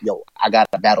like, yo, I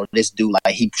gotta battle this dude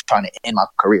like he trying to end my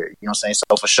career. You know what I'm saying?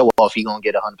 So for Show Off, he gonna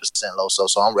get 100% Loso.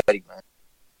 So I'm ready, man.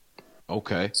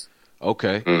 Okay.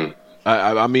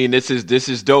 I mean, this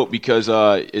is dope because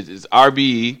it's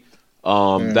RBE.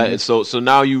 So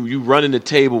now you running the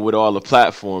table with all the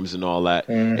platforms and all that.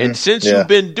 And since you've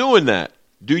been doing that,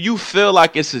 do you feel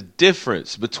like it's a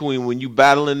difference between when you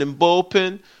battling in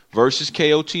bullpen versus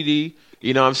KOTD?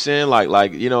 You know what I'm saying?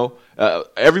 Like you know,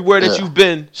 everywhere that you've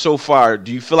been so far,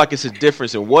 do you feel like it's a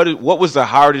difference? And what was the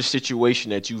hardest situation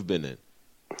that you've been in?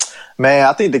 Man,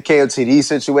 I think the KOTD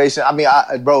situation. I mean,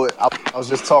 I was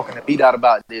just talking to Beat Out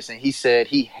about this, and he said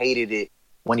he hated it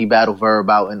when he battled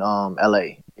Verb out in LA.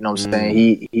 You know what I'm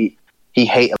saying? He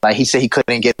hate, like he said he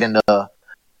couldn't get in the.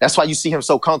 That's why you see him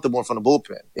so comfortable in front of the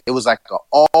bullpen. It was like an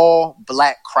all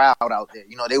black crowd out there.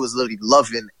 You know, they was literally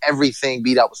loving everything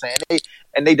Beat Out was saying.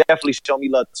 They definitely show me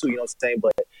love too. You know what I'm saying?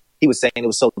 But he was saying it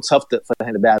was so tough for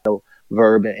him to battle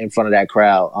Verb in front of that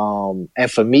crowd.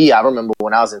 And for me, I remember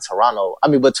when I was in Toronto. I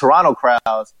mean, but Toronto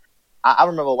crowds. I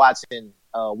remember watching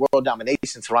World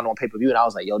Domination Toronto on pay-per-view, and I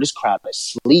was like, yo, this crowd is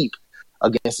asleep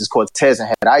against this Cortez and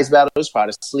Head Ice battle. This crowd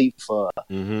is asleep for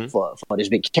this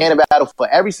big cannon battle. For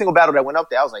every single battle that went up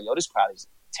there, I was like, yo, this crowd is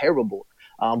terrible.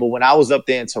 But when I was up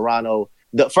there in Toronto,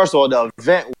 first of all, the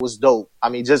event was dope. I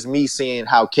mean, just me seeing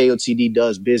how KOTD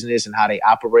does business and how they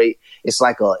operate, it's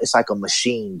like a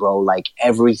machine, bro. Like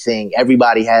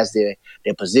everybody has their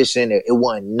position. It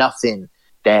wasn't nothing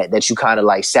that you kind of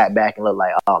like sat back and looked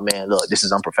like, oh man, look, this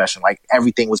is unprofessional. Like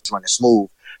everything was running smooth.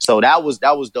 So that was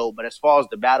dope. But as far as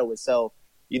the battle itself,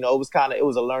 you know, it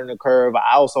was a learning curve.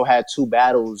 I also had two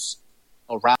battles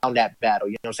around that battle.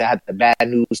 You know what I'm saying? I had the Bad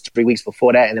News 3 weeks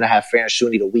before that, and then I had Fair and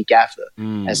Shuni the week after.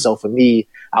 And so for me,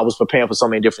 I was preparing for so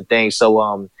many different things.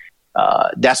 So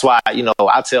that's why, you know,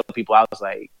 I tell people, I was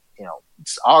like, you know,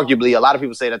 arguably a lot of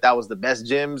people say that was the best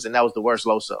gyms and that was the worst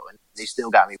Loso, and they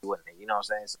still got me winning. You know what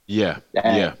I'm saying?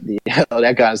 So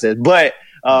that kind of sense. But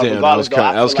damn, that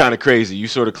was kind of crazy. You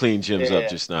sort of cleaned gyms up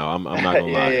just now. I'm not gonna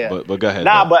lie, but go ahead.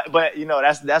 Nah, but you know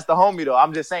that's the homie though.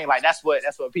 I'm just saying like that's what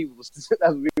people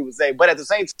say. But at the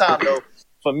same time though,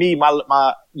 for me,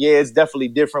 my it's definitely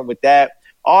different with that.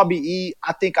 RBE,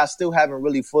 I think I still haven't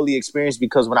really fully experienced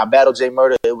because when I battled Jay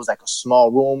Murder, it was like a small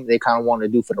room. They kind of wanted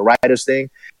to do for the writers thing,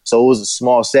 so it was a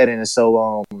small setting. And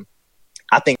so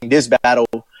I think this battle,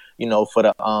 you know, for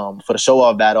the Show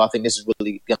Off battle, I think this is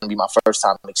really going to be my first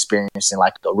time experiencing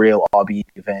like a real RBE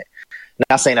event.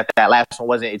 Not saying that last one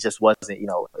wasn't. It just wasn't. You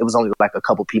know, it was only like a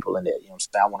couple people in there. You know what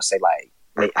I'm saying? I want to say like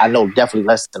I know definitely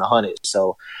less than 100.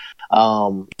 So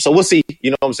we'll see.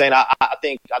 You know what I'm saying? I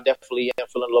think I definitely am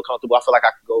feeling a little comfortable. I feel like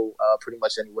I could go pretty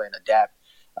much anywhere and adapt.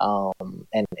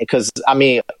 And because I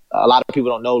mean, a lot of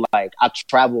people don't know, like I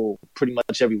travel pretty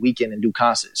much every weekend and do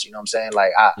concerts. You know what I'm saying?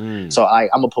 Like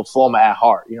I'm a performer at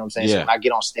heart. You know what I'm saying? So when I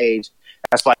get on stage,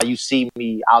 That's why you see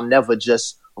me. I'll never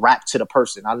just rap to the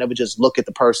person. I'll never just look at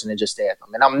the person and just stare at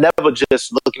them. And I'm never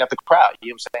just looking at the crowd. You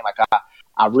know what I'm saying? Like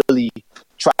I really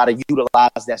try to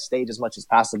utilize that stage as much as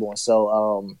possible. And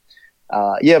so,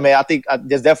 yeah, man, I think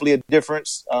there's definitely a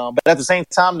difference. But at the same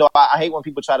time, though, I hate when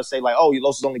people try to say like, "Oh,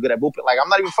 Los is only good at bullpen." Like, I'm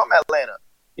not even from Atlanta.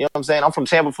 You know what I'm saying? I'm from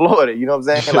Tampa, Florida. You know what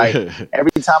I'm saying? Like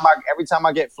every time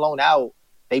I get flown out,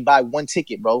 they buy one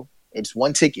ticket, bro. It's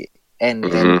one ticket, and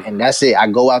that's it. I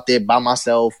go out there by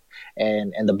myself,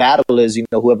 and the battle is, you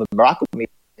know, whoever rock with me.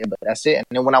 But that's it. And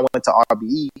then when I went to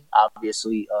RBE,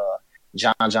 obviously,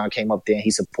 John came up there and he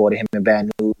supported him in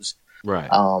Bad News. Right.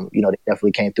 You know, they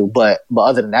definitely came through. But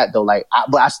other than that, though, like,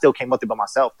 I still came up there by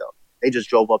myself, though. They just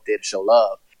drove up there to show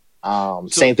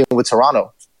love. Same thing with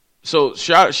Toronto. So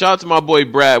shout out to my boy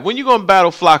Brad. When you gonna battle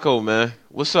Flacco, man?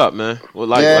 What's up, man? Well,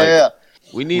 like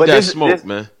we need that smoke,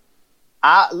 man.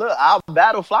 I'll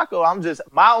battle Flacco.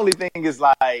 My only thing is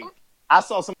like, I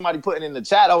saw somebody putting in the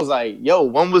chat. I was like, yo,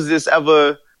 when was this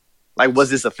ever? Like,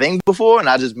 was this a thing before and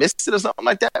I just missed it or something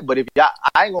like that? But if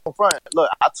I ain't gonna front.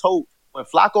 Look, I told when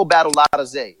Flacco battled Lotta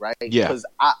Zay, right? Yeah. Because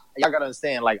y'all gotta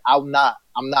understand, like, I'm not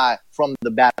from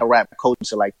the battle rap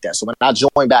culture like that. So when I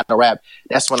joined battle rap,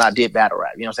 that's when I did battle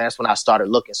rap. You know what I'm saying? That's when I started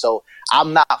looking. So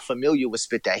I'm not familiar with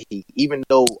Spit That Heat, even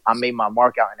though I made my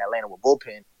mark out in Atlanta with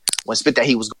Bullpen. When Spit That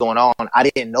Heat was going on, I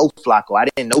didn't know Flacco. I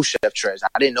didn't know Chef Trez.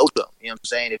 I didn't know them. You know what I'm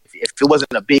saying? If it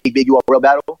wasn't a big URL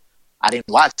battle, I didn't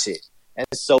watch it. And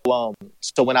so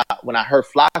when I heard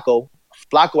Flacco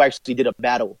actually did a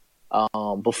battle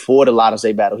before the Lotta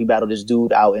Zay battle. He battled this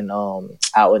dude out in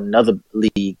another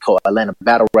league called Atlanta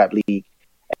Battle Rap League,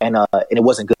 and it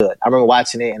wasn't good. I remember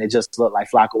watching it, and it just looked like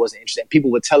Flacco wasn't interested.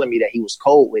 People were telling me that he was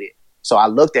cold with it, so I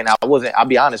looked and I'll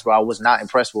be honest, bro, I was not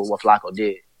impressed with what Flacco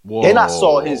did. Whoa. Then I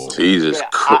saw his Jesus.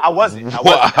 I wasn't.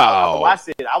 Wow. I watched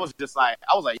it. I was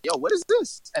like, yo, what is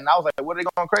this? And I was like, what are they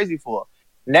going crazy for?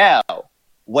 Now,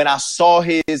 when I saw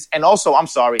his, and also, I'm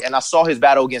sorry, and I saw his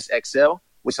battle against XL,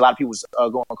 which a lot of people was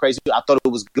going crazy. I thought it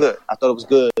was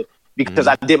good. Because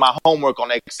I did my homework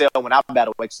on XL when I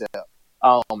battled XL.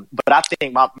 But I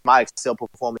think my XL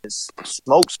performance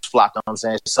smokes Flock. You know what I'm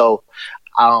saying? So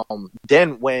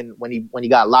then when he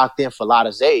got locked in for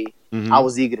Lotta Zay, I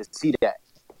was eager to see that.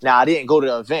 Now, I didn't go to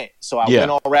the event, so I went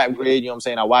on Rap Grid, you know what I'm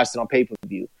saying? I watched it on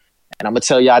pay-per-view. And I'm going to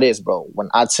tell y'all this, bro. When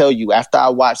I tell you, after I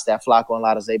watched that Flacco and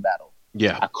Lotta Zay battle,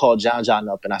 I called John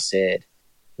up and I said,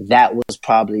 that was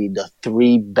probably the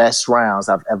 3 best rounds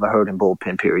I've ever heard in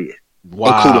Bullpen, period.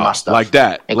 Wow. Including my stuff. Like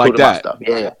that. My stuff.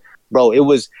 Yeah. Bro,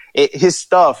 his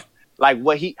stuff, like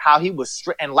how he was,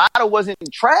 and Lotta wasn't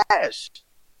trash,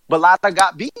 but Lotta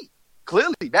got beat.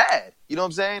 Clearly bad. You know what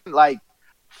I'm saying? Like,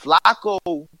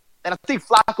 Flacco, and I think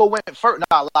Flacco went first.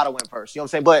 No, Lotta went first. You know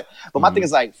what I'm saying? But my thing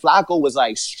is, like, Flacco was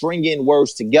like stringing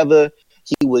words together.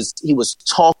 He was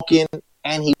talking,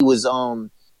 and he was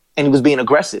being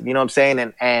aggressive. You know what I'm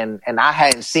saying? And I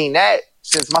hadn't seen that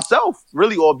since myself,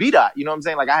 really, or B-Dot. You know what I'm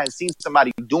saying? Like, I hadn't seen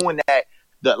somebody doing that,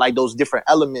 like those different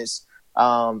elements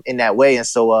in that way. And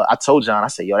so I told John, I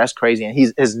said, yo, that's crazy. And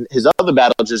his other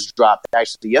battle just dropped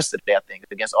actually yesterday, I think,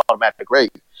 against Automatic Rave,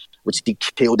 which he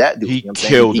killed that dude. He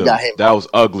killed him. Got him. That was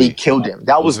ugly. He killed him.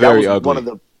 That was very ugly. One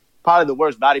of probably the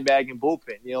worst body bag in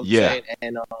Bullpen. You know what I'm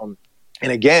saying?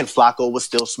 And again, Flacco was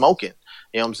still smoking.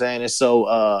 You know what I'm saying? And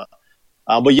so,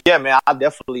 but yeah, man, I would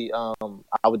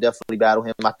definitely battle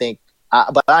him. I think,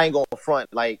 but I ain't going to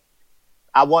front. Like,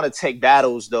 I want to take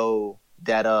battles though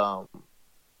that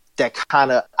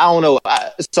kind of, I don't know.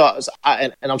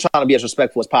 And I'm trying to be as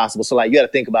respectful as possible. So like, you got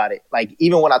to think about it. Like,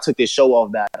 even when I took this show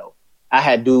off battle, I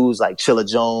had dudes like Chilla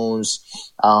Jones,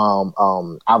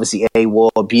 obviously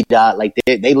A-War, B-Dot. Like,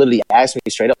 they literally asked me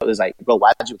straight up. It was like, bro,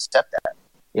 why did you accept that?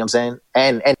 You know what I'm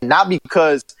saying? And not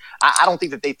because I don't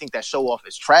think that they think that show off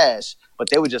is trash, but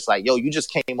they were just like, yo, you just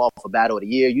came off a battle of the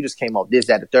year. You just came off this,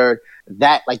 that, the third.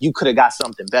 That, like, you could have got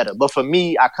something better. But for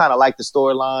me, I kind of like the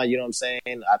storyline. You know what I'm saying?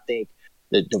 I think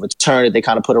the return that they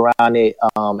kind of put around it.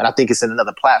 And I think it's in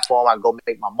another platform. I go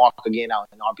make my mark again out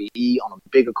in RBE on a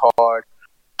bigger card.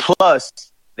 Plus,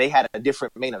 they had a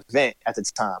different main event at the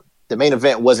time. The main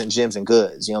event wasn't Gems and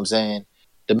Goods. You know what I'm saying?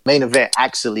 The main event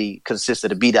actually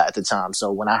consisted of B-Dot at the time.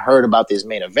 So when I heard about this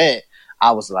main event,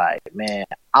 I was like, man,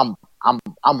 I'm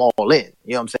all in.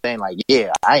 You know what I'm saying? Like,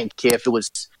 yeah, I ain't care if it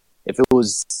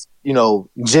was, you know,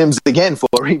 Gems again for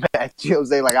a rematch. You know what I'm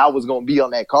saying? Like, I was gonna be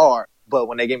on that card. But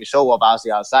when they gave me show up,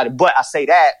 obviously I was excited. But I say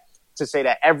that to say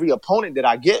that every opponent that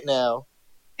I get now,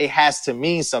 it has to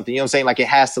mean something. You know what I'm saying? Like, it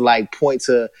has to like point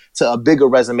to a bigger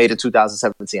resume to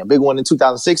 2017, a big one in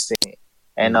 2016.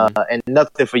 And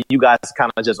nothing for you guys to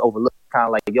kind of just overlook, kind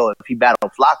of like, yo, if he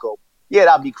battled Flacco, yeah,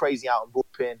 that'd be crazy out in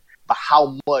Bullpen.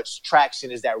 how much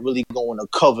traction is that really going to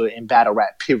cover in battle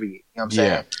rap, period. You know what I'm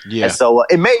saying? Yeah. And so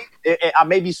I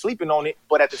may be sleeping on it,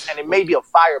 but and it may be a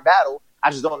fire battle. I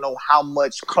just don't know how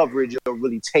much coverage it'll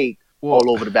really take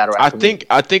all over the battle rap.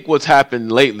 I think what's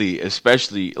happened lately,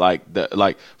 especially like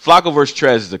Flacco versus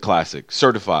Trez is a classic,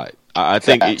 certified. I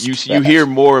think you hear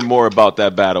more and more about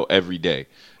that battle every day,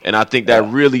 and I think that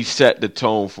really set the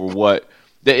tone for what.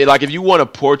 Like, if you want a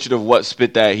portrait of what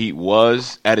Spit That Heat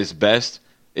was at its best,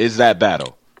 is that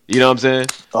battle. You know what I'm saying?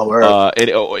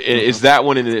 It's that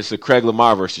one, and it's a Craig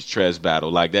Lamar versus Trez battle.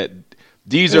 Like that.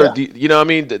 These are you know what I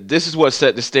mean? This is what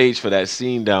set the stage for that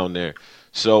scene down there.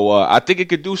 So I think it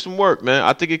could do some work, man.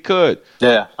 I think it could.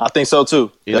 Yeah, I think so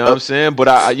too. You know what I'm saying? But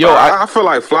I feel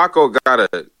like Flacco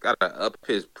gotta up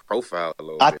his profile a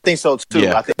little bit. I think so too.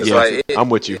 Yeah, I think I'm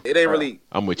with you. It ain't really.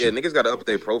 I'm with you. Yeah, niggas gotta up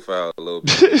their profile a little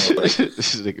bit. This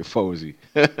is nigga Fozy.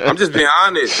 I'm just being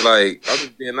honest.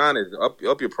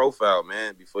 Up your profile,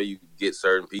 man, before you get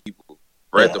certain people.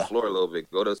 Spread the floor a little bit.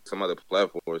 Go to some other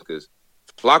platforms because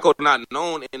Flacco not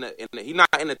known he not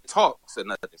in the talks or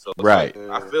nothing. So right.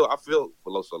 Like, I feel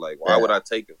Veloso like why would I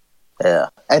take him? Yeah,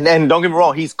 and don't get me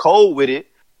wrong, he's cold with it.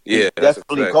 Yeah, he's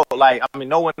definitely cold. Like I mean,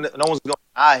 no one's gonna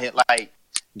deny him. Like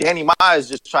Danny Myers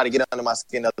just tried to get under my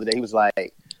skin the other day. He was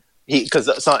like, because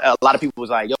a lot of people was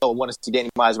like, yo, I want to see Danny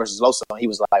Myers versus Loso. And he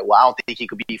was like, well, I don't think he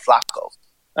could beat Flacco.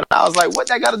 And I was like, what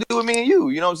that got to do with me and you?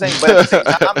 You know what I'm saying? But at the same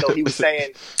time, though, he was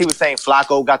saying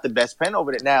Flacco got the best pen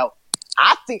over it. Now,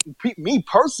 I think, me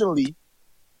personally,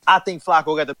 I think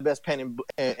Flacco got the best pen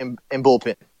in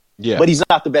bullpen. Yeah. But he's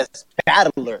not the best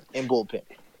battler in bullpen.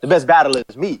 The best battler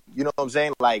is me. You know what I'm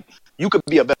saying? Like, you could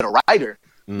be a better writer,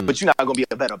 but you're not going to be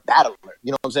a better battler.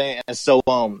 You know what I'm saying? And so,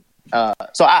 I'm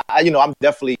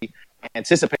definitely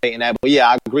anticipating that. But yeah,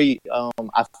 I agree.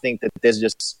 I think that there's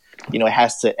just, it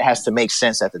has to make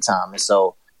sense at the time. And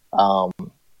so,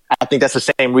 I think that's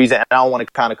the same reason, and I don't want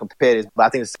to kind of compare this, but I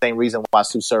think it's the same reason why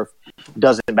Sue Surf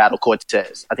doesn't battle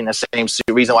Cortez. I think that's the same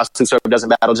reason why Sue Surf doesn't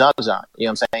battle John John. You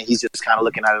know what I'm saying? He's just kind of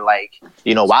looking at it like,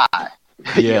 why?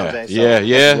 Yeah,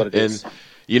 yeah. And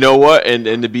you know what?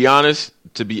 And to be honest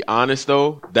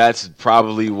though, that's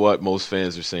probably what most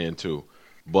fans are saying too.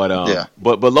 But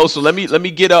Loso, let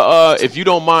me get if you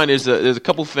don't mind, there's a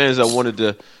couple fans that wanted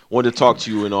to talk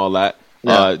to you and all that.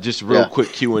 Just real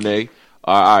quick Q&A.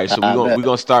 All right, so we're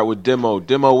gonna start with Demo.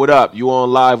 Demo, what up? You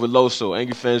on live with Loso,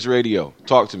 Angry Fans Radio.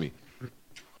 Talk to me.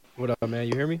 What up, man?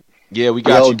 You hear me? Yeah, we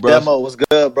got you, bro. Demo, what's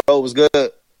good, bro? What's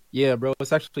good? Yeah, bro.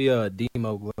 It's actually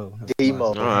Demo Glow. Demo.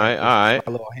 All right.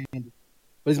 My little hand.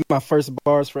 This is my first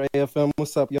bars for AFM.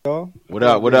 What's up, y'all? What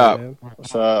up? Man?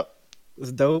 What's up?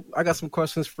 It's dope. I got some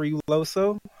questions for you,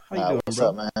 Loso. How you doing, what's bro?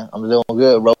 Up, man? I'm doing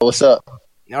good, bro. What's up?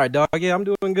 All right, dog. Yeah, I'm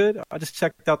doing good. I just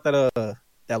checked out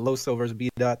that Loso versus B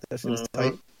Dot. That shit was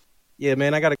tight. Yeah,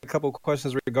 man. I got a couple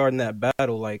questions regarding that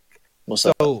battle. Like, what's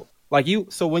up? So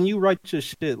when you write your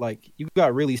shit, like, you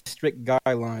got really strict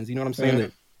guidelines. You know what I'm saying?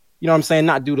 That, you know what I'm saying?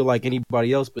 Not due to like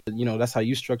anybody else, but that's how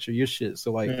you structure your shit.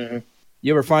 So like,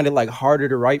 you ever find it like harder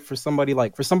to write for somebody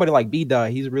like B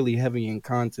Dot? He's really heavy in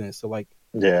content. So like,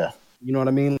 yeah. You know what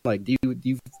I mean? Like, do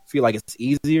you feel like it's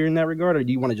easier in that regard, or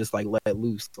do you want to just like let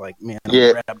loose? Like, man, I'm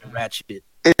gonna grab the ratchet.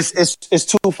 It's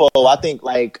twofold. I think,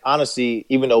 like, honestly,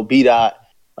 even though B Dot,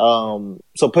 so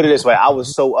put it this way, I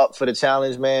was so up for the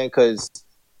challenge, man, because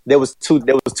there was two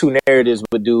narratives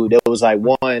with dude. There was like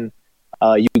one,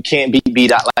 you can't beat B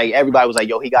Dot. Like, everybody was like,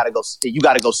 yo, you gotta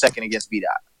go second against B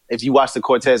Dot. If you watch the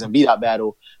Cortez and B Dot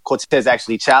battle, Cortez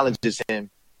actually challenges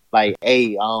him. Like,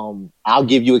 hey, I'll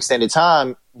give you extended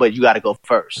time, but you got to go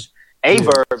first.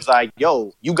 Averb's like,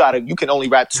 yo, you can only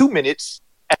rap 2 minutes,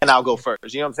 and I'll go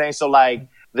first. You know what I'm saying? So like,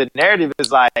 the narrative is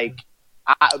like,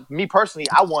 me personally,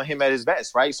 I want him at his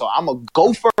best, right? So I'm gonna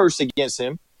go first against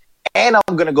him, and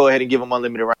I'm gonna go ahead and give him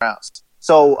unlimited rounds.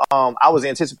 So I was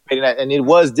anticipating that, and it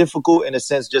was difficult in a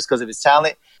sense just because of his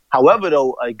talent. However,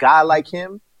 though, a guy like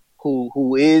him who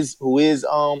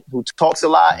talks a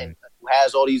lot and who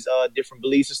has all these different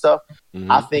beliefs and stuff,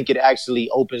 I think it actually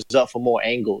opens up for more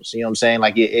angles. You know what I'm saying?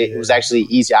 Like, it was actually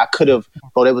easy. I could have,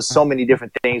 there was so many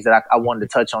different things that I wanted to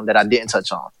touch on that I didn't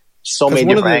touch on. So many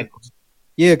different angles.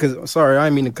 Yeah, because, sorry, I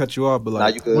didn't mean to cut you off, but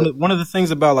like, one of the things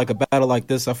about like a battle like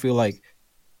this, I feel like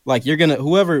you're gonna,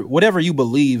 whatever you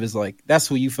believe is like, that's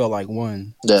who you felt like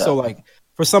won. Yeah. So like,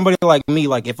 for somebody like me,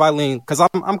 like if I lean, because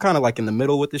I'm kind of like in the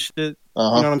middle with this shit. You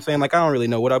know what I'm saying? Like, I don't really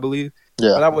know what I believe.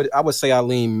 Yeah. But I would say I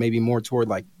lean maybe more toward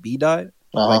like B Dot,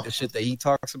 like the shit that he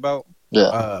talks about.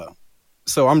 Yeah.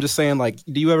 So I'm just saying, like,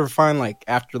 do you ever find like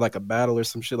after like a battle or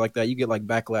some shit like that, you get like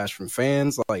backlash from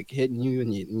fans, like hitting you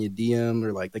in your DM,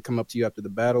 or like they come up to you after the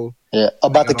battle? Yeah.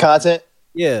 About the content?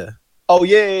 Yeah. Oh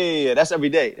yeah. That's every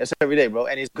day. That's every day, bro.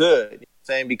 And it's good. You know what I'm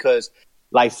saying? Because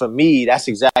like for me, that's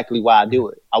exactly why I do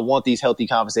it. I want these healthy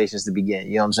conversations to begin.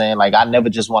 You know what I'm saying? Like I never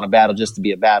just want a battle just to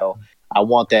be a battle. I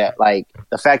want that, like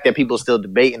the fact that people are still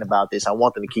debating about this, I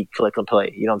want them to keep click and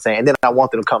play. You know what I'm saying? And then I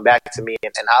want them to come back to me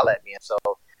and holler at me. And so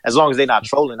as long as they're not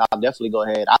trolling, I'll definitely go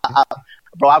ahead.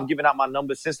 Bro, I've given out my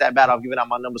number since that battle. I've given out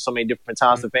my number so many different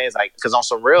times to fans, like, because on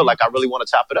some real, like, I really want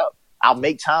to chop it up. I'll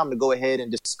make time to go ahead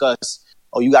and discuss.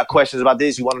 Oh, you got questions about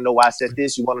this? You want to know why I said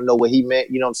this? You want to know what he meant?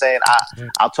 You know what I'm saying?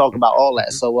 I'll talk about all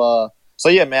that. So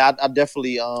yeah, man, I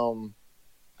definitely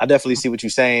see what you're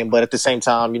saying, but at the same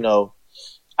time, you know,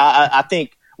 I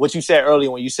think what you said earlier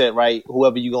when you said, right,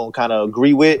 whoever you're gonna kind of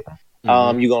agree with,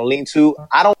 you're gonna lean to.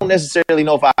 I don't necessarily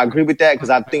know if I agree with that because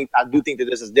I do think that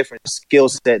there's a different skill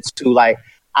sets too. Like,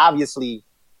 obviously,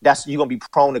 you're gonna be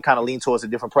prone to kind of lean towards a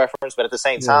different preference, but at the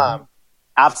same time,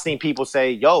 I've seen people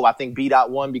say, "Yo, I think B-Dot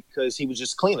won because he was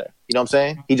just cleaner." You know what I'm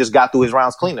saying? He just got through his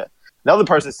rounds cleaner. Another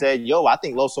person said, "Yo, I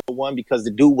think Loso won because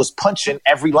the dude was punching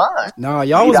every line." Nah,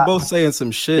 y'all was both saying some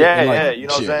shit. Yeah, and like, yeah, you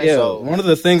know what I'm saying? Yeah, So, one of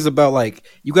the things about like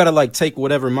you gotta like take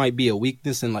whatever might be a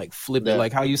weakness and like flip it.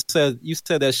 Like how you said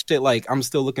that shit. Like I'm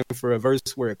still looking for a verse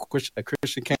where a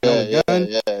Christian came out with a gun.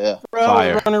 Yeah. Bro,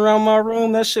 I was running around my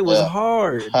room. That shit was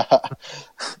hard.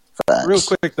 Real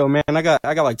quick though, man. I got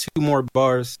like 2 more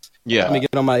bars. Yeah. Let me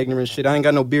get on my ignorant shit. I ain't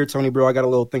got no beer, Tony, bro. I got a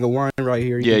little thing of wine right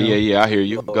here. Yeah. I hear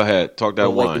you. Go ahead. Talk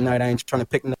that wine. Late tonight, I ain't trying to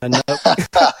pick nothing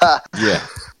up. Yeah.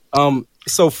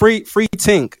 So free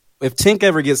Tink. If Tink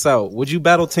ever gets out, would you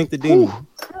battle Tink the Demon?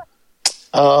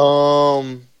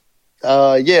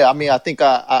 Yeah. I mean, I think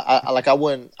I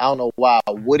wouldn't. I don't know why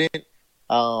I wouldn't.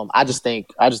 I just think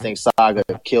Saga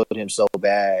killed him so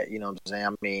bad. You know what I'm saying? I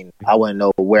mean, I wouldn't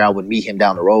know where I would meet him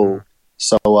down the road.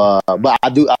 So, but I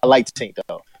like Tink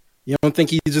though. You don't think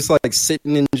he's just like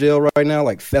sitting in jail right now,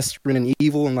 like festering and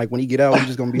evil, and like when he get out, he's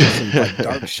just gonna be on some like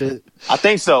dark shit? I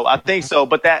think so.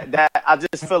 But that I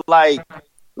just feel like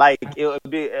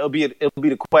it'll be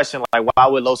the question, like, why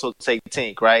would Loso take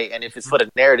Tink, right? And if it's for the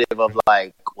narrative of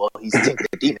like, well, he's Tink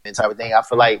the Demon type of thing, I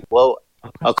feel like, well,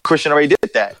 a Christian already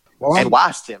did that and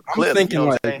watched him. Clearly,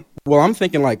 I'm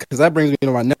thinking like, because that brings me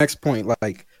to my next point,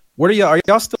 like. Are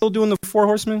y'all still doing the 4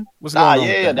 Horsemen? What's going on?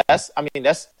 Yeah,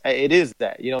 it is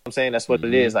that. You know what I'm saying? That's what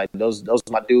it is. Like those are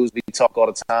my dudes. We talk all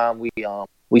the time. We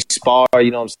spar,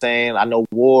 you know what I'm saying? I know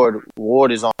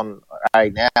Ward is on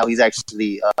right now. He's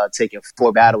actually taking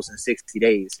 4 battles in 60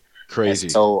 days. Crazy.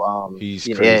 And so he's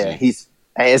crazy.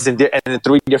 It's in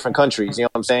 3 different countries, you know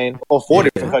what I'm saying? Or 4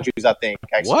 different countries, I think,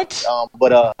 actually.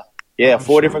 What?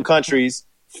 4 different countries.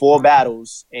 4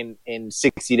 battles in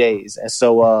 60 days. And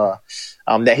so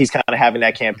that he's kind of having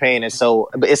that campaign. And so,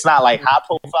 but it's not like high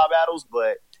profile battles,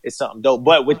 but it's something dope.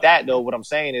 But with that though, what I'm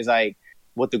saying is like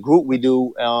with the group we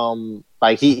do,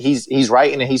 like he's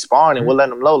writing and he's sparring and we're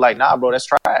letting him know like, nah, bro, that's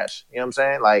trash. You know what I'm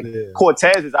saying? Like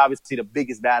Cortez is obviously the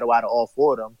biggest battle out of all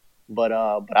 4 of them. But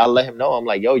I let him know. I'm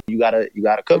like, yo, you gotta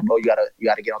cook, bro. You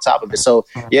gotta get on top of it. So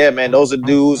yeah, man, those are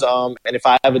dudes. And if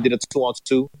I ever did a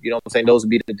 2-on-2, you know what I'm saying, those would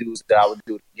be the dudes that I would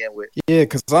do it again with. Yeah,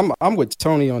 because I'm with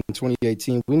Tony on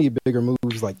 2018. We need bigger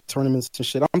moves like tournaments and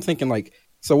shit. I'm thinking like,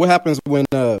 so what happens when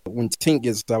Tink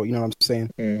gets out? You know what I'm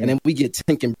saying? Mm-hmm. And then we get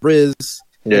Tink and Briz.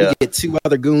 Yeah. We get 2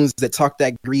 other goons that talk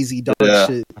that greasy dark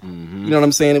shit. Mm-hmm. You know what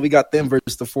I'm saying? And we got them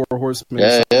versus the 4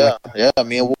 Horsemen. Yeah.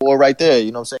 Me and War right there.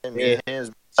 You know what I'm saying? Me and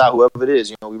Hands. Whoever it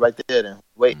is, you know, we right there then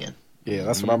waiting. Yeah,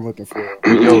 that's what I'm looking for.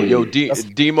 Yo,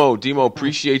 Demo,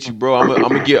 appreciate you, bro. I'm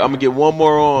gonna get one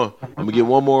more on.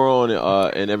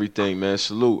 And everything, man.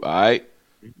 Salute, all right?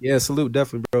 Yeah, salute,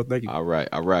 definitely, bro. Thank you. All right.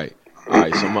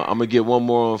 So I'm gonna get one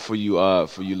more on for you,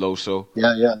 Loso.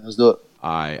 Yeah, let's do it.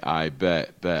 I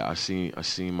bet. I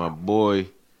seen my boy.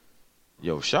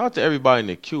 Yo, shout out to everybody in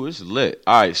the queue. It's lit.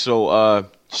 All right, so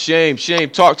Shame,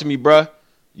 talk to me, bruh.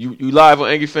 You live on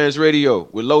Angry Fans Radio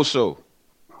with Loso.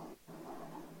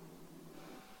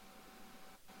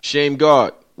 Shame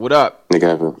God, what up? What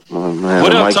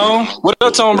up, Tone? What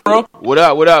up, Tone, bro? What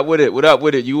up with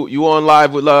it? You on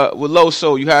live with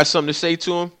Loso? You had something to say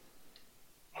to him?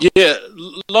 Yeah,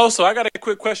 Loso, I got a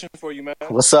quick question for you, man.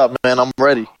 What's up, man? I'm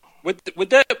ready. With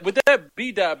that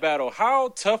B-Dot battle, how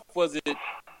tough was it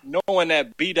knowing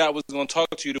that B-Dot was going to talk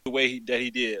to you the way that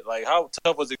he did? Like, how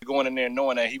tough was it going in there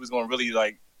knowing that he was going to really,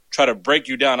 like, try to break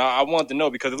you down? I wanted to know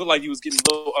because it looked like you was getting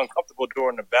a little uncomfortable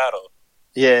during the battle.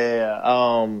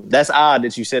 Yeah. That's odd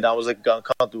that you said I was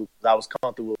uncomfortable. I was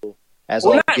comfortable as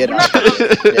all get out.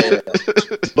 Yeah.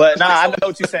 But I know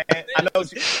what you're saying. I know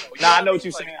what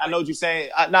you're saying.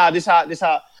 This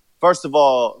how. First of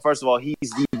all,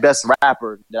 he's the best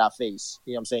rapper that I face.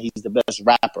 You know what I'm saying? He's the best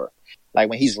rapper. Like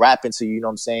when he's rapping to you, you know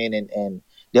what I'm saying?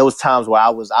 there was times where I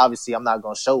was, obviously I'm not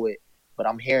gonna show it, but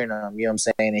I'm hearing him, you know what I'm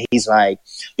saying? And he's like,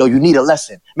 yo, you need a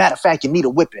lesson. Matter of fact, you need a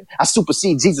whipping. I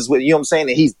supersede Jesus with, you know what I'm saying?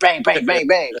 And he's bang, bang, bang,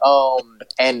 bang.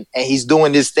 And he's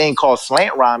doing this thing called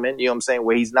slant rhyming, you know what I'm saying?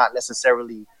 Where he's not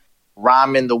necessarily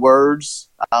rhyming the words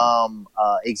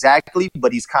exactly,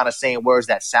 but he's kind of saying words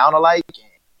that sound alike.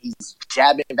 And he's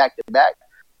jabbing back to back.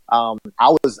 I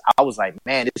was like,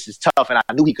 man, this is tough. And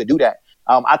I knew he could do that.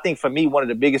 I think for me, one of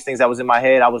the biggest things that was in my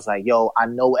head, I was like, yo, I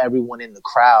know everyone in the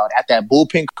crowd, at that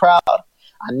bullpen crowd,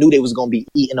 I knew they was going to be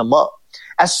eating them up.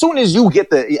 As soon as you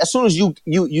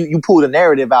pull the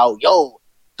narrative out, yo,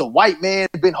 the white man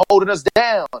been holding us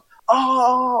down.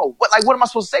 Oh, what am I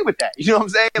supposed to say with that? You know what I'm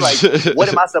saying? Like, what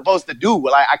am I supposed to do?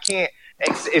 Like, I can't.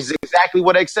 It's exactly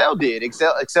what Excel did.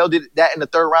 Excel did that in the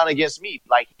third round against me.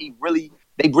 Like, they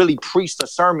really preached a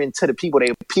sermon to the people.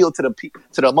 They appealed to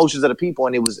the emotions of the people,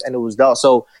 and it was dull.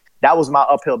 So that was my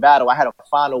uphill battle. I had to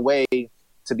find a way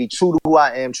to be true to who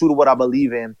I am, true to what I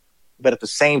believe in, but at the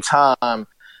same time,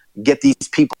 get these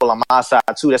people on my side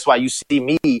too. That's why you see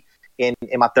me in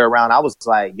my third round. I was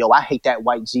like, yo, I hate that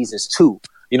white Jesus too.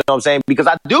 You know what I'm saying? Because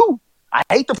I do. I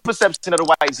hate the perception of the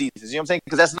white Jesus. You know what I'm saying?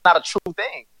 Because that's not a true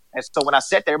thing. And so when I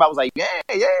sat there, everybody was like, yeah,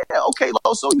 okay,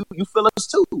 Loso, you feel us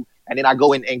too. And then I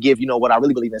go in and give, what I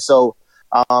really believe in. So,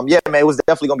 yeah, man, it was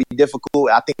definitely going to be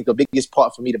difficult. I think the biggest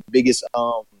part for me, the biggest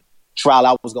trial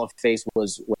I was going to face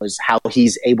was how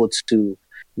he's able to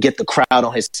get the crowd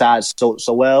on his side so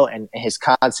well, and his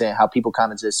content, how people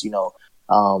kind of just,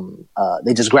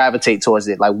 they just gravitate towards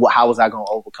it. Like, how was I going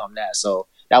to overcome that? So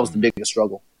that was the biggest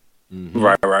struggle. Mm-hmm.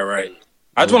 Right.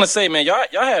 I just want to say, man, y'all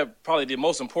had probably the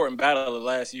most important battle of the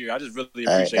last year. I just really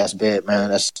appreciate that's big, man.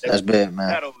 That's big, man.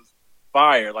 Battle was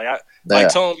fire. Like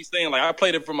Tone be saying, like, I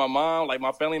played it for my mom, like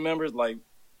my family members, like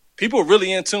people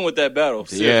really in tune with that battle.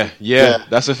 Yeah.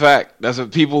 That's a fact. That's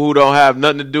what people who don't have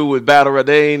nothing to do with battle,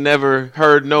 they ain't never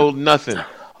heard nothing.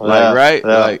 Right?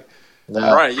 Yeah.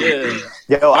 Right, yeah.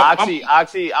 Yo, actually, I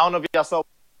don't know if y'all saw.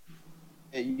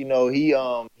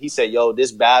 He said, yo,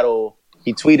 this battle.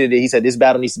 He tweeted it. He said, this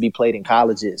battle needs to be played in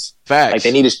colleges. Facts. Like,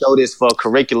 they need to show this for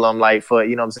curriculum, like, for,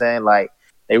 you know what I'm saying? Like,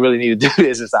 they really need to do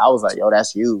this. And so I was like, yo,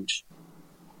 that's huge.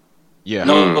 Yeah.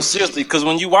 No, seriously, because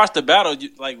when you watch the battle,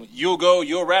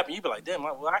 you'll rap, and you be like, damn,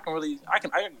 well, I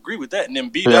can agree with that. And then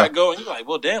B-Dot go, and you be like,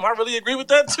 well, damn, I really agree with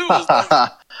that, too.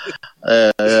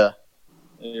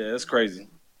 Yeah, it's crazy.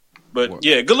 But,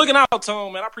 yeah, good looking out,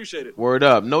 Tone, man. I appreciate it. Word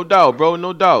up. No doubt, bro.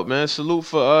 No doubt, man. Salute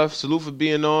for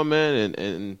being on, man,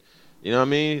 and you know what I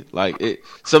mean? Like,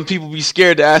 some people be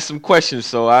scared to ask some questions,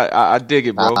 so I dig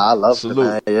it, bro. I love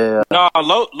Salute. It, man. Yeah. No,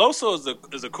 Loso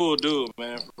is a cool dude,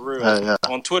 man, for real. Yeah.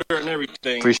 On Twitter and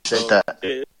everything. Appreciate that.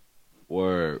 Yeah.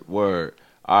 Word.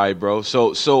 All right, bro.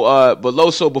 So, but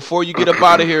Loso, before you get up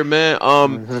out of here, man,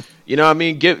 you know what I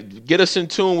mean? Get us in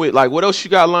tune with, like, what else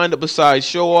you got lined up besides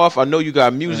Show Off? I know you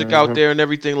got music out there and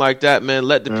everything like that, man.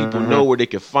 Let the people know where they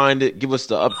can find it. Give us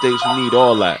the updates we need,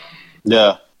 all that.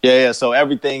 Yeah. So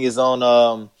everything is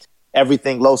on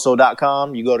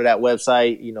everythingloso.com. You go to that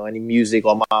website, any music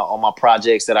on my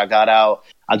projects that I got out.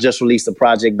 I just released a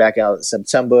project back out in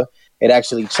September. It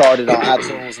actually charted on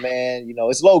iTunes, man.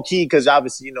 It's low key because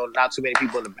obviously, not too many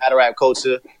people in the battle rap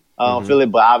culture feel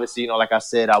it. But obviously, like I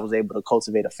said, I was able to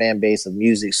cultivate a fan base of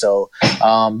music. So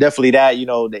definitely that,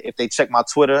 if they check my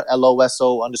Twitter,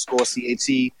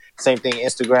 LOSO_CAT. Same thing,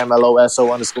 Instagram,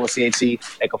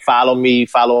 LOSO_CAT. They can follow me,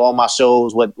 follow all my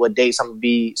shows, what dates I'm going to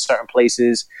be certain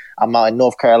places. I'm out in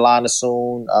North Carolina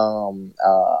soon.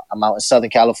 I'm out in Southern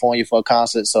California for a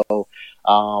concert. So,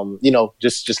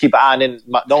 just keep an eye on it.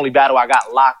 The only battle I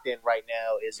got locked in right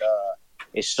now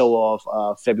is Show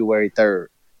Off February 3rd.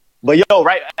 But yo,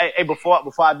 right, hey, before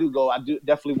I do go, I do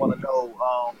definitely want to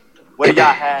know where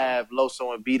y'all have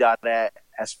Loso and B-Dot at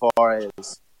as far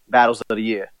as battles of the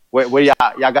year. Where y'all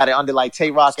got it under like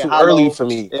Tay Rock and Hollow, early for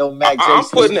me. I'm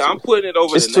putting it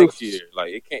over the next year.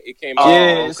 Like it came.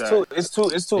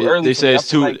 It's too early. They say it's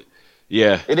too. Like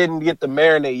it didn't get the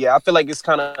marinate yet. I feel like it's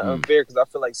kind of unfair because I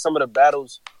feel like some of the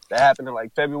battles that happened in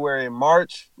like February and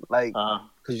March, like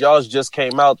because y'all's just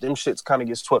came out, them shits kind of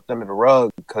get swept under the rug.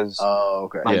 Because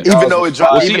even though it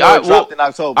dropped, dropped in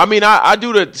October. I mean, I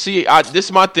do this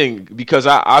is my thing because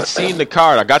I've seen the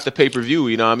card. I got the pay-per-view.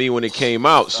 You know what I mean, when it came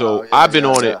out. So I've been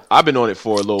on it. I've been on it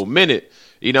for a little minute.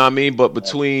 You know what I mean. But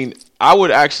I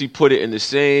would actually put it in the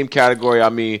same category. I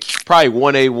mean, probably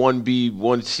 1A, 1B,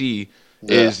 1C.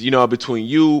 Is between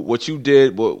you, what you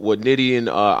did, what Nitty and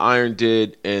Iron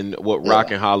did, and what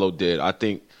Rock and Hollow did. I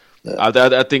think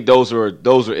I think those are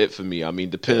it for me. I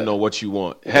mean, depending on what you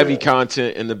want, heavy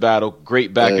content in the battle,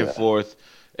 great back and forth,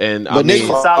 and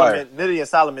Nitty and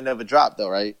Solomon never dropped though,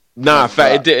 right? Nah,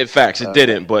 it did. Facts, it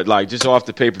didn't. But like, just off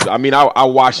the paper. I mean, I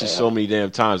watched it so many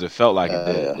damn times. It felt like it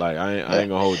did. Like, I ain't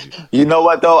gonna hold you. You know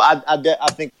what though? I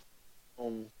think.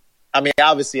 I mean,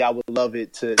 obviously, I would love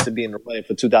it to be in the running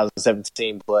for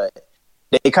 2017, but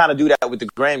they kind of do that with the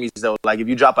Grammys though. Like, if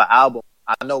you drop an album,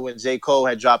 I know when J. Cole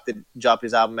had dropped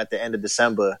his album at the end of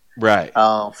December, right?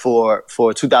 For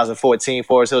 2014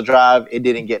 Forest Hill Drive, it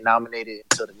didn't get nominated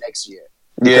until the next year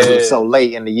because it was so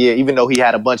late in the year. Even though he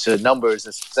had a bunch of numbers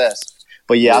and success.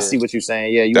 But I see what you're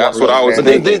saying. Yeah, that's what I was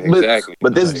thinking. Exactly.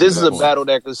 But this is a battle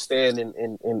that could stand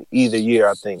in either year.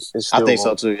 I think. I think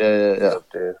so too. Yeah.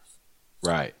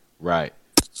 Right.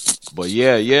 But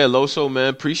yeah, Loso, man,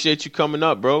 appreciate you coming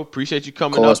up, bro. Appreciate you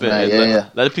coming up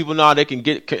and let people know how they can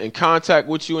get in contact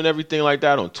with you and everything like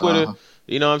that on Twitter.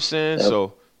 You know what I'm saying?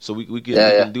 Yep. So we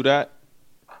can do that.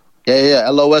 Yeah.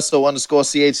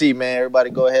 LOSO_CHE, man.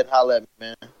 Everybody go ahead and holler at me,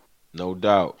 man. No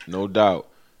doubt.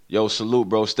 Yo, salute,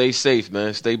 bro. Stay safe,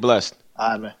 man. Stay blessed.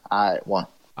 All right, man. All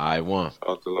right, one. Shout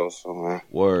out to Loso, man.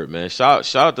 Word, man.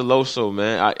 Shout out to Loso,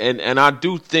 man. And I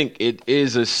do think it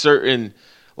is a certain,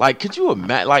 like, could you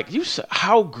imagine, like,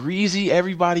 how greasy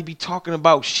everybody be talking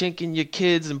about shanking your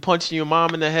kids and punching your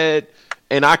mom in the head,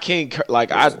 and I can't,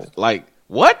 what?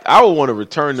 I would want to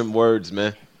return them words,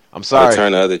 man. I'm sorry.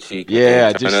 Turn the other cheek.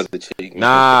 Yeah, turn the other cheek.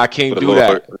 Nah, I can't do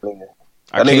that.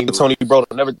 Tony Bro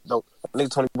will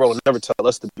never tell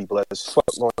us to be blessed.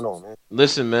 What's going on, man?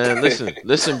 Listen,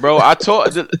 bro. I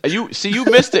told you. See, you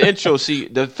missed the intro. See,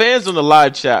 the fans on the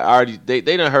live chat already. They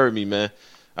done heard me, man.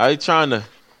 I'm trying to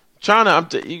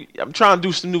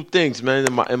do some new things, man,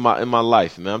 in my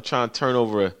life, man. I'm trying to turn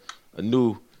over a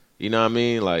new, you know what I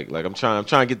mean? Like I'm trying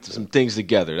to get some things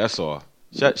together. That's all.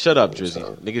 Shut up, Drizzy.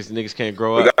 Niggas can't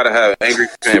grow up. We gotta have angry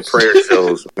fan prayer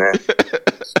shows, man.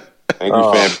 Angry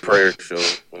fan prayer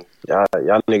shows. Y'all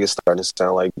niggas starting to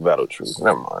sound like Battle Truth.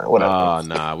 Never mind. Whatever.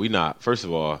 Nah, we not. First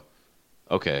of all,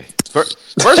 okay. First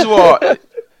of all,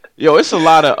 yo, it's a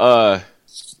lot of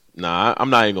Nah, I'm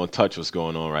not even gonna touch what's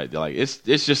going on right there. Like, it's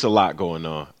just a lot going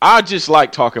on. I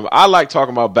like talking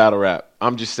about battle rap.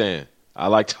 I'm just saying, I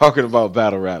like talking about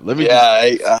battle rap. Let me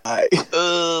let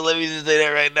me just say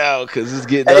that right now because it's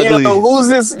getting ugly. Who's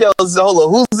this? Yo, Zola,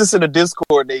 who's this in the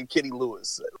Discord named Kitty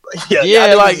Lewis?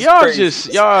 It's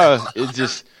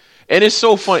just, and it's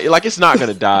so funny. Like, it's not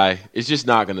gonna die. It's just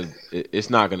not gonna. It's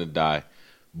not gonna die.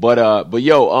 But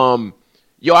yo,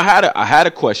 I had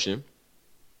a question.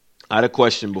 I had a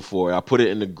question before. I put it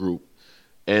in the group,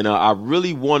 and I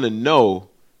really want to know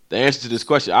the answer to this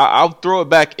question. I'll throw it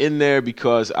back in there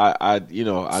because I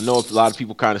know a lot of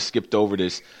people kind of skipped over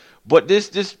this, but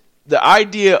the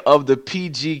idea of the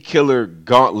PG Killer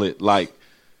Gauntlet, like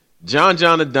John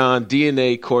the Don,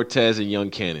 DNA, Cortez, and Young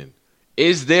Cannon.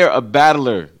 Is there a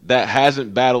battler that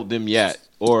hasn't battled them yet,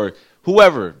 or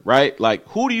whoever? Right? Like,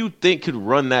 who do you think could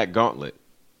run that gauntlet?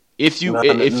 If you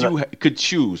could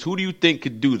choose, who do you think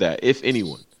could do that, if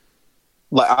anyone?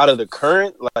 Like, out of the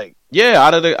current, like, yeah,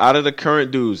 out of the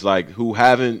current dudes, like, who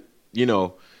haven't,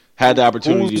 had the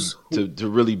opportunity to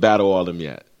really battle all of them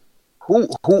yet. Who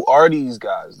are these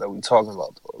guys that we talking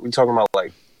about? Are we talking about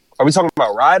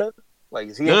Ryder? Like,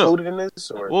 is he included in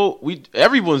this? Or? Well,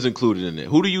 everyone's included in it.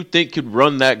 Who do you think could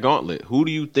run that gauntlet? Who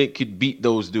do you think could beat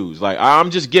those dudes? Like,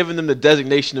 I'm just giving them the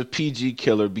designation of PG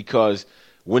Killer because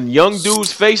when young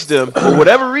dudes face them, for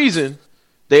whatever reason,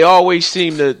 they always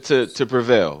seem to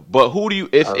prevail. But who do you,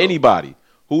 if anybody,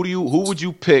 who would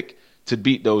you pick to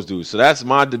beat those dudes? So that's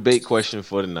my debate question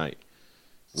for tonight.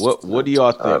 What do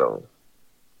y'all think?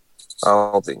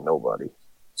 I don't think nobody.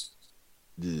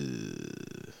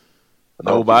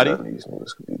 Nobody? These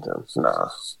niggas could beat them. Nah.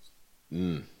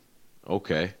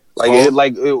 Okay.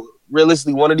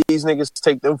 Realistically, one of these niggas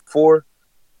take them 4.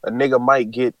 A nigga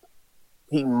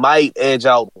might edge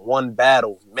out one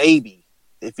battle, maybe,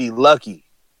 if he lucky.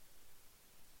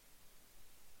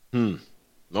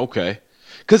 Okay.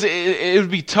 Because it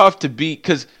would be tough to beat,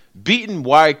 because beating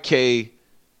YK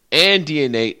and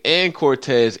DNA and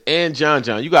Cortez and John,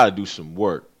 you got to do some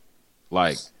work.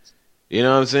 Like, you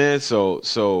know what I'm saying?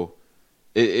 So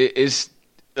it's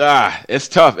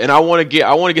tough. And I want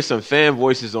to get some fan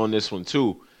voices on this one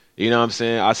too. You know what I'm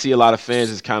saying? I see a lot of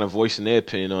fans is kind of voicing their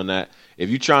opinion on that. If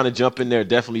you're trying to jump in there,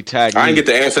 definitely tag me. I didn't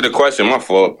get to answer the question. My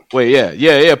fault. Wait,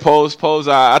 yeah. Pose.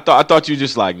 I thought you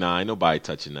just like, nah, ain't nobody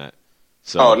touching that.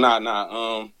 So. Oh,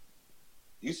 nah.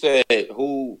 You said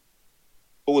who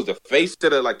was the face to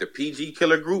the PG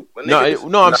Killer group?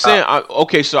 No, I'm saying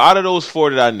okay. So out of those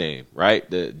 4 that I named, right,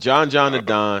 the John the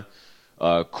Don,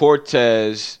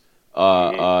 Cortez,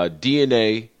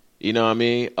 DNA, you know what I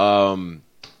mean,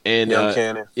 and Young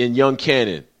Cannon. In Young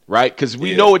Cannon. right? Because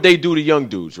we know what they do to young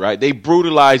dudes, right? They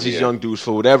brutalize these young dudes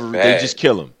for whatever. They just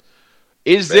kill them.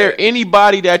 Is there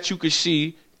anybody that you could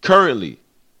see currently,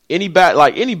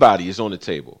 anybody is on the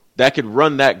table that could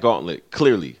run that gauntlet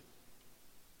clearly?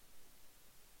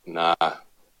 Nah,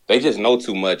 they just know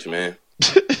too much, man.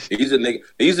 These are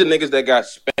niggas that got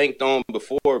spanked on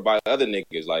before by other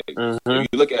niggas. Like, if you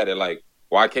look at it, like,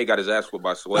 YK got his ass whipped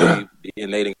by Sway.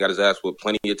 Nathan got his ass whipped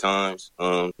plenty of times.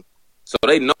 So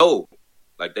they know.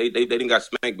 Like, they didn't got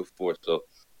spanked before. So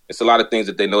it's a lot of things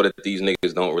that they know that these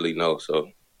niggas don't really know. So,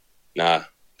 nah.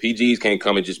 PGs can't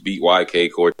come and just beat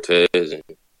YK, Cortez, and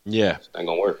it's not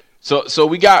gonna work. So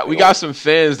we got some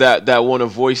fans that want to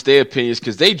voice their opinions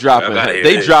because they dropping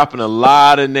a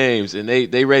lot of names and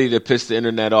they ready to piss the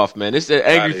internet off, man. This is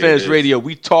Angry Fans Radio.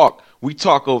 We talk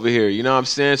over here. You know what I'm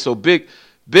saying? So Big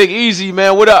Easy,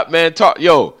 man. What up, man? Talk to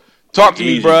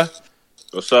me, bruh.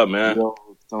 What's up, man? Yo,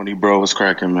 Tony, bro, what's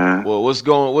cracking, man? Well, what's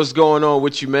going on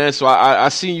with you, man? So I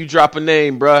seen you drop a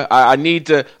name, bruh. I need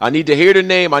to hear the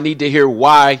name. I need to hear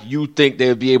why you think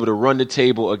they'll be able to run the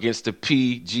table against the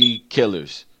PG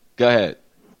Killers. Go ahead.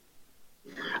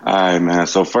 All right, man.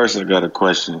 So first, I got a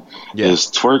question. Yeah. Is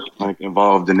Twerk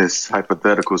involved in this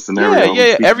hypothetical scenario?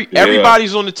 Yeah.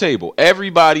 Everybody's on the table.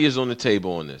 Everybody is on the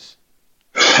table on this.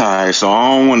 All right. So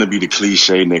I don't want to be the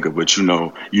cliche nigga, but you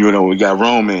know, we got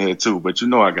Rome in here too. But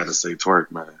I got to say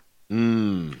Twerk,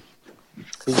 man.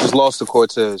 He just lost to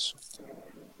Cortez.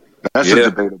 That's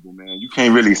debatable, man. You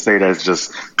can't really say that's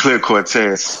just clear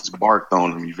Cortez barked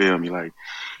on him. You feel me? Like.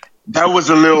 That was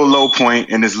a little low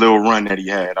point in this little run that he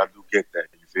had. I do get that.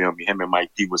 You feel me? Him and Mike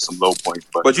P with some low points.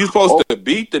 But you supposed to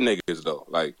beat the niggas, though.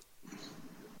 Like,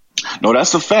 no,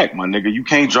 that's a fact, my nigga. You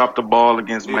can't drop the ball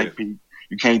against Mike P.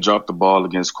 You can't drop the ball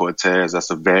against Cortez. That's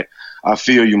a vet. I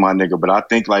feel you, my nigga. But I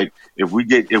think, like, if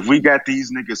we got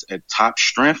these niggas at top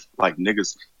strength, like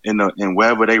niggas in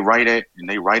wherever they right at, and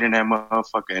they right in that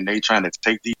motherfucker, and they trying to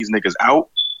take these niggas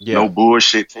out. Yeah. No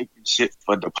bullshit, taking shit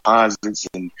for deposits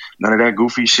and none of that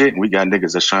goofy shit. And we got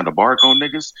niggas that's trying to bark on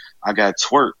niggas. I got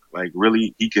Twerk. Like,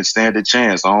 really, he can stand a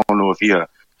chance. I don't know if he'll,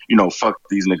 fuck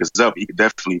these niggas up. He could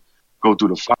definitely go through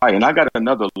the fire. And I got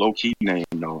another low-key name,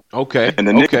 though. Okay, and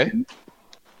the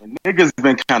niggas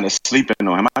been kind of sleeping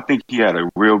on him. I think he had a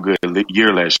real good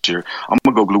year last year. I'm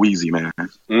going to go Glue Easy, man.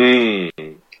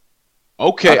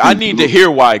 Okay, I need to hear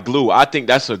why Glue. I think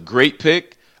that's a great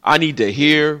pick. I need to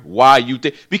hear why you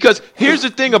think. Because here's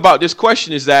the thing about this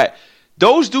question is that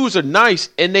those dudes are nice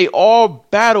and they all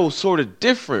battle sort of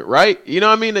different, right? You know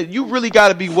what I mean? You really got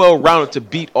to be well-rounded to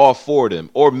beat all four of them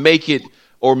or make it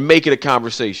a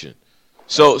conversation.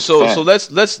 So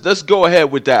let's go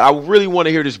ahead with that. I really want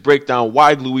to hear this breakdown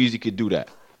why Glue Easy could do that.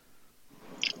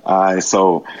 All right,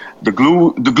 so the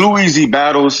Glue Easy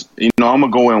battles, I'm going to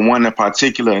go in one in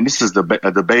particular, and this is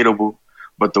debatable,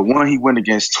 but the one he went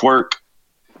against Twerk,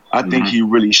 I think he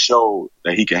really showed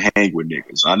that he can hang with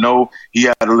niggas. I know he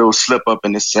had a little slip up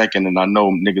in the second, and I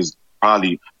know niggas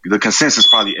the consensus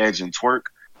probably edging Twerk.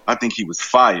 I think he was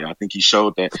fire. I think he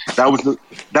showed that. That was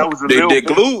a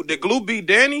Did Glue beat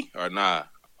Danny or nah?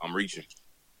 I'm reaching.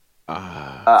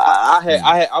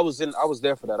 I was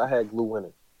there for that. I had Glue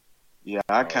winning. Yeah,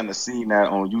 I kind of seen that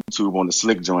on YouTube on the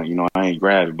Slick joint. I ain't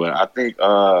grabbed it, but I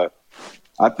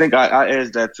think I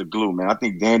edged that to Glue, man. I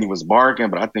think Danny was barking,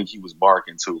 but I think he was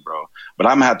barking too, bro. But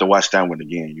I'm going to have to watch that one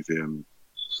again, you feel me?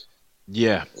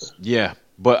 Yeah.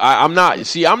 But I'm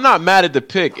not mad at the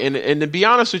pick. And to be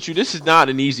honest with you, this is not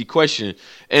an easy question.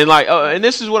 And and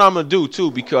this is what I'm going to do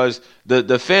too, because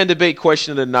the fan debate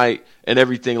question of the night and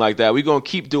everything like that, we're going to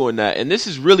keep doing that. And this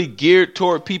is really geared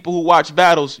toward people who watch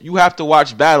battles. You have to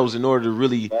watch battles in order to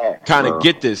really kind of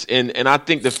get this. And I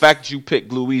think the fact that you picked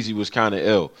Glue Easy was kind of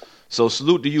ill. So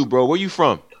salute to you, bro. Where you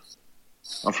from?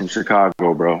 I'm from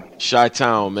Chicago, bro.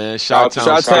 Chi-Town, man. Chi-Town.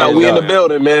 Chi-Town. We in the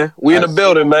building, man. We in the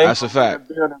building, man. That's a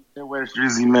fact. West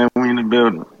Jersey, man. We in the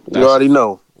building. You already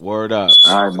know. Word up.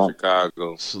 All right, man.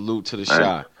 Chicago. Salute to the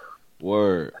Chi.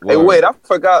 Word. Hey, wait. I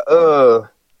forgot.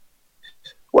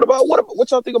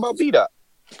 What y'all think about B-Dot?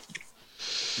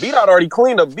 B-Dot already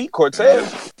cleaned up beat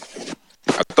Cortez.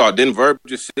 I thought, didn't Verb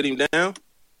just sit him down?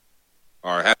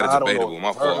 Or had a debatable?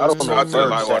 My fault. I don't know. I'll tell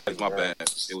you my bad.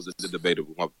 It was a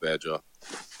debatable. My bad, y'all.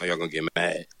 Now y'all gonna get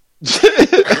mad.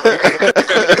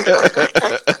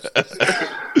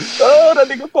 Oh, that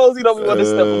nigga Posey don't be want to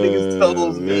step on niggas'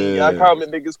 toes. Me, I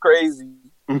comment niggas crazy.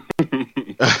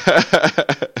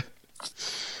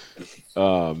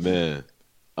 Oh man.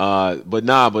 But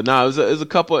nah. There's a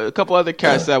couple other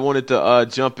cats that wanted to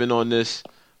jump in on this.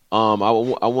 I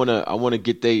wanna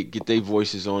get they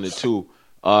voices on it too.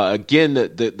 Again,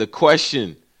 the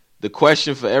question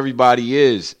for everybody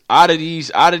is out of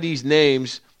these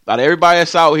names, Out of everybody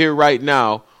that's out here right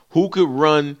now, who could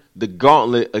run the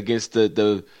gauntlet against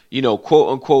the quote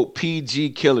unquote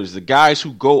PG killers, the guys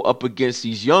who go up against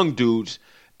these young dudes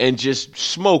and just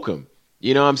smoke them?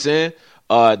 You know what I'm saying?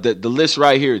 The list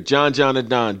right here: John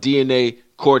Adon, DNA,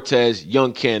 Cortez,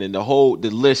 Young Cannon. The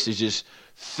list is just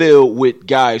filled with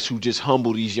guys who just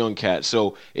humble these young cats.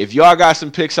 So if y'all got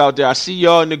some picks out there, I see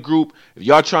y'all in the group. If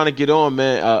y'all trying to get on,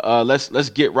 man, let's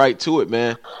get right to it,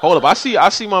 man. Hold up, I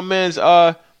see my man's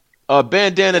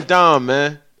Bandana Dom,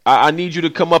 man. I need you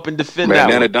to come up and defend that one.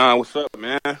 Bandana Dom, what's up,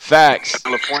 man? Facts.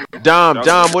 Dom,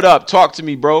 what up? Talk to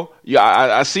me, bro. Yeah,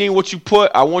 I seen what you put.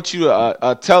 I want you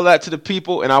to tell that to the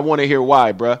people, and I want to hear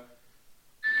why, bro.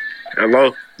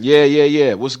 Hello?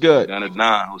 Yeah. What's good? Bandana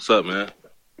Dom, what's up, man?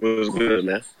 What's good,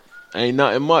 man? Ain't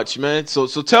nothing much, man. So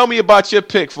tell me about your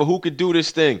pick for who could do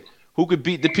this thing. Who could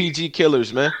beat the PG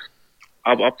killers, man?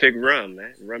 I'll pick Rum,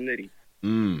 man. Rum Nitty.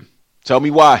 Tell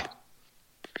me why.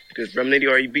 Because Rum Nitty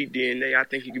already beat DNA. I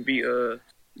think he could beat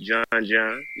John. You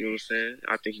know what I'm saying?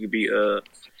 I think he could beat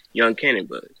Young Cannon,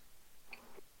 but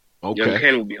Young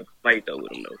Cannon would be a fight though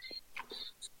with him though.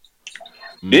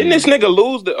 Didn't this nigga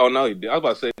lose the? Oh no, he did. I was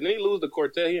about to say, didn't he lose the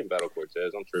Cortez? He didn't battle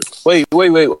Cortez. I'm tripping.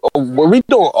 Wait. Were we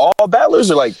doing all battlers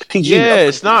or like PG? Yeah,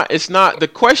 it's not. The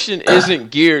question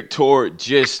isn't geared toward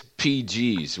just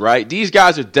PGs, right? These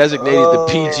guys are designated the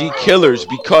PG killers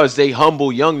because they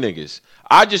humble young niggas.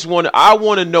 I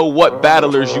want to know what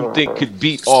battlers you think could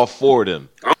beat all four of them.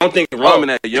 I don't think Rum in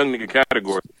that young nigga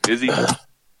category. Is he?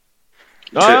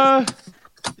 Nah,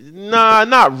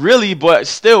 not really. But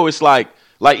still, it's like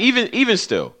even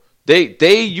still,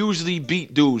 they usually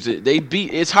beat dudes.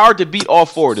 It's hard to beat all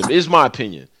four of them. Is my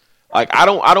opinion. Like I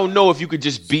don't know if you could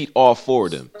just beat all four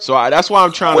of them. So that's why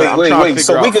I'm trying to figure out.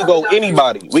 So we can go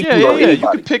anybody. We can go anybody. You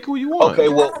can pick who you want. Okay.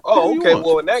 Well. Okay.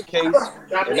 Well, in that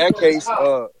case,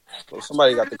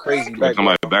 somebody got the crazy background.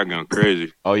 Somebody background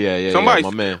crazy. Oh yeah. My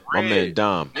man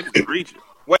Dom. Niggas reaching.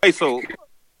 Wait, so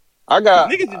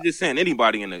niggas are just saying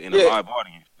anybody in a live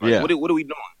audience. Like, what are we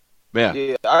doing?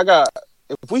 Yeah. I got.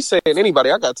 If we saying anybody,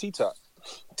 I got T-Top.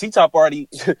 T-Top already.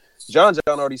 John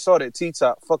already saw that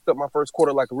T-Top fucked up my first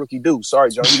quarter like a rookie do.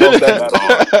 Sorry, John. You lost that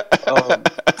battle.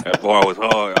 That bar was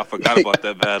hard. I forgot about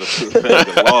that battle.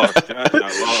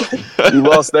 John. You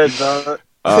lost that, John.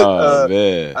 Oh,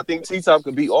 man. I think T-Top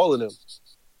could beat all of them.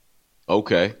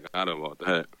 Okay. Forgot about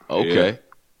that. Okay.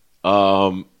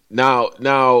 Yeah. Now,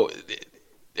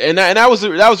 and that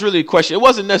was really a question. It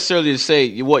wasn't necessarily to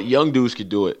say what young dudes could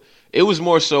do it. It was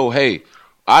more so, hey,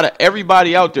 out of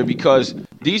everybody out there, because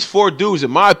these four dudes, in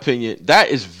my opinion, that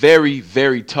is very,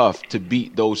 very tough to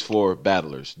beat those four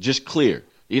battlers. Just clear.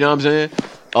 You know what I'm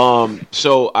saying?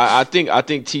 So I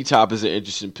think T-Top is an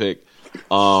interesting pick.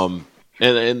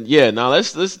 And yeah, now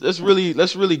let's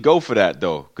really go for that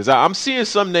though, because I'm seeing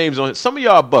some names on it. Some of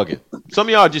y'all bugging. Some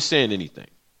of y'all just saying anything.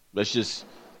 Let's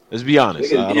be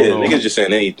honest. Niggas just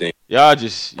saying anything. Y'all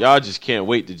just can't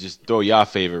wait to just throw y'all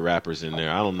favorite rappers in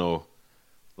there. I don't know.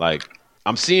 Like,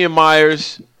 I'm seeing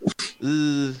Myers.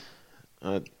 So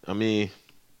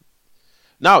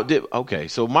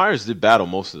Myers did battle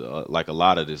most of a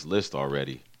lot of this list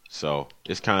already. So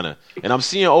it's kind of, and I'm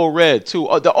seeing Old Red too.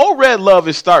 The Old Red love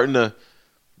is starting to.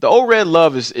 The Old Red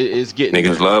love is getting.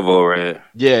 Niggas love Old Red.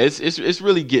 Yeah, it's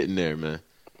really getting there, man.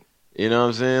 You know what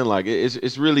I'm saying? Like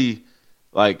it's really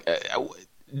like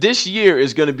this year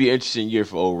is going to be an interesting year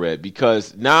for Old Red,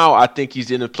 because now I think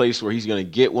he's in a place where he's going to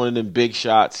get one of them big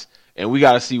shots, and we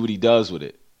got to see what he does with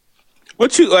it.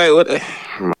 What you like? What?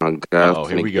 Oh my God! Oh,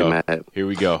 here we go. Here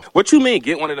we go. What you mean?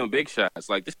 Get one of them big shots?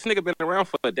 Like, this nigga been around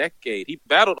for a decade. He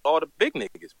battled all the big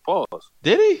niggas. Pause.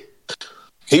 Did he?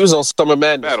 He was on Summer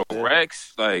Madness. Battle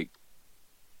Rex. Like,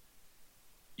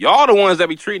 y'all the ones that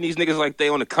be treating these niggas like they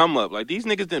on the come up. Like, these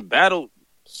niggas didn't battle.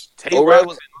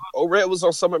 Old Red was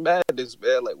on Summer Madness,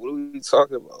 man. Like, what are we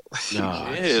talking about?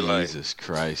 Oh, yeah, Jesus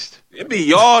Christ! It be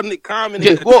y'all common.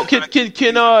 Well,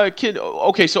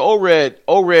 okay, so Old Red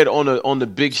on the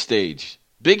big stage.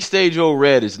 Big stage Old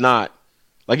Red is not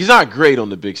like, he's not great on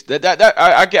the big stage.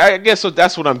 I guess so.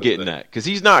 That's what I'm getting at, because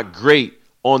he's not great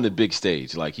on the big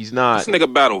stage. Like, he's not. This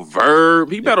nigga battled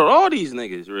Verb. He battled all these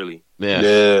niggas, really.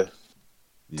 Yeah.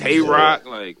 Tay-Rock,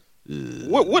 like.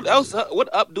 What else? What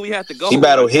up do we have to go? He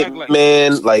battled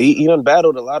Hitman. Like he done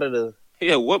battled a lot of the.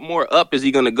 Yeah, what more up is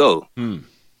he gonna go?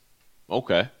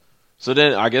 Okay, so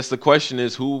then I guess the question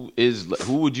is, who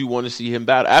would you want to see him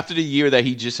battle after the year that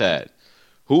he just had?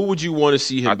 Who would you want to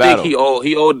see him battle? I think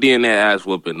he owed DNA ass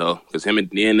whooping though, because him and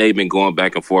DNA been going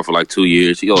back and forth for like 2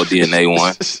 years. He owed DNA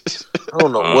one. I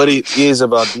don't know what it is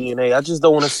about DNA. I just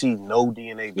don't want to see no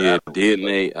DNA battle. Yeah,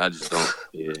 DNA. I just don't.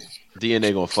 Yeah,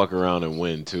 DNA gonna fuck around and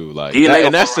win too. Like, that,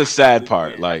 and that's the sad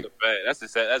part. Like, that's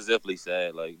definitely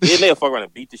sad. Like, DNA will fuck around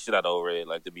and beat the shit out of O-Red.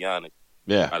 Like, to be honest,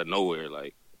 out of nowhere.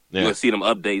 Like, you gonna see them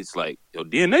updates. Like, yo,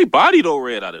 DNA bodied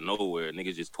O-Red out of nowhere.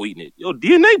 Niggas just tweeting it. Yo,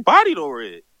 DNA bodied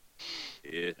O-Red.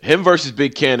 Yeah, him versus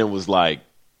Big Cannon was like,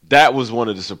 that was one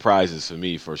of the surprises for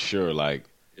me for sure. Like,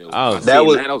 I was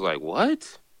like,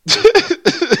 what?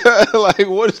 Like,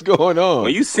 what is going on?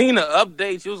 When you seen the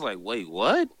updates, you was like, wait,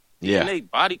 what? Yeah. DNA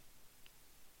body.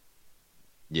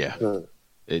 Yeah.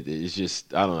 It's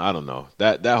just I don't know.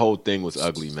 That whole thing was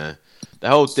ugly, man.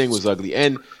 That whole thing was ugly.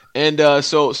 And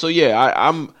so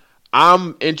yeah,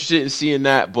 I'm interested in seeing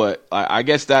that, but I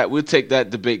guess that we'll take that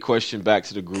debate question back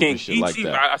to the group and shit like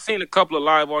that. I seen a couple of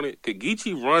live on it. Could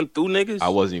Geechee run through niggas? I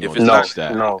wasn't even gonna touch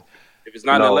that. No. If it's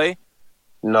not LA?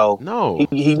 No.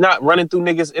 He's not running through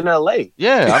niggas in LA.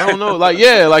 Yeah, I don't know. Like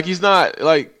he's not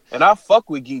like. And I fuck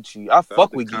with Geechee. I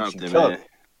fuck with Geechee.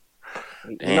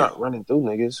 He's not running through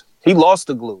niggas. He lost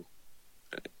the glue.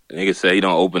 Nigga say he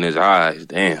don't open his eyes.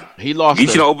 Damn. He lost.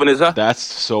 Geechee don't open his eyes. That's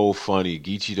so funny.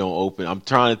 Geechee don't open. I'm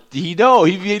trying to. He don't.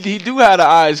 He do have the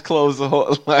eyes closed. The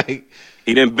whole like.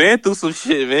 He done been through some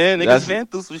shit, man. Niggas been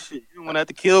through some shit. You don't want to have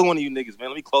to kill one of you niggas, man.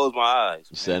 Let me close my eyes.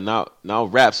 You said now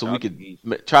rap so we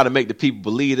could try to make the people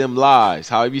believe them lies.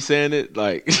 How you be saying it?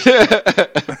 Like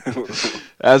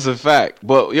that's a fact.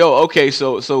 But yo, okay,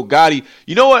 so Gotti,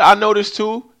 you know what I noticed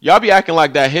too? Y'all be acting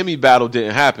like that Hemi battle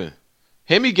didn't happen.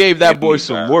 Hemi gave that boy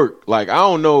some work. Like I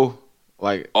don't know.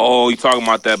 Like you talking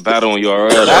about that battle on your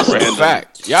that's a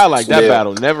fact. Y'all like that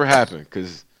battle never happened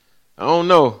because I don't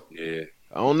know. Yeah.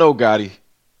 I don't know, Gotti.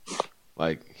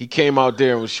 Like, he came out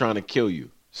there and was trying to kill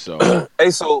you. So, hey,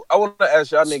 so I want to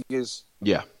ask y'all niggas.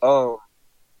 Yeah.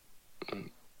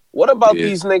 What about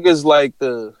these niggas like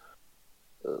this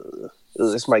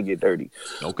might get dirty.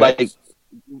 Okay. Like,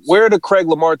 where are the Craig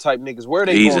Lamar type niggas? Where are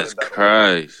they Jesus going?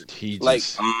 Christ.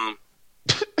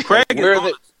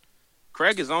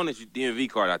 Craig is on his DMV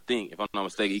card, I think. If I'm not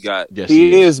mistaken, he got. Yes,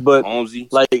 he is, but Holmesy.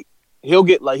 Like. He'll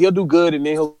do good, and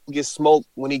then he'll get smoked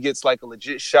when he gets like a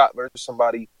legit shot versus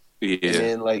somebody. Yeah. And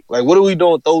then like what are we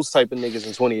doing with those type of niggas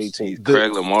in 2018?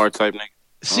 Craig Lamar type nigga.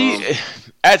 See,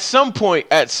 at some point,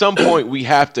 we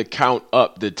have to count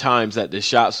up the times that the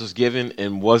shots was given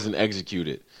and wasn't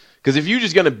executed. Because if you're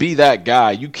just gonna be that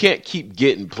guy, you can't keep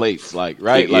getting plates, right?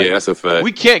 Yeah, that's a fact.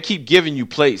 We can't keep giving you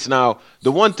plates. Now,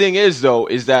 the one thing is though,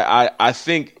 is that I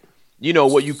think, you know,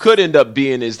 what you could end up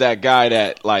being is that guy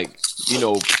that like, you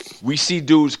know, we see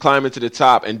dudes climbing to the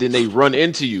top and then they run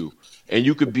into you, and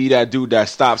you could be that dude that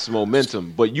stops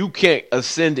momentum, but you can't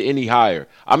ascend any higher.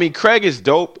 I mean, Craig is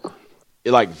dope,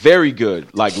 like very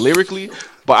good, like lyrically,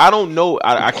 but I don't know.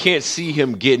 I can't see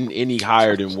him getting any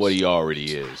higher than what he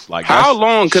already is. Like, how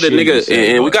long could a nigga?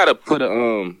 And we gotta put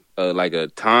a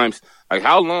times. Like,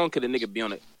 how long could a nigga be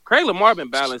on it? Craig Lamar been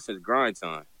battling since grind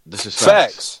time. This is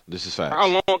facts. This is facts. How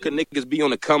long could niggas be on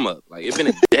the come up? Like, it's been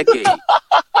a decade.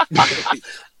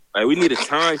 Like, we need a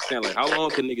time stamp. Like, how long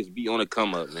can niggas be on a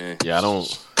come up, man? I don't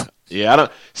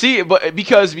see, but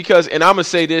because, and I'm gonna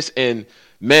say this, and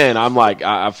man, I'm like,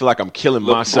 I feel like I'm killing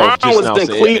myself just now. LeBron was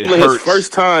in Cleveland his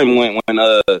first time when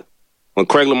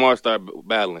Craig Lamar started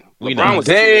battling. LeBron was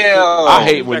I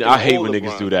hate when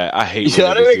niggas do that. I hate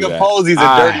when niggas do that. Posey's a dirty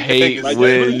I hate when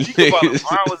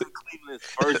LeBron was in Cleveland's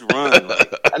first run.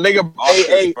 Like, a nigga,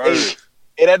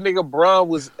 that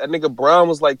nigga Brown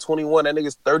was like 21. That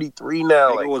nigga's 33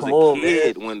 now. Like, was come a on,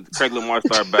 kid man. when Craig Lamar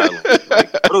started battling.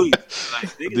 Like, please,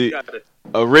 the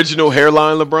original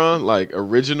hairline LeBron, like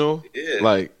original,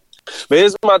 like. But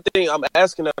here's my thing. I'm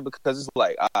asking that because it's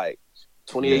like, all right,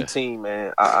 2018,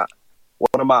 man. One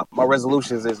of my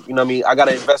resolutions is, you know what I mean, I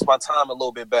gotta invest my time a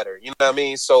little bit better. You know what I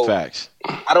mean? So facts.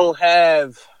 I don't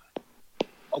have.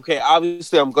 Okay,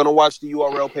 obviously, I'm going to watch the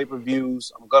URL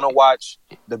pay-per-views. I'm going to watch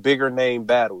the bigger name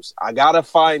battles. I got to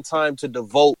find time to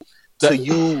devote to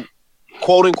you,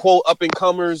 quote-unquote,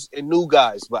 up-and-comers and new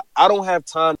guys. But I don't have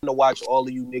time to watch all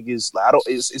of you niggas. Like,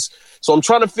 so I'm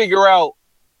trying to figure out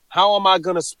how am I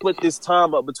going to split this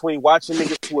time up between watching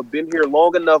niggas who have been here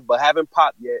long enough but haven't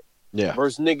popped yet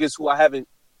versus niggas who I haven't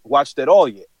watched at all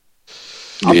yet.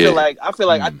 I feel like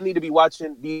I need to be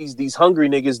watching these hungry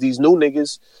niggas, these new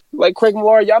niggas. Like Craig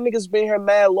Lamar, y'all niggas been here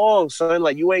mad long, son.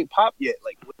 Like, you ain't popped yet.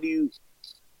 Like, what do you...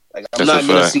 Like, I'm not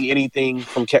going to see anything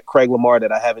from Craig Lamar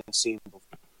that I haven't seen before.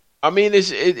 I mean,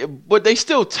 but they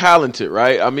still talented,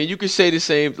 right? I mean, you could say the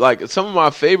same. Like, some of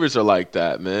my favorites are like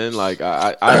that, man. Like,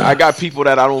 I got people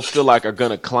that I don't feel like are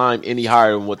going to climb any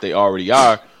higher than what they already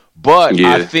are. But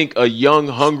I think a young,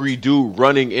 hungry dude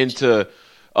running into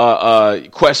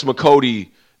Quest McCody,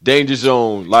 Danger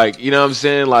Zone, like, you know what I'm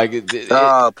saying? Like,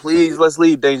 please, let's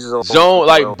leave Danger Zone,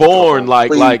 like Born,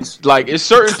 like it's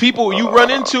certain people you run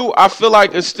into. I feel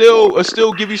like it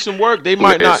still give you some work. They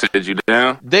might not sit you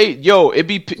down. It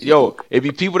be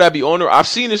people that be on there. I've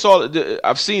seen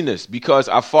this because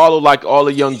I follow like all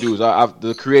the young dudes.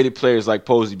 The creative players like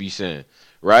Posey be saying,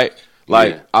 right?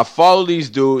 Like, I follow these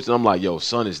dudes, and I'm like, yo,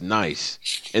 son is nice.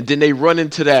 And then they run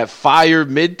into that fire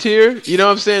mid-tier, you know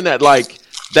what I'm saying? That, like,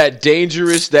 that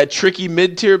dangerous, that tricky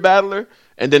mid-tier battler.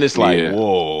 And then it's like,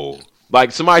 whoa.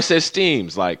 Like, somebody says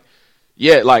Steams. Like,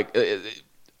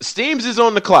 Steams is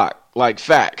on the clock. Like,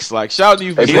 facts. Like, shout out to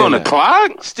you for saying on the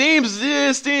clock? Steams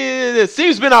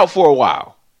been out for a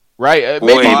while. Right?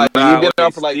 Maybe he's been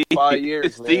out for like 5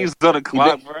 years. Steve's on the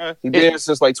clock, bro. He's been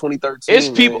since like 2013. It's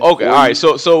people. Man. Okay, all right.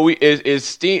 So is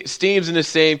Steams in the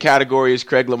same category as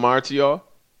Craig Lamar to y'all?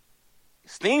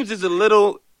 Steams is a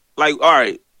little like, all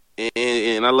right,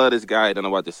 and I love this guy. I don't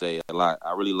know what to say a lot.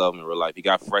 I really love him in real life. He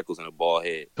got freckles and a bald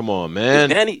head. Come on,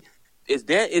 man. Is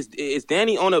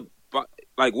Danny on a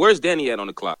like? Where's Danny at on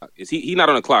the clock? Is he not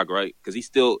on the clock, right? Because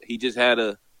he just had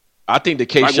a. I think the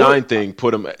K-Shine thing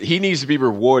put him. He needs to be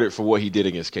rewarded for what he did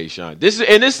against K-Shine. This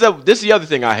is the other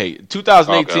thing I hate.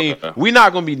 2018, we're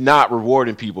not gonna be not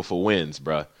rewarding people for wins,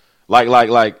 bro.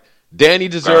 Like Danny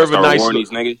deserved a nice.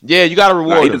 Yeah, you gotta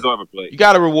reward him. He deserve a play. You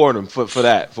gotta reward him for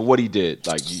that, for what he did.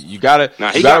 Like you gotta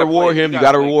reward him. You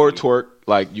gotta reward Twerk.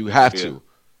 Like you have to.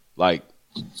 Like.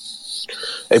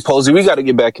 Hey, Posey, we got to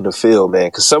get back in the field, man,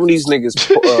 because some of these niggas,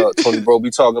 Tony Bro, be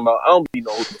talking about, I don't be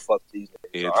know who the fuck these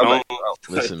niggas are.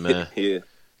 Listen, man.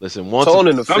 Listen, Tone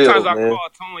in the field, sometimes I man. call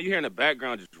Tone, you hear in the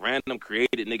background just random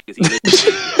created niggas.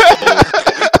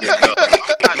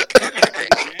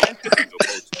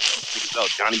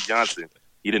 Johnny Johnson,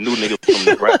 he the new nigga from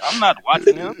the rap. I'm not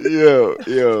watching him.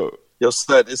 Yo,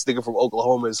 son, this nigga from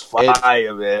Oklahoma is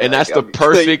fire, man. And that's the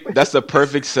perfect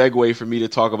segue for me to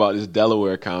talk about this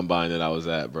Delaware combine that I was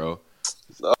at, bro.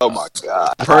 Oh my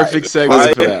god. Perfect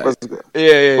segue for that.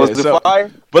 Yeah. Was it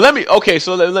fire? But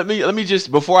let me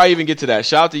just, before I even get to that,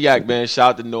 shout out to Yak, man,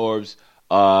 shout out to Norbs,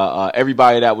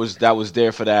 everybody that was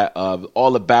there for that,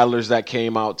 all the battlers that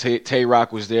came out. Tay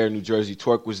Rock was there, New Jersey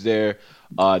Twerk was there.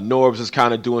 Norbs was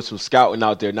kind of doing some scouting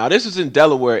out there. Now, this was in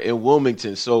Delaware, in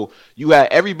Wilmington, so you had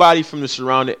everybody from the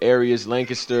surrounding areas,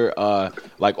 Lancaster,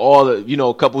 like all the,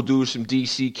 a couple dudes from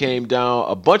D.C. came down.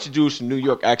 A bunch of dudes from New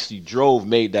York actually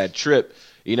made that trip.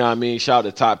 You know what I mean? Shout out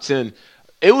to Top 10.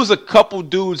 It was a couple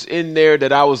dudes in there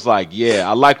that I was like, yeah,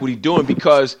 I like what he's doing,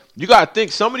 because you got to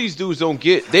think some of these dudes don't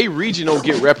get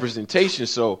representation.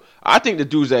 So I think the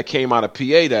dudes that came out of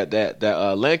PA,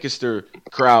 that Lancaster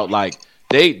crowd, like,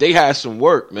 They had some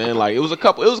work, man. Like it was a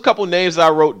couple names that I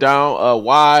wrote down.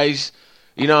 Wise,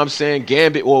 you know what I'm saying?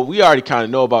 Gambit. Well, we already kind of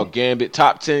know about Gambit.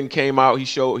 Top 10 came out. He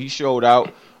showed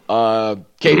out.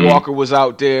 K Walker was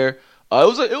out there. It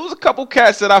was a couple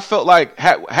cats that I felt like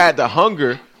had the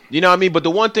hunger. You know what I mean? But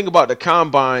the one thing about the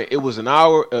combine, it was an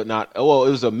hour. It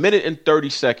was a minute and 30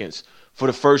 seconds for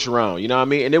the first round. You know what I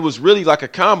mean? And it was really like a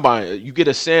combine. You get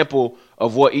a sample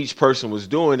of what each person was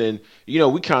doing, and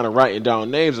we kind of writing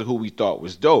down names of who we thought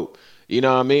was dope. You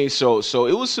know what I mean? So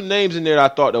it was some names in there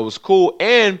that I thought that was cool.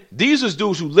 And these was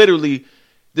dudes who literally,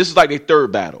 this is like their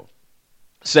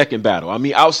second battle. I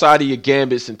mean, outside of your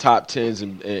Gambits and Top 10s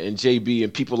and JB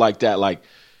and people like that, like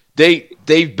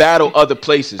they battle other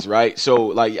places, right? So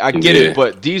like I get it,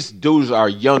 but these dudes are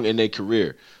young in their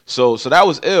career. So that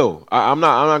was ill. I'm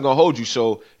not gonna hold you.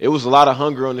 So it was a lot of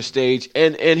hunger on the stage.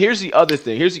 And here's the other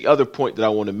thing. Here's the other point that I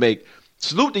want to make.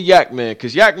 Salute to Yak Man,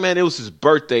 because Yak Man, it was his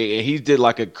birthday and he did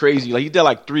like a crazy, like he did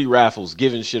like 3 raffles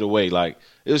giving shit away. Like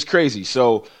it was crazy.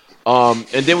 So and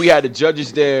then we had the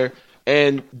judges there,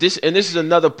 and this is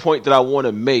another point that I want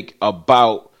to make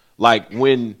about like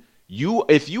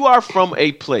if you are from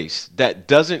a place that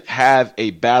doesn't have a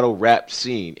battle rap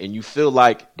scene and you feel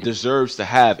like deserves to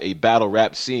have a battle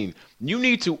rap scene, you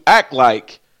need to act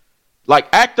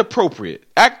act appropriate,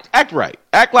 act right,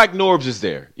 act like Norbs is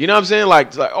there. You know what I'm saying?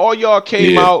 Like all y'all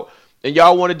came out and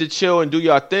y'all wanted to chill and do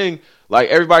y'all thing. Like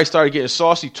everybody started getting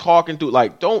saucy, talking through.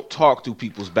 Like don't talk through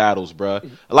people's battles, bruh.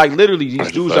 Like literally,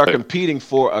 these dudes are competing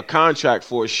for a contract,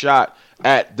 for a shot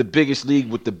at the biggest league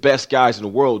with the best guys in the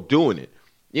world doing it.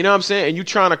 You know what I'm saying? And you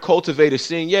trying to cultivate a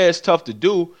scene. Yeah, it's tough to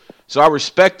do. So I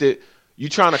respect it. You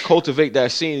trying to cultivate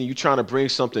that scene and you trying to bring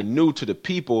something new to the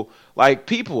people. Like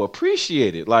people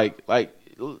appreciate it. Like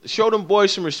show them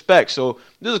boys some respect. So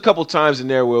there's a couple times in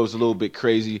there where it was a little bit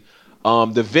crazy.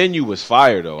 The venue was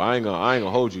fire though. I ain't gonna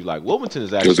hold you. Like Wilmington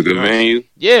is actually. It was a good venue.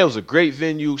 Yeah, it was a great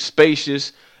venue,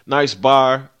 spacious, nice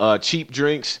bar, cheap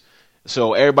drinks.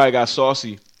 So everybody got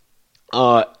saucy.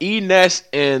 Ness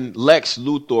and Lex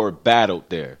Luthor battled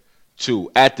there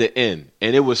too at the end,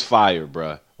 and it was fire,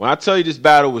 bruh. When I tell you this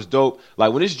battle was dope,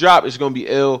 like when this drop, it's gonna be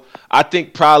ill. I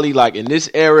think probably like in this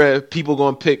era, people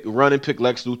gonna pick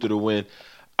Lex Luthor to win.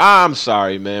 I'm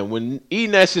sorry, man. When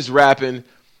Ness is rapping,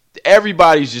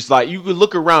 everybody's just like, you can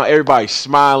look around, everybody's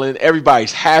smiling,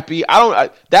 everybody's happy.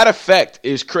 That effect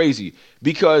is crazy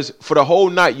because for the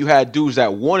whole night you had dudes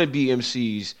that want to be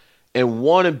MCs and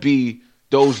want to be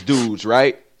those dudes,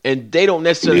 right? And they don't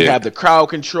necessarily have the crowd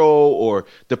control or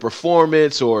the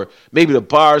performance, or maybe the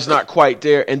bar's not quite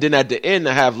there. And then at the end,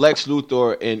 to have Lex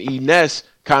Luthor and Ness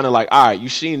kind of like, all right,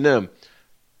 you've seen them.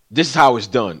 This is how it's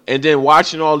done. And then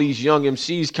watching all these young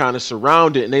MCs kind of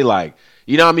surround it, and they like,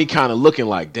 you know what I mean, kind of looking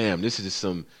like, damn, this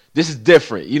is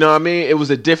different. You know what I mean? It was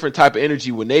a different type of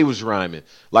energy when they was rhyming.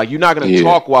 Like, you're not going to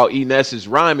talk while Ness is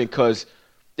rhyming because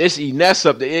it's Ness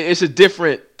up there. It's a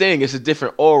different thing. It's a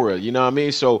different aura. You know what I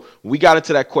mean? So we got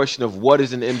into that question of what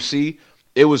is an MC.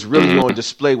 It was really on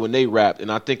display when they rapped,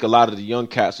 and I think a lot of the young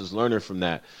cats was learning from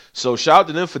that. So shout out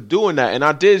to them for doing that. And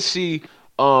I did see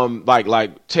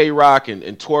like Tay Rock and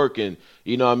Twerk and,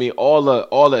 you know what I mean,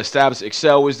 all the established,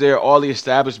 Excel was there, all the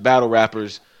established battle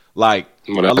rappers, like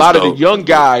a lot of the young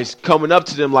guys coming up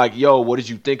to them like, yo, what did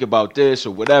you think about this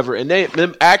or whatever, and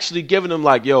them actually giving them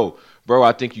like, yo, bro,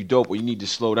 I think you dope, or you need to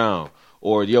slow down,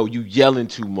 or yo, you yelling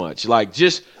too much, like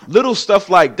just little stuff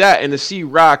like that. And to see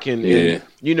Rock and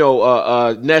you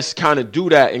know Ness kind of do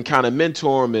that and kind of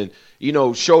mentor him and, you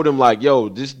know, show them like, yo,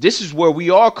 this is where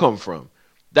we all come from.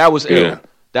 That was ill.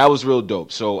 That was real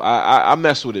dope. So I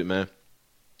messed with it, man.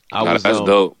 That's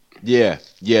dope. Yeah.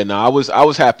 No, I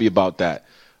was happy about that.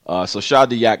 So shout out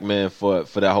to Yak, man, for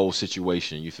that whole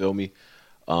situation. You feel me?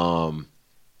 I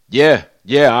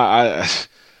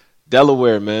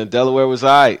Delaware, man. Delaware was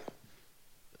alright.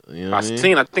 You know I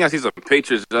think I see some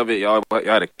pictures of it. Y'all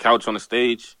had a couch on the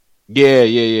stage. Yeah.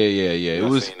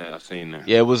 I seen that.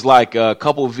 Yeah, it was like a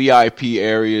couple VIP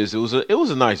areas. It was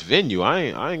a nice venue. I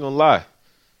ain't gonna lie.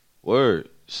 Word.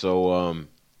 So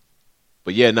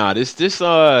but yeah, nah, these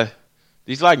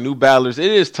like new battlers,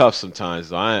 it is tough sometimes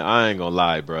though. I ain't gonna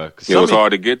lie, bro. It was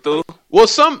hard to get through. Well,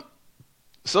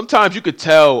 sometimes you could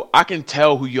tell. I can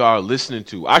tell who you are listening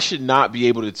to. I should not be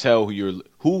able to tell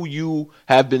who you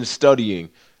have been studying,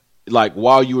 like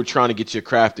while you were trying to get your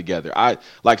craft together.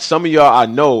 Like some of y'all, I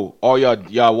know all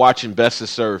y'all watching Best of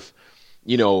Surf,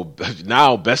 you know,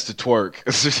 now Best of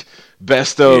Twerk,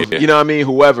 Best of, you know what I mean,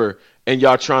 whoever, and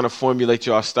y'all trying to formulate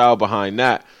y'all style behind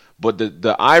that. But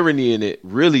the irony in it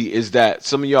really is that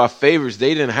some of y'all favorites,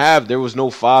 there was no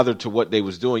father to what they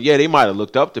was doing. Yeah, they might have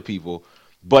looked up to people,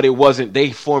 but it wasn't, they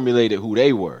formulated who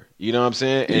they were. You know what I'm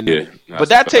saying? And but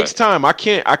that takes time. I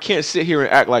can't sit here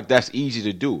and act like that's easy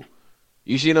to do.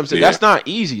 You see what I'm saying? That's not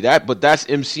easy. But that's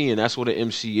MCing. That's what an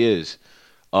MC is,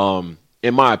 in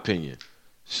my opinion.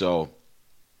 So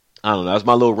I don't know. That's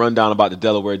my little rundown about the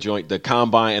Delaware joint, the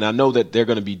Combine, and I know that they're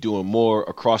going to be doing more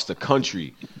across the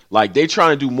country. Like, they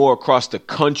trying to do more across the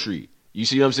country. You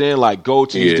see what I'm saying? Like, go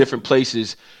to these different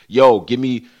places. Yo,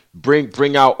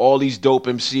 bring out all these dope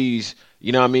MCs.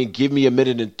 You know what I mean? Give me a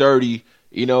minute and 30.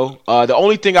 You know, the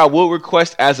only thing I will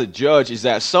request as a judge is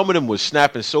that some of them was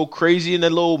snapping so crazy in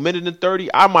that little minute and 30.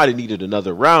 I might have needed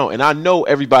another round, and I know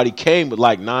everybody came with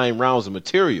like 9 rounds of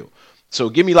material. So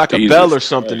give me like a bell or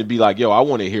something to be like, yo, I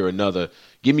want to hear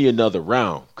give me another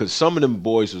round. Because some of them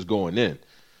boys was going in.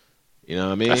 You know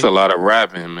what I mean? That's a lot of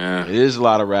rapping, man. It is a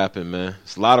lot of rapping, man.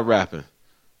 It's a lot of rapping.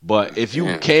 But if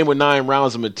you came with 9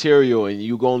 rounds of material and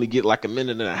you only get like a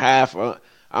minute and a half, I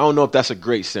don't know if that's a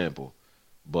great sample.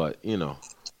 But, you know,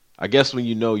 I guess when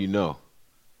you know, you know.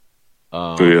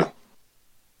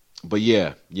 But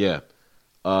yeah.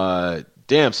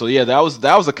 Damn, so yeah, that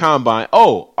was a Combine.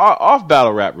 Oh, off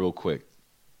battle rap real quick.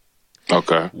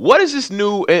 Okay. What is this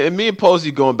new, and me and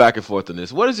Posey going back and forth on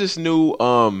this, what is this new,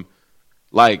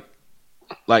 like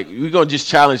we're going to just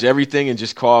challenge everything and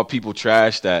just call people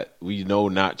trash that we know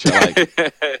not trash?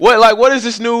 What is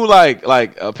this new, like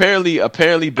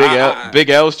apparently Big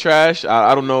L's trash?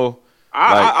 I don't know.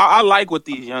 I like what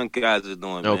these young guys are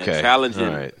doing, man.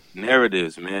 Challenging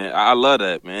narratives, man. I love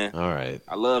that, man. All right.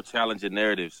 I love challenging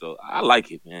narratives, so I like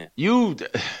it, man.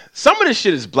 Some of this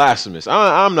shit is blasphemous.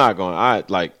 I'm not going.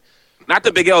 Not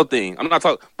the Big L thing. I'm not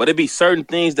talking, but it be certain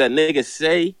things that niggas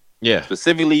say. Yeah.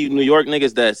 Specifically New York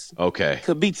niggas that's okay.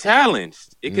 Could be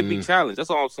challenged. It could be challenged. That's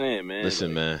all I'm saying, man.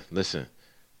 Listen.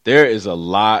 There is a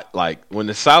lot, like when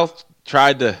the South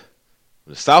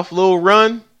little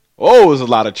run. Oh, it was a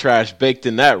lot of trash baked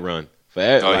in that run. For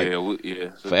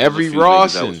every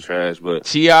Ross and trash, but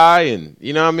T.I. and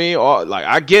you know what I mean.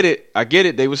 I get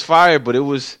it. They was fired, but it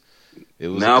was It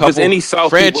was now, a couple if it's any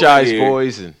South franchise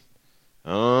boys, and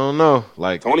I don't know.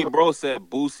 Like Tony Bro said,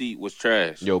 Boosie was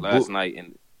trash last night,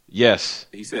 and yes,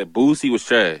 he said Boosie was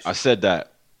trash. I said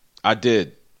that. I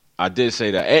did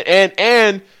say that.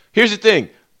 And here's the thing.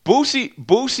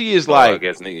 Boosie is like.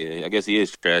 I guess he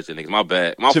is trash. Niggas, my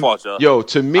bad, my fault, y'all. Yo,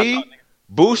 to me,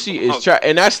 Boosie is trash,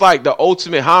 and that's like the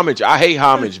ultimate homage. I hate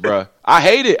homage, bro. I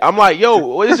hate it. I'm like,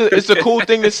 yo, it's a cool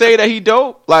thing to say that he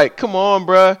dope. Like, come on,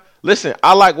 bro. Listen,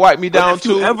 I like Wipe Me Down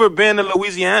too. If you ever been to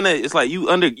Louisiana, it's like you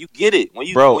get it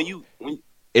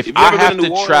if I have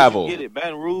to travel, you get it.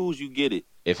 Baton Rouge, you get it.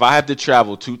 If I have to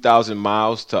travel 2,000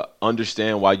 miles to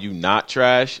understand why you not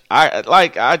trash, I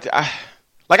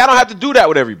don't have to do that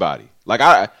with everybody. Like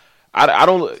I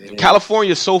don't.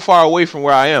 California is so far away from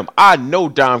where I am. I know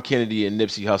Dom Kennedy and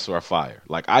Nipsey Hussle are fire.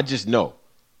 Like I just know.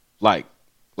 Like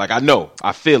I know.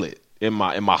 I feel it in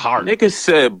my heart. Niggas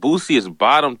said Boosie is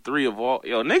bottom 3 of all.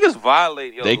 Yo, niggas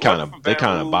violate. Yo, they kind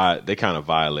of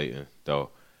violating though.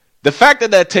 The fact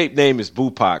that tape name is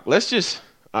Bupac. Let's just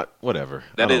whatever.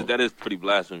 That is pretty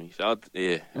blasphemy.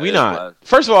 We not.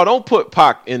 First of all, don't put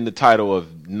Pac in the title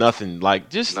of nothing. Like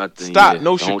just nothing, stop.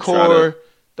 No Shakur.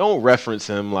 Don't reference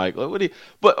him. Like what?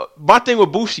 But my thing with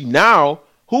Boosie now,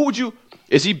 who would you?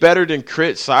 Is he better than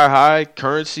Crit, Sci-Hi,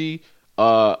 Currency?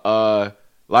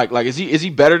 Like is he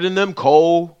better than them?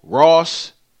 Cole,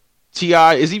 Ross,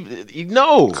 T.I. Is he?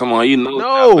 No. Come on,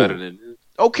 no. Better than him.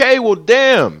 Okay, well,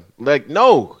 damn. Like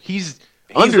no, he's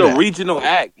a regional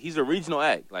act. He's a regional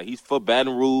act. Like he's for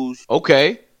Baton Rouge.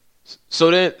 Okay. So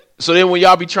then when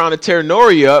y'all be trying to tear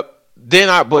Nori up, then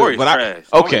trash.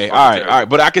 Okay, all right.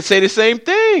 But I could say the same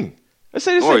thing. Let's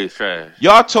say the same. Nori's trash.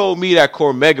 Y'all told me that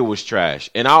Cormega was trash,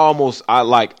 and I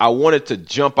wanted to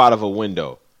jump out of a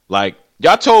window. Like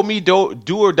y'all told me Do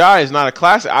or Die is not a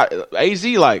classic. AZ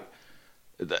like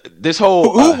this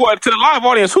whole who to the live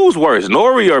audience, who's worse,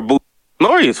 Nori or Boo?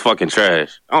 Nori is fucking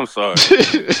trash. I'm sorry. But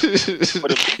New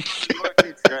York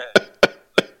is trash.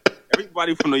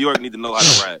 Everybody from New York need to know how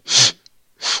to rap.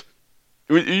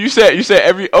 You said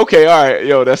every okay, all right,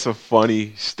 yo, that's a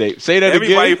funny statement. Say that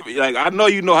again. Like I know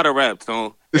you know how to rap,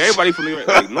 Tone. Everybody from New York,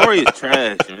 like Nori is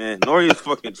trash, man. Nori is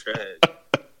fucking trash.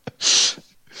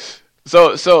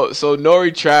 So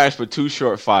Nori trash, but Too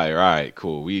Short fire. All right,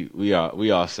 cool. We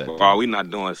all set. Bro, we not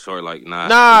doing short like nah.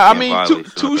 I mean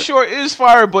too short is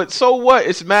fire, but so what?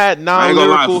 It's mad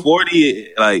non-lyrical.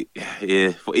 40, like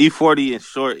for E40 and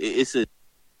short,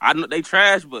 I know they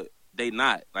trash, but they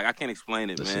not. Like I can't explain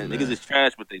it, man. Niggas is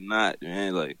trash, but they not,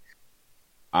 man. Like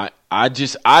I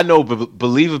know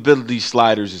believability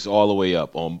sliders is all the way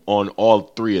up on all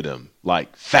 3 of them.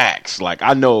 Like facts. Like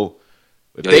I know.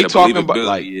 If they talking about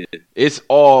like it's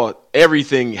all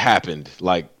everything happened,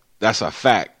 like that's a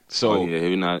fact. So they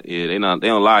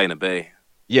don't lie in the Bay.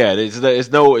 Yeah, there's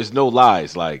no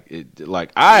lies. Like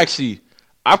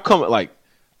I've come like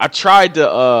I tried to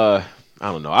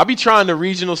I don't know. I be trying the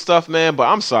regional stuff, man, but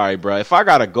I'm sorry, bro. If I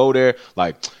gotta go there,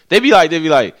 like they be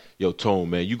like, yo, Tone,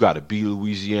 man, you gotta be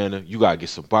Louisiana. You gotta get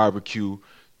some barbecue.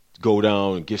 Go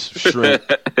down and get some shrimp.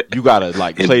 You gotta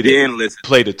like play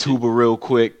the tuba real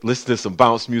quick, listen to some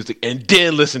bounce music, and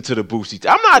then listen to the Boosie.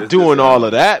 I'm not doing all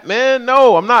of that, man.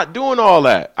 No, I'm not doing all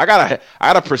that. I got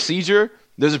a procedure.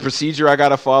 There's a procedure I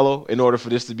gotta follow in order for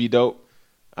this to be dope.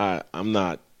 I'm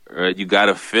not. You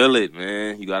gotta feel it,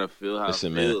 man. You gotta feel how.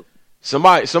 Listen, man.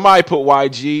 Somebody put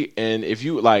YG, and if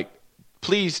you like.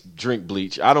 Please drink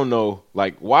bleach. I don't know.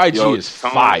 Like YG is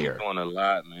fire. Doing a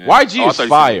lot, man. YG is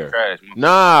fire. Trash,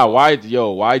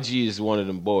 YG is one of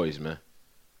them boys, man.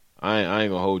 I ain't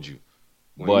gonna hold you.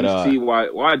 When you see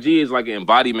YG is like an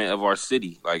embodiment of our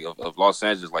city, like of Los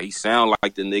Angeles. Like he sound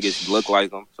like the niggas, he look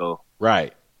like them. So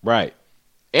right.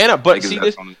 And but see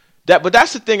this. But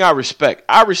that's the thing I respect.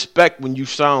 I respect when you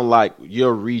sound like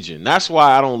your region. That's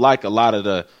why I don't like a lot of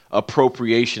the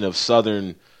appropriation of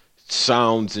Southern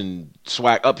sounds and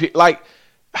swag up here. Like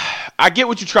I get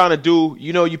what you're trying to do,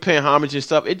 you paying homage and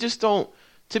stuff. It just don't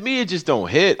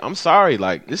hit. I'm sorry,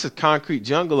 like this is concrete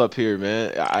jungle up here,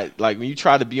 man. I like when you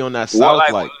try to be on that South,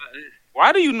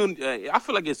 why do you I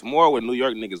feel like it's more with New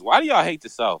York niggas. Why do y'all hate the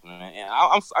South, man? And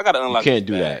I gotta unlock. You can't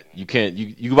do that. You can't.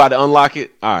 You about to unlock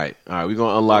it? All right. We're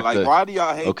gonna unlock. Why do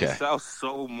y'all hate the South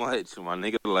so much, my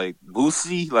nigga? Like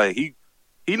Boosie, like he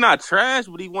not trash,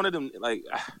 but he one of them. Like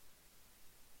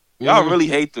y'all really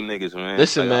hate them niggas, man.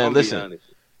 Listen, man. Listen.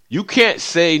 You can't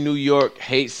say New York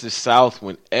hates the South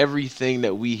when everything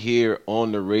that we hear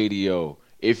on the radio.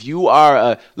 If you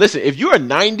are if you're a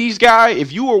 90s guy,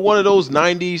 if you were one of those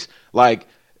 90s like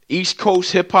East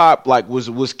Coast hip hop like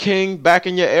was king back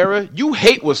in your era, you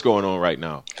hate what's going on right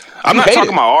now. I'm not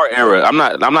talking about our era. I'm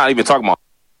not even talking about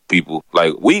people.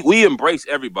 Like we embrace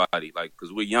everybody, like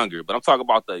because we're younger. But I'm talking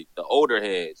about the older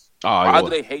heads. Why do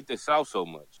they hate the South so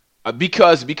much?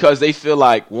 Because they feel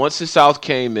like once the South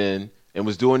came in and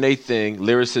was doing their thing,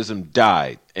 lyricism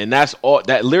died, and that's all.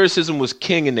 That lyricism was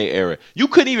king in their era. You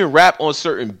couldn't even rap on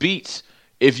certain beats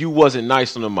if you wasn't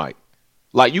nice on the mic.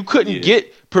 Like you couldn't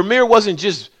get Premier wasn't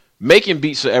just making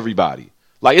beats for everybody.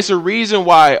 Like it's a reason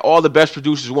why all the best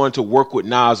producers wanted to work with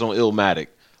Nas on Illmatic.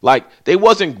 Like they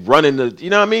wasn't running the,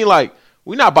 you know what I mean? Like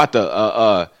we're not about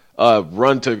to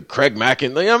run to Craig Mack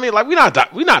and, you know what I mean? Like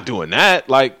we not doing that.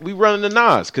 Like we running to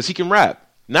Nas because he can rap.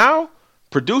 Now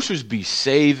producers be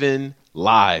saving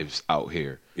lives out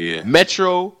here. Yeah,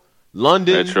 Metro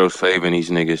saving these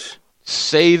niggas,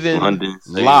 saving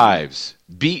lives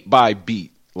beat by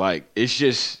beat. Like it's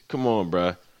just, come on,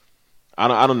 bruh.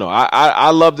 I don't know.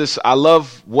 I love this. I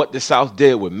love what the South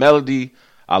did with melody.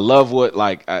 I love what,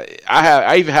 like,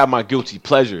 I even have my guilty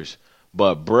pleasures,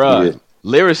 but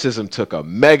lyricism took a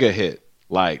mega hit.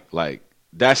 Like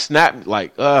that snap.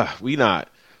 Like we not.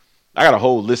 I got a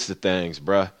whole list of things,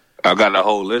 bruh. I got a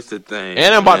whole list of things,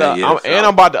 and I'm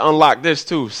about to unlock this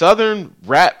too. Southern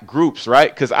rap groups,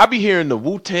 right? Because I be hearing the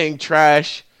Wu-Tang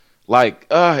trash. Like,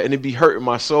 and it be hurting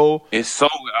my soul. It's so,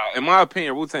 in my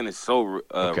opinion, Wu-Tang is so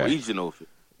regional.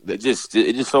 It's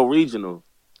just so regional.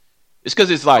 It's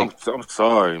because it's like, I'm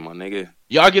sorry, my nigga.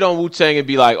 Y'all get on Wu-Tang and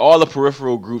be like, all the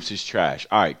peripheral groups is trash.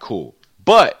 All right, cool.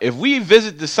 But if we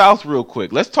visit the South real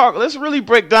quick, let's really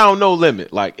break down No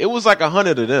Limit. Like, it was like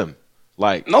 100 of them.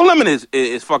 Like, No Limit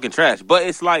is fucking trash. But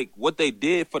it's like what they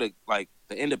did for the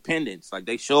independence. Like,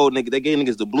 they showed they gave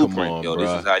niggas the blueprint. Yo, this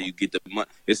is how you get the money.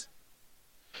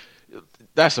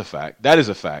 That's a fact. That is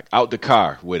a fact. Out the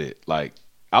car with it. Like,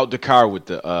 out the car with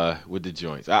the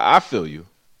joints. I feel you.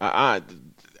 I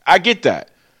get that.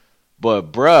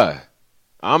 But, bruh,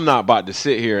 I'm not about to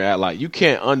sit here and act like you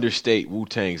can't understate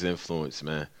Wu-Tang's influence,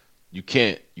 man. You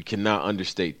can't. You cannot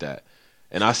understate that.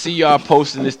 And I see y'all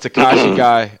posting this Tekashi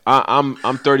guy. I'm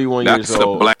 31 years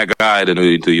old. That's a black guy to New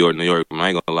York. I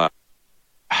ain't gonna lie.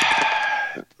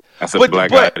 That's a black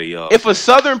guy to y'all. If a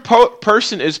Southern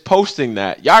person is posting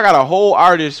that, y'all got a whole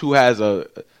artist who has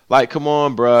come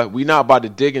on, bruh. We not about to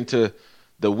dig into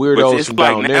the weirdos from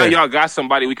down there. Now y'all got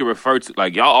somebody we can refer to.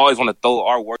 Like, y'all always want to throw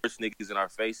our worst niggas in our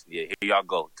face. Yeah, here y'all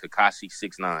go. Tekashi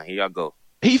 6ix9ine. Here y'all go.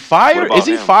 He fire? Is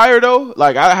he fire though?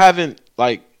 Like, I haven't,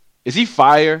 like, is he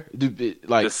fire?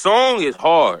 Like, the song is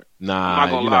hard. Nah, I'm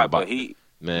not gonna lie, but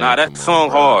that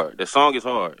song hard. The song is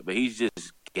hard, but he's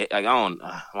just I'm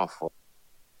my fault.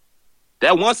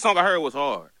 That one song I heard was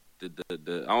hard.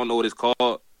 The I don't know what it's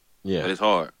called. Yeah, but it's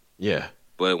hard. Yeah,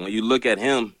 but when you look at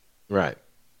him, right,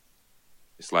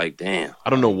 it's like, damn.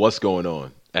 I don't know what's going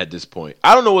on at this point.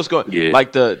 I don't know what's going. Yeah.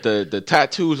 Like the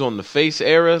tattoos on the face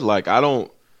era. Like, I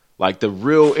don't. Like, the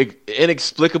real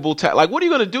inexplicable like, what are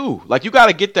you gonna do? Like, you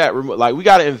gotta get that like, we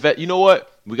gotta invest. You know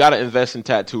what? We gotta invest in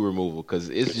tattoo removal because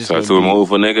it's just tattoo removal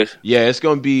for niggas. Yeah, it's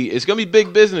gonna be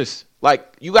big business.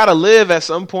 Like, you gotta live at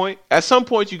some point. At some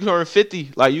point, you turn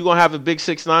 50. Like, you gonna have a big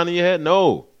 6ix9ine in your head?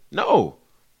 No.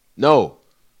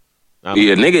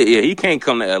 Nigga, he can't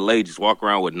come to LA just walk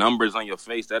around with numbers on your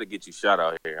face. That'll get you shot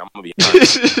out here. I'm gonna be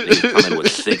honest. Niggas coming with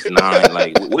 6ix9ine.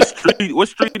 Like, what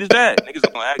street is that?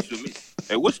 Niggas gonna ask you me.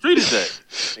 Hey, what street is that?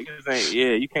 Niggas ain't. Yeah,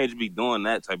 you can't just be doing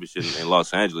that type of shit in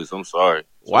Los Angeles. I'm sorry.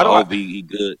 Why do I hope he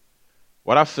good?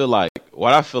 What I feel like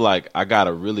I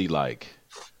gotta really like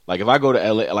if I go to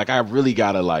LA, like, I really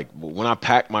gotta, like, when I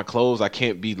pack my clothes, I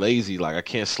can't be lazy. Like, I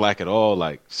can't slack at all.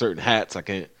 Like, certain hats I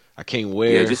can't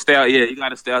wear. Yeah, just stay out. Yeah, you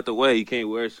gotta stay out the way. You can't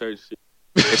wear certain shit.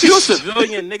 If you're a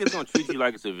civilian, niggas gonna treat you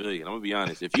like a civilian. I'm gonna be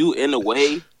honest. If you in the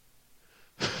way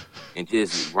and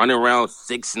just running around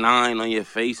 6ix9ine on your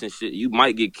face and shit, you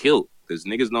might get killed. Because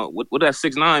niggas know what that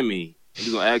 6ix9ine mean.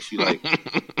 Niggas gonna ask you like.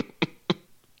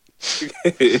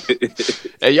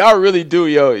 And y'all really do,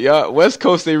 y'all West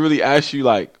Coast, they really ask you,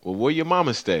 like, well, where your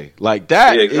mama stay? Like,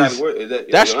 that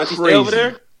that's crazy. Over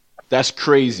there? That's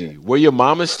crazy. Where your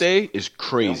mama stay is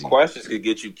crazy. Questions could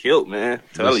get you killed, man.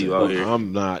 Tell you out here.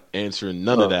 I'm not answering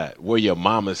none of that. Where your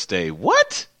mama stay?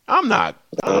 What? I'm not.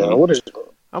 What are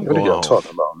y'all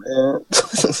talking about, man?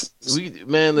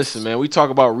 Listen, man. We talk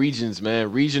about regions,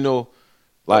 man. Regional,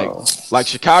 like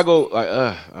Chicago.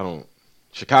 Like,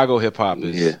 Chicago hip hop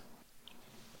is. Yeah.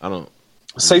 I don't.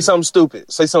 Say something stupid.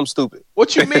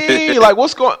 What you mean? Like,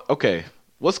 what's going? Okay.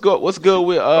 What's good with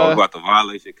about to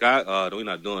violate Chicago? We're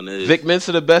not doing this. Vic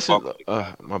Mensa the best.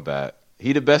 My bad.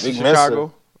 He the best Vic in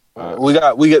Chicago. We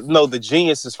got the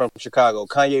genius is from Chicago.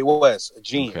 Kanye West, a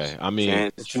genius. Okay, I mean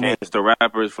Chance the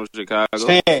Rapper is from Chicago.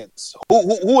 Chance.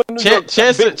 Who in New York?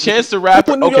 Chance the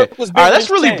Rapper. Okay, all right. Let's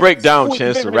really break down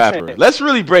Chance the Rapper. Let's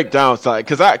really break down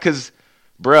because,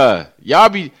 bruh, y'all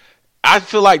be. I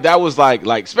feel like that was like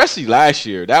especially last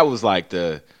year. That was like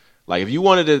if you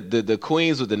wanted the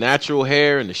queens with the natural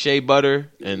hair and the shea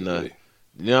butter and the.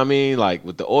 You know what I mean? Like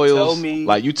with the oils,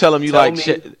 like you tell them you like.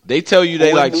 They tell you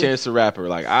they like Chance the Rapper.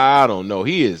 Like I don't know,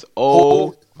 he is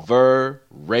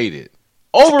overrated.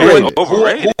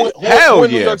 Overrated. Hell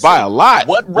yeah, by a lot.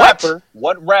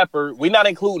 What rapper? We're not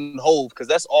including Hove because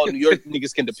that's all New York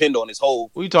niggas can depend on is Hove.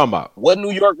 What are you talking about? What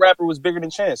New York rapper was bigger than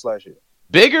Chance last year?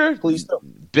 Bigger? Please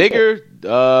don't. Bigger?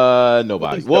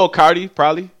 Nobody. Well, Cardi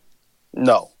probably.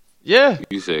 No. Yeah.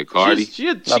 You said Cardi?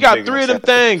 She got 3 of them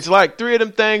things, like 3 of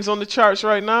them things on the charts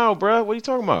right now, bro. What are you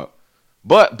talking about?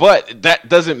 But that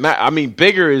doesn't matter. I mean,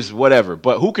 bigger is whatever.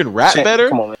 But who can rap better?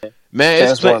 Come on, man.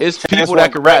 Man, it's people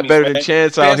that can rap better than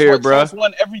Chance out here, bro. Chance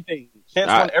won everything. Chance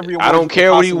won every award. I don't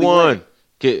care what he won.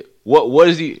 What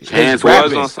is he? Chance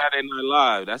was on Saturday Night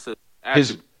Live. That's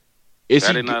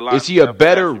Is he a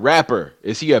better rapper?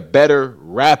 Is he a better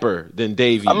rapper than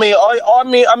Dave East? I mean, all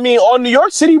New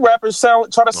York City rappers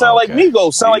try to sound like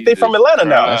Migos, sound like they from Atlanta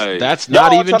now. That's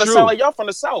not even true. To sound like y'all from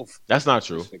the South. That's not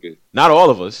true. Not all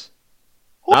of us.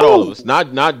 Not all of us.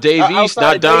 Not Dave East.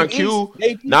 Not Don Q.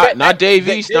 Not Dave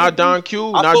East. Not Don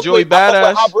Q. Not Joey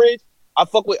Badass. I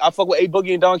fuck with A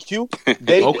Boogie and Don Q.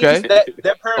 Okay.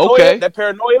 That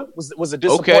paranoia was a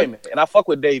disappointment, and I fuck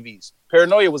with Dave East.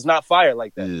 Paranoia was not fired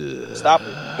like that. Stop it.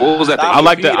 What was that? I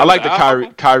like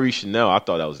the Kyrie Chanel. I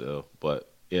thought that was ill, but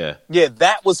yeah. Yeah,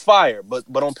 that was fire.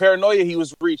 But on Paranoia, he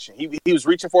was reaching. He was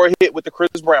reaching for a hit with the Chris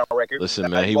Brown record. Listen,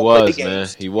 man, he was.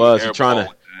 He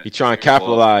trying to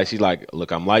capitalize. He's like,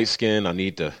 look, I'm light skinned. I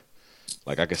need to,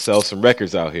 I can sell some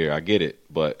records out here. I get it,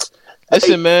 but.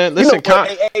 Listen, man. Listen,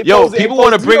 people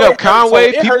want to bring up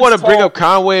Conway. People want to bring up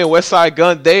Conway and West Side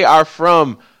Gun. They are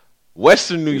from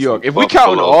Western New York. If we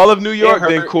count all of New York,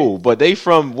 then cool. But they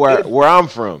from where I'm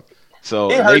from, so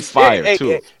they fire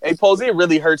too. Hey, Pose, it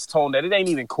really hurts Tone that it ain't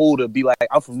even cool to be like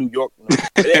I'm from New York.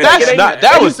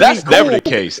 That's never the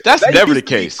case. That's never the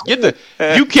case.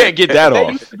 You can't get that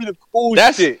off.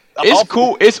 It's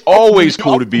cool. It's always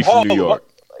cool to be from New York.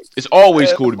 It's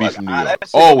always cool to be from New York.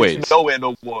 Always. Nowhere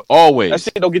no more. Always. That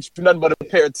shit don't get you nothing but a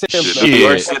pair of Timbs.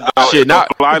 Shit,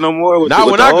 not fly no more.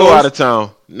 Not when I go out of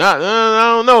town. I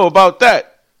don't know about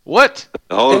that. What?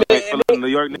 The whole thing for New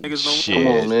York niggas don't. Shit. Come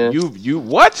on, man. You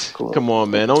what? Come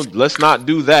on, man. Let's not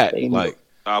do that.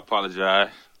 I apologize.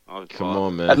 Come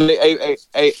on, man.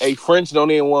 Hey, French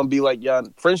don't even want to be like y'all.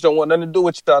 French don't want nothing to do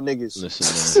with y'all niggas.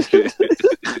 Listen,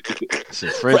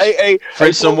 man.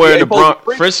 French somewhere in the Bronx.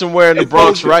 French somewhere in the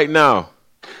Bronx right now.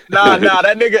 Nah,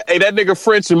 that nigga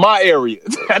French in my area.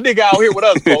 That nigga out here with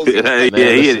us, folks.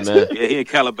 He in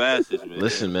Calabasas, man.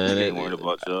 Listen, man. Ain't worried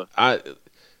about y'all.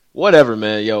 Whatever,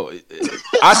 man. Yo,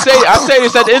 I say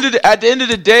this at the end of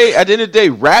the day,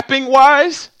 rapping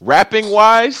wise,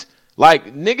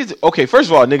 like niggas. Okay, first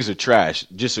of all, niggas are trash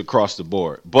just across the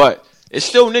board, but. It's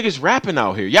still niggas rapping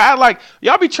out here.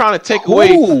 Y'all be trying to take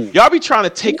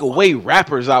away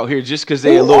rappers out here just because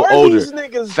they a little older.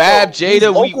 Fab,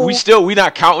 Jada, we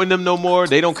not counting them no more.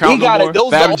 They don't count no more.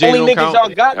 Fab, Jada don't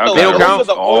count. They don't count.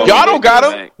 Y'all don't got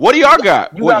them. What do y'all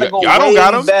got? Y'all don't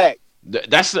got them.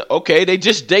 That's okay. They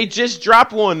just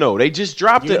dropped one though. They just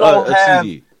dropped a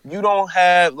CD. You don't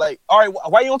have all right.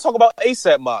 Why you don't talk about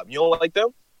ASAP Mob? You don't like them?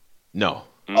 No.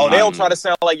 Oh, they don't try to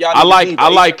sound like y'all. I like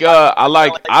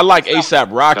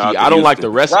ASAP Rocky. I don't like the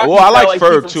rest. Well, I like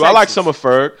Ferg too. I like some of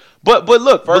Ferg. But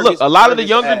look, a lot of the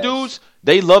younger dudes,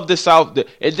 they love the South.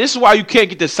 And this is why you can't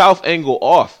get the South angle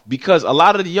off, because a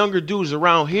lot of the younger dudes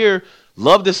around here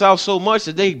love the South so much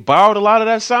that they borrowed a lot of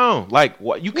that sound. Like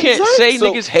what you can't say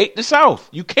niggas hate the South.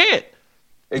 You can't.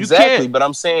 Exactly, but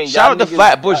I'm saying shout out to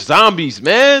Flatbush Zombies,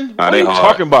 man. What are you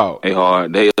talking about? They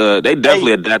hard. They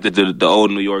definitely adapted to the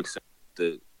old New York sound.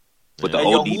 With the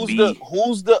ODB.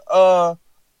 Who's the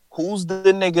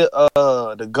nigga?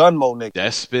 The Gunmo nigga.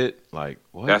 That spit like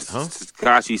what? That's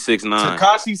Tekashi 6ix9ine.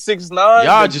 Tekashi 6ix9ine.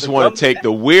 Y'all just want to take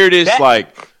the weirdest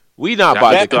we not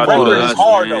about to come on us.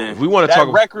 If we want to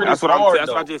talk. That's what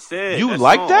I just said. You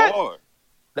like that?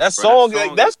 That song,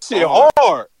 that shit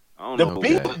hard. The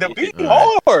beat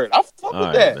hard. I fuck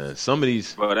with that. Man. Some of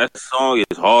these, bro, that song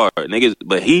is hard, niggas.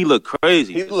 But he look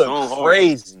crazy. He look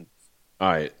crazy.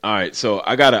 All right. So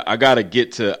I gotta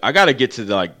get to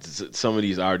some of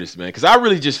these artists, man, because I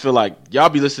really just feel like y'all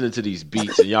be listening to these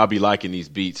beats and y'all be liking these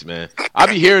beats, man. I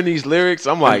be hearing these lyrics.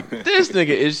 I'm like, this nigga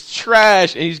is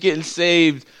trash, and he's getting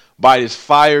saved by this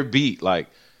fire beat. Like,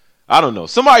 I don't know.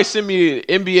 Somebody send me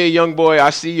an NBA YoungBoy. I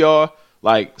see y'all.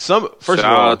 Like first Shout of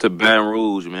all, out to Baton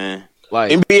Rouge, man.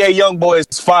 Like NBA YoungBoy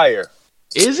is fire.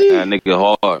 Is he? That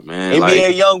nigga hard, man.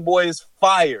 NBA YoungBoy is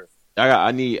fire.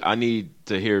 I need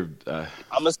to hear. I'm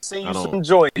gonna send you some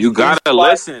joints. You gotta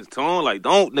listen, Tone. Like,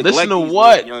 don't neglect listen to these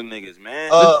what young niggas, man.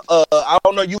 I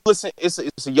don't know. You listen. It's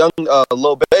a young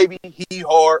Lil Baby. He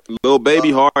hard. Lil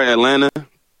Baby hard. Atlanta.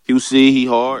 QC. He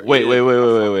hard. Wait.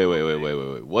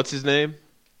 What's his name?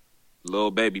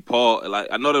 Lil Baby Paul. Like,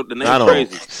 I know the name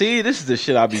crazy. See, this is the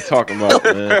shit I be talking about,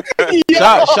 man.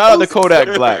 shout out to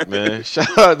Kodak Black, man.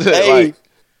 Shout out to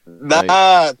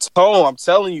Tone. I'm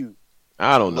telling you.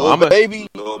 I don't know. Lil Baby.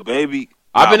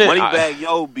 Moneybag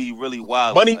Yo be really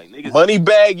wild.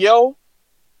 Moneybag Yo.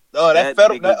 That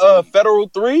Federal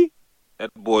 3.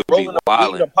 That boy be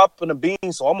wild. Popping the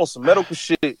beans, so almost some medical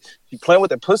shit. He playing with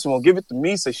that pussy, won't give it to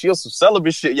me. Say she on some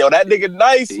celibate shit. Yo, that nigga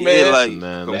nice, man.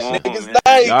 Man, that nigga's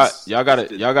nice. Y'all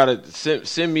gotta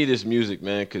send me this music,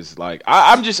 man, because like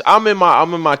I'm in my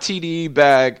TDE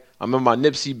bag. I'm in my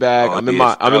Nipsey bag. I'm in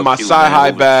my Sci-Hi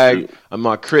bag. I'm in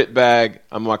my Crit bag.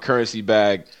 I'm in my Currency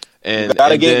bag. And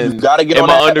then in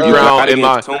my underground,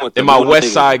 in my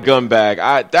West Side gun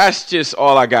bag. That's just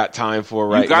all I got time for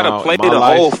right now. You gotta play the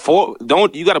whole floor.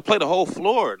 You gotta play the whole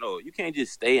floor. No, you can't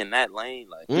just stay in that lane.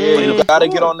 Like, you gotta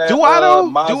get on that. Do I though?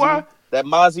 Mozzie, do I? That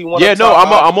Mozzie one. Yeah, no,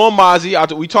 I'm on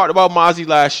Mozzie. We talked about Mozzie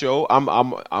last show.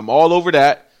 I'm all over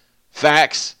that.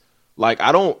 Facts. Like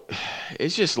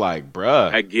it's just like,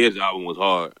 bruh. That Gibbs album was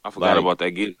hard. I forgot about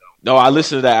that Gibbs album. No, I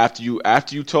listened to that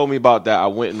after you told me about that. I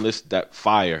went and listened to that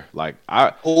fire. Like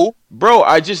who? Bro,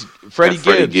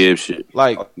 Freddie Gibbs shit.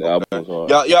 Like y'all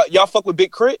fuck with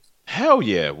Big Crit? Hell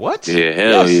yeah. What? Yeah,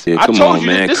 hell yeah. I told you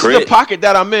this is the pocket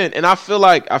that I'm in, and I feel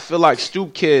like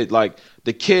Stoop Kid, like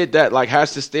the kid that like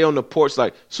has to stay on the porch.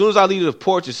 Like as soon as I leave the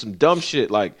porch, it's some dumb shit.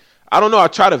 Like I don't know. I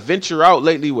try to venture out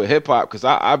lately with hip hop because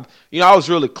I was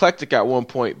real eclectic at one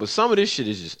point, but some of this shit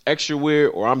is just extra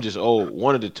weird, or I'm just old.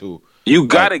 One of the two. You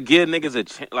gotta give niggas a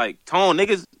chance. Like, Tone,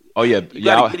 niggas. Oh, yeah. You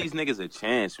gotta give these niggas a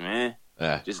chance, man.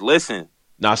 Yeah. Just listen.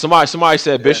 Nah, somebody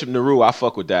said Bishop Nehru. I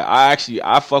fuck with that. I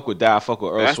fuck with that. I fuck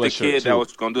with Earl That's Sweatshirt, the kid too. that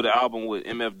was gonna do the album with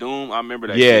MF Doom. I remember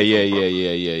that. Yeah.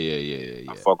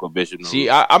 I fuck with Bishop Nehru.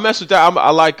 See, I mess with that. I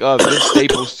like Vince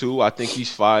Staples, too. I think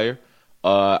he's fire.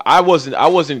 I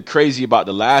wasn't crazy about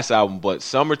the last album, but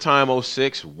Summertime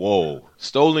 06, whoa.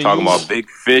 Stolen Talking Youth, about Big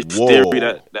Fish Theory,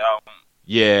 that album.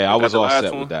 Yeah, I was all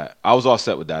set with that. I was all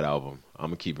set with that album. I'm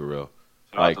gonna keep it real.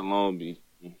 Shout out to Long Beach.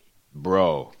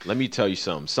 Bro, let me tell you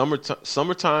something.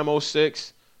 Summertime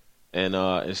 06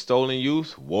 and Stolen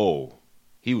Youth, whoa.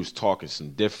 He was talking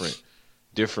some different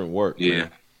work,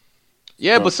 man.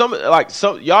 Yeah, but some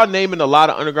y'all naming a lot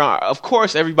of underground. Of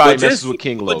course, everybody messes with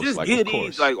King Los. But just like, get of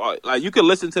course. these, like you can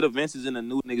listen to the Vinces and the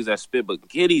new niggas that spit, but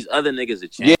give these other niggas a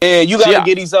chance. Yeah, you gotta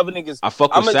get these other niggas. I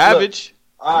fuck with Savage.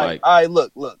 All right,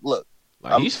 look.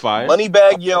 Like, he's fire.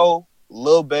 Moneybag Yo,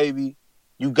 Lil Baby,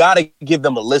 you gotta give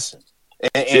them a listen.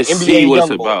 And just NBA see what it's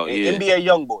YoungBoy, about. Yeah. NBA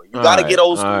YoungBoy, you gotta get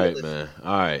old school. All right, man.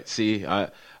 All right. See, I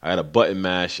got to button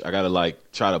mash. I gotta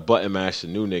try to button mash the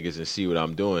new niggas and see what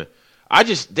I'm doing.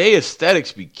 They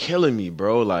aesthetics be killing me,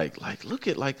 bro. Like look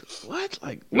at what?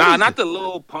 Like nah, not the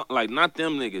Lil Pump, like not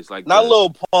them niggas, like not Lil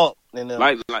Pump.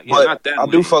 Like not that. I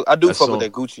do fuck with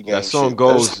that Gucci gang. That song shit.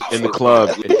 goes in the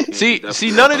club.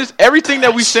 see, none of this. Everything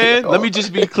that we saying. Let me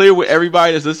just be clear with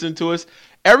everybody that's listening to us.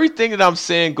 Everything that I'm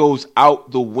saying goes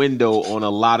out the window on a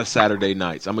lot of Saturday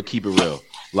nights. I'm gonna keep it real.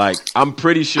 Like I'm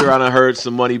pretty sure I done heard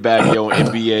some Moneybag Yo on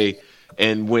NBA.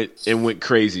 And went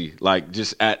crazy, like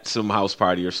just at some house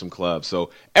party or some club. So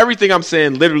everything I'm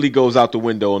saying literally goes out the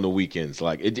window on the weekends.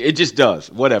 Like it just does.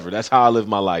 Whatever. That's how I live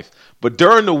my life. But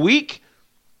during the week,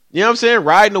 you know what I'm saying?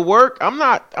 Riding to work,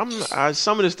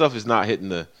 some of this stuff is not hitting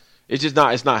the. It's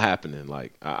not happening.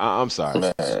 Like I'm sorry.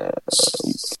 Man.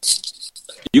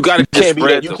 You gotta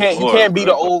you can't be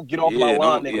the old get off my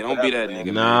lawn nigga. Don't be that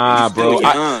nigga. Nah, bro.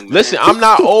 Listen, I'm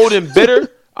not old and bitter.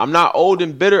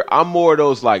 I'm more of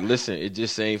those like, listen, it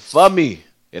just ain't for me.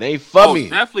 It ain't for me.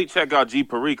 Definitely check out G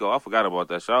Perico. I forgot about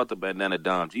that. Shout out to Bandana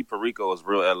Dom. G Perico is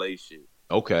real LA shit.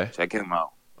 Okay. Check him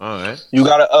out. All right. You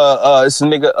gotta it's a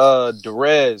nigga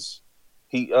Derez.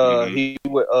 He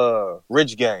with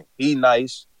Rich Gang. He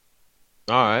nice.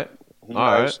 All right. He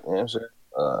nice. You know what I'm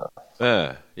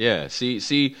saying? Yeah.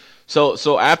 See.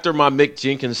 So after my Mick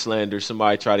Jenkins slander,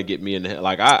 somebody tried to get me in the head.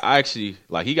 Like I actually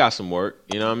like he got some work.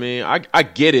 You know what I mean? I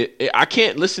get it. I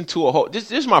can't listen to a whole.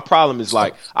 This is my problem. Is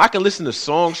like I can listen to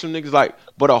songs from niggas like,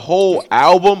 but a whole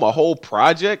album, a whole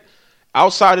project,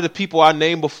 outside of the people I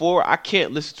named before, I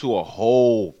can't listen to a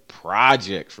whole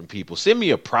project from people. Send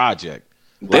me a project.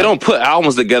 They don't put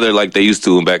albums together like they used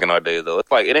to back in our day, though. It's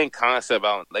like it ain't concept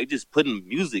album. They just putting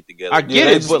music together. I get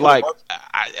it, but like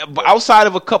outside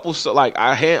of a couple, so like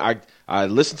I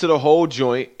listened to the whole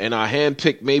joint and I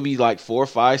handpicked maybe like 4 or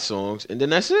 5 songs, and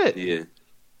then that's it. Yeah.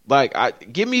 Like I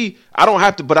don't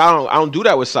have to, but I don't do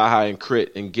that with Sahai and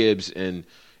Crit and Gibbs and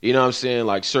you know what I'm saying,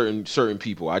 like certain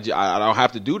people. I don't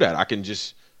have to do that. I can.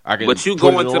 But you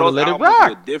go into those albums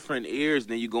with different ears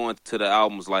than you go into the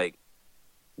albums like.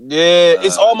 Yeah,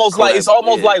 it's almost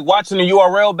like watching a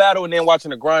URL battle and then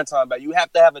watching a grind time battle. You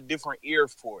have to have a different ear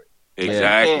for it.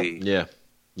 Exactly. Yeah.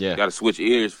 You got to switch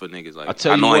ears for niggas. Like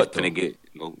I know what, finna get.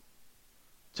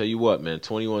 Tell you what, man.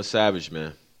 21 Savage,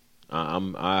 man.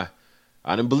 I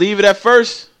didn't believe it at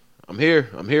first. I'm here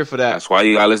for that. That's why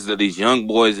you gotta listen to these young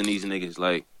boys and these niggas.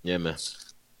 Like, yeah, man.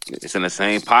 It's in the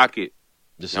same pocket.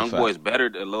 Just young boys a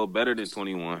little better than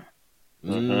 21.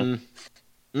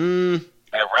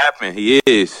 At rapping, he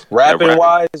is. Rapping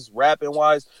wise,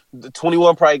 the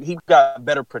 21 probably he got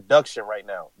better production right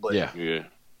now. But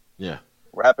yeah.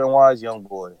 Rapping wise, young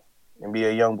boy.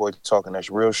 NBA young boy talking that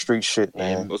real street shit,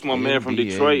 man. What's my man from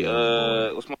Detroit?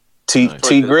 What's my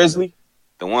T Grizzly?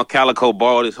 The one Calico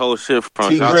borrowed his whole shit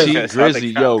from. T Grizzly,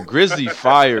 yo, Grizzly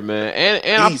fire, man.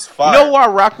 And he's fire. You know who I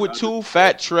rock with too?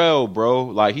 Fat Trell, bro.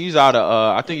 Like he's out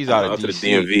of I think he's out of DC.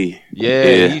 The DMV.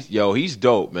 Yeah, he's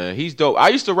dope, man. He's dope. I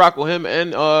used to rock with him,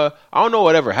 and I don't know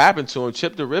whatever happened to him.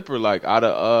 Chip the Ripper, like out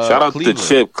of shout out Cleveland. to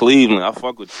Chip Cleveland. I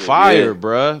fuck with Chip. Fire,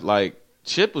 bruh. Like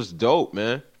Chip was dope,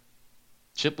 man.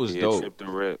 Chip was dope. Chip the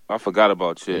Rip. I forgot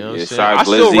about Chip. You know I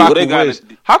still rock with Wiz.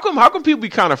 How come people be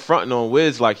kind of fronting on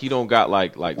Wiz like he don't got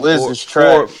like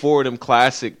four of them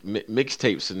classic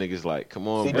mixtapes and niggas like, come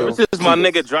on, bro. Ever since my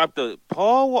nigga dropped the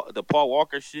Paul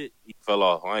Walker shit, he fell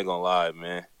off. I ain't gonna lie,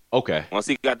 man. Okay. Once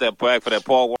he got that bag for that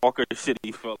Paul Walker shit,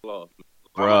 he fell off.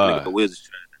 Bruh. Wiz is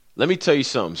trash. Let me tell you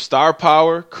something. Star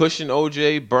Power, Cushion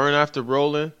OJ, Burn After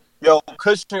Rolling. Yo,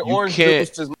 Cushion Orange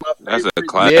Juice is my favorite. That's a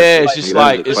classic. Yeah, it's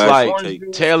like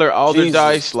Taylor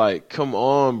Alderdice. Like, come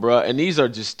on, bro. And these are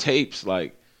just tapes,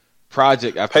 like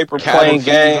Project after Paper Plane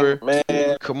Gang,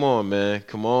 man. Come on, man.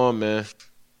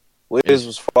 Wiz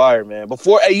was fire, man.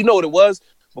 Before, you know what it was?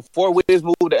 Before Wiz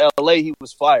moved to LA, he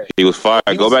was fire.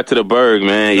 Go back to the Berg,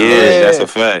 man. Yeah, that's a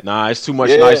fact. Nah, it's too much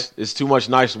nice. It's too much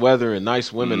nice weather and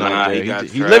nice women out there.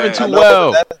 He's living too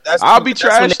well. I'll be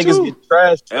trash too. Get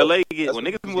trash, LA when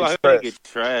niggas move out here, they get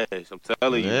trash. I'm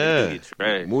telling you, they get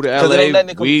trash. Move to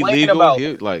LA, weed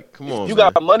legal. Like, come on. You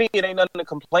got money, it ain't nothing to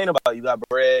complain about. You got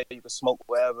bread, you can smoke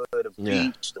wherever, the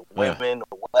beach, the women,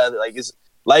 the weather. Like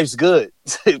life's good,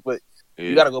 but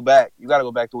you gotta go back. You gotta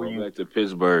go back to where back to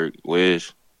Pittsburgh.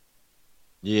 Wish.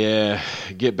 Yeah,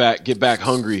 get back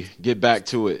hungry, get back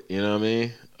to it. You know what I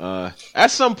mean? At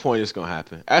some point, it's gonna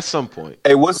happen. At some point.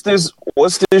 Hey, what's this shit?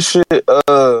 What's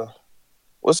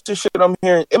this shit I'm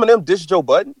hearing? Eminem diss Joe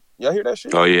Budden. Y'all hear that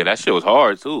shit? Oh yeah, that shit was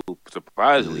hard too.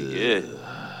 Surprisingly, yeah.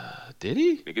 Did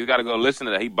he? Niggas gotta go listen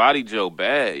to that. He bodied Joe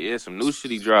bad. Yeah, some new shit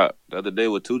he dropped the other day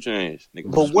with 2 Chainz.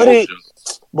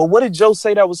 But what did Joe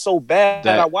say that was so bad?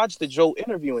 I watched the Joe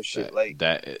interview and shit.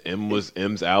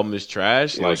 M's album is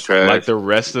trash. Trash. Like the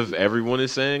rest of everyone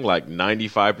is saying. Like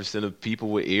 95% of people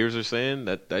with ears are saying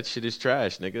that shit is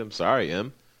trash, nigga. I'm sorry,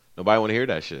 M. Nobody want to hear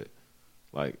that shit.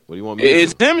 Like, what do you want me to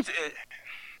do? Him.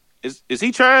 Is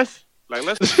he trash? Like,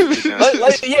 let's.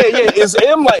 Is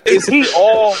M like? Is he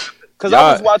all? Because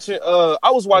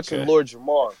I was watching Lord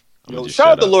Jamar. Shout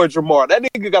out to Lord Jamar. That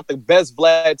nigga got the best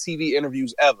Vlad TV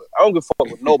interviews ever. I don't give a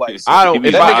fuck with nobody. I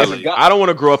don't want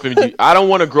to grow up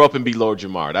and be Lord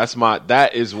Jamar.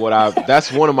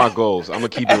 That's one of my goals. I'm gonna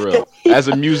keep it real. As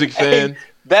a music fan,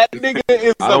 that nigga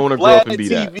is I don't want to grow up and be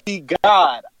TV that.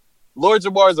 God. Lord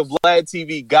Jamar is a Vlad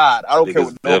TV god. I don't care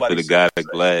what nobody says. The god of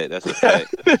Vlad. That's a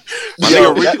fact. My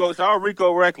nigga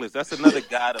Rico Reckless. That's another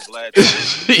god of Vlad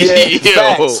TV.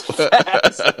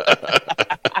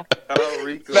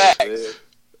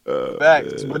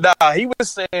 Facts. But nah, he was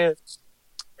saying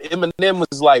Eminem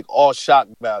was like all shock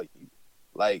value.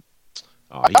 Like,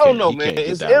 I don't know, man.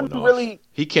 Is M really?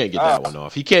 He can't get that one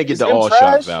off. He can't get the all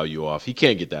shock value off. He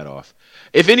can't get that off.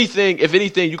 If anything,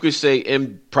 you could say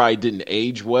M probably didn't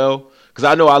age well, because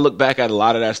I know I look back at a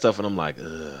lot of that stuff and I'm like,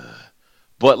 ugh.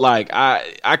 But like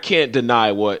I can't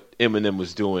deny what Eminem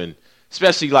was doing,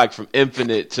 especially like from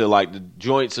Infinite to like the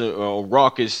joints or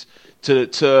Raucous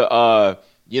to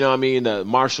you know what I mean, the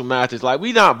Marshall Mathers. Like,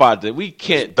 we not about that. We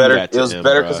can't do that to him. It was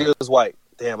better because he was white.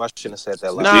 Damn, I shouldn't have said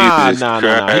that.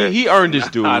 Nah. He earned his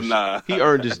dues. He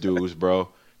earned his dues, bro.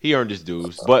 He earned his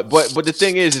dues. But the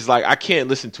thing is like, I can't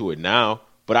listen to it now.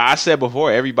 But I said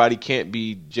before, everybody can't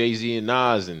be Jay-Z and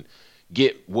Nas and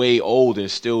get way old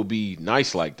and still be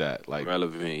nice like that. Like,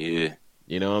 relevant, yeah.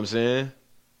 You know what I'm saying?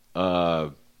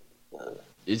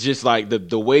 It's just like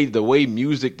the way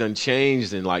music done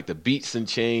changed and like the beats done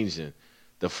changed and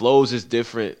the flows is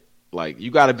different. Like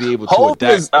you got to be able to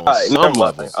adapt on some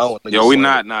level. Yo, we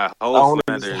not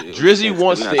Drizzy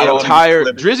wants the entire.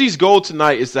 Drizzy's goal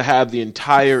tonight is to have the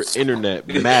entire internet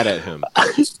mad at him,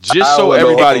 just so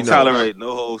everybody knows. Tolerate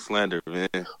no Hov slander, man.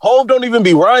 Hov don't even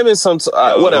be rhyming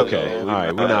sometimes. Whatever. Okay, all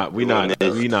right, we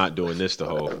not doing this to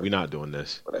Hov. We not doing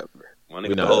this. Whatever. My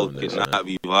nigga Hov cannot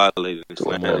be violated.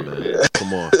 Come on, man.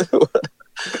 Come on.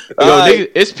 Yo,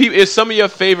 nigga, it's some of your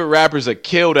favorite rappers that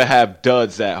kill to have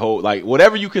duds that Hov. Like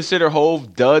whatever you consider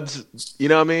Hov duds, you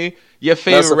know what I mean? Your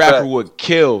favorite rapper would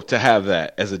kill to have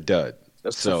that as a dud.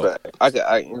 That's a fact. I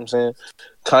you know what I'm saying?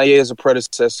 Kanye is a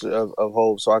predecessor of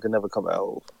Hov, so I can never come at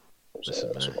Hov.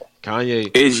 Listen, man.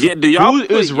 Kanye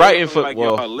who is writing for like,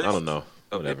 well, I don't know.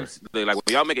 Whatever. Like when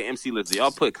y'all make an MC list, do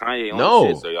y'all put Kanye on no,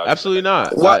 shit? So absolutely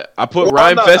not. I put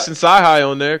Rhyme Fest and Sci-Hi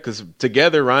on there because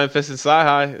together Rhyme Fest and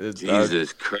Sci-Hi.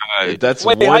 Jesus Christ, that's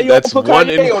one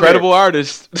incredible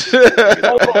artist. Hold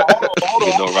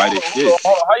on. How you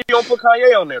gonna put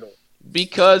Kanye on there though?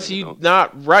 Because he's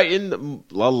not writing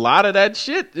a lot of that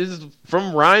shit is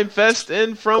from Rhyme Fest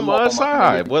and from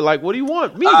Sci-Hi. What do you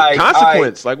want me?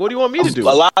 Consequence. Like what do you want me to do?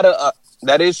 A lot of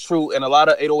that is true, and a lot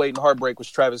of 808 and Heartbreak was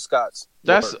Travis Scott's.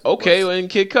 That's okay, and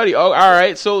Kid Cudi. Oh, all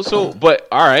right. But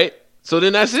all right. So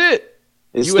then that's it.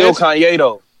 It's still Kanye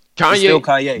though.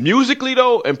 Kanye musically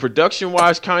though, and production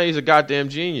wise, Kanye's a goddamn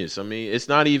genius. I mean, it's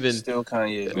not even still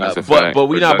Kanye. But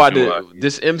we not about to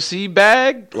this MC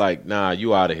bag. Like, nah,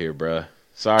 you out of here, bruh.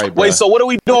 Sorry, bro. Wait, so what are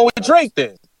we doing with Drake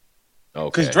then?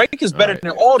 Okay, because Drake is better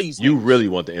than all these niggas. You really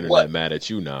want the internet mad at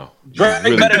you now. Drake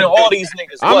really better than all these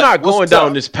niggas. I'm not going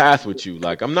down this path with you.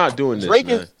 Like, I'm not doing this, Drake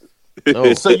man.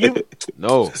 No. So you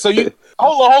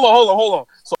hold on.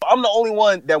 So I'm the only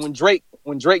one that when Drake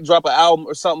drop an album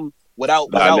or something without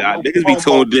niggas be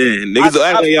tuned in. Niggas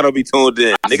act like y'all don't be tuned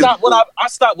in. I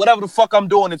stop whatever the fuck I'm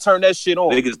doing and turn that shit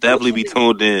on. Niggas definitely be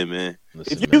tuned in, man.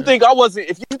 Listen, if you think I wasn't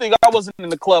in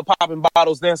the club popping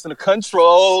bottles, dancing to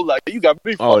Control, like you got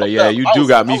me. Oh yeah, you do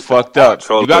got me fucked up.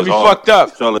 You got me fucked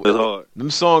up. Them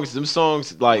songs,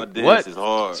 like what?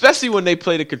 Especially when they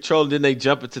play the Control, and then they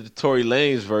jump into the Tory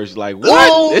Lanez version. Like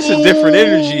what? It's a different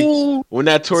energy when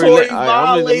that Tory Lanez.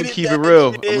 I'm gonna keep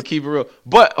it real.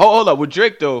 But hold up, with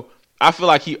Drake though, I feel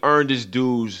like he earned his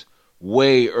dues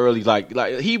way early. Like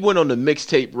he went on the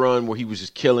mixtape run where he was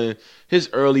just killing his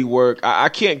early work. I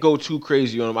can't go too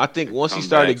crazy on him. I think once he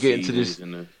started getting to this,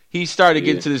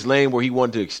 getting to this lane where he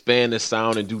wanted to expand the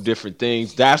sound and do different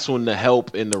things. That's when the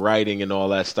help in the writing and all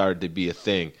that started to be a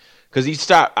thing. Because he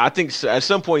stopped. I think at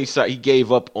some point he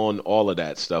gave up on all of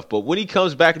that stuff. But when he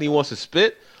comes back and he wants to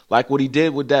spit, like what he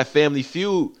did with that Family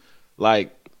Feud,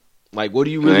 like what are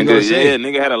you really gonna say? Yeah,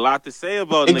 nigga had a lot to say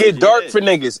about it. Get dark for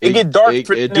niggas. It get dark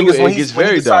for niggas when he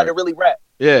decide to really rap.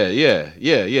 Yeah.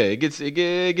 It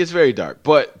gets very dark.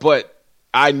 But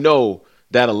I know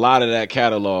that a lot of that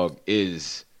catalog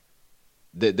is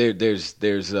that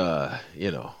there's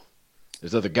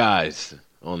other guys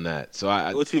on that. So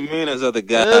what you mean there's other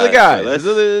guys? There's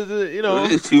other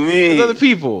guys. What you mean? There's other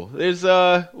people. There's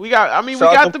we got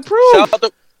the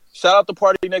proof. Shout out the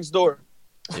Party Next Door.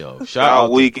 Yo, shout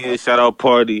out Weekend, shout out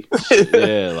Party.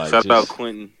 Yeah, like shout out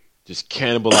Quentin. Just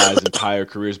cannibalize entire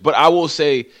careers. But I will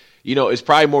say, it's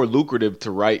probably more lucrative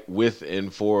to write with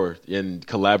and for and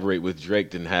collaborate with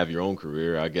Drake than have your own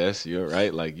career, I guess. You're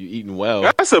right. Like you eating well.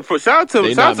 That's a shout out to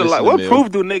like what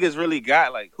proof do niggas really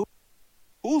got? Like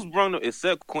who's Bruno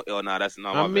except Quentin? Oh no, that's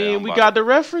not my bad. We got the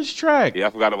reference track. Yeah, I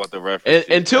forgot about the reference.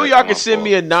 Until y'all can send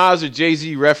me a Nas or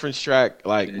Jay-Z reference track,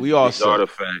 like we all these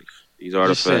artifacts. These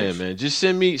artifacts. Just saying, man. Just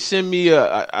send me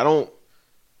a.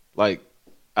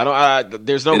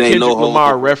 There's no Kendrick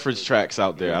Lamar reference tracks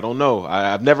out there. I don't know.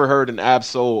 I've never heard an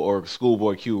Ab-Soul or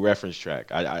Schoolboy Q reference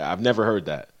track. I've never heard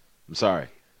that. I'm sorry.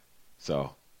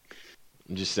 So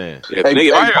I'm just saying. Yeah,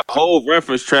 nigga, I hear a whole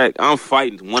reference track. I'm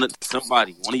fighting one of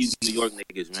you New York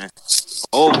niggas, man.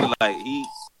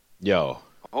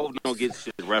 Hov don't get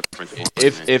shit reference.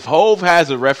 If Hov has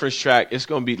a reference track, it's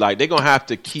gonna be like they're gonna have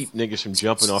to keep niggas from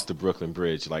jumping off the Brooklyn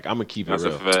Bridge. Like I'm gonna keep it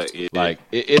real. That's a fact. Yeah. Like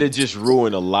it'll just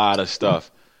ruin a lot of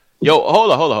stuff. Yo,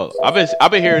 hold on.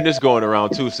 I've been hearing this going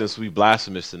around too since we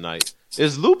blasphemous tonight.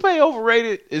 Is Lupe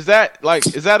overrated? Is that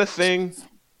a thing?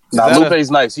 Nah, Lupe's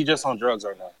nice. He just on drugs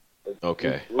right now.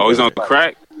 Okay. Oh, he's on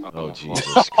crack. Oh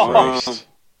Jesus Christ.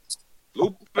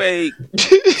 Lupe,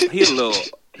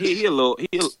 he a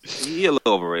little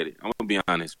overrated. I'm gonna be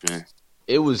honest, man.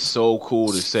 It was so cool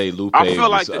to say Lupe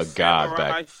was a god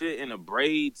back. Shit in the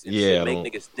braids and shit make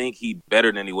niggas think he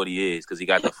better than what he is because he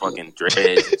got the fucking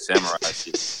dreads and samurai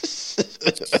shit.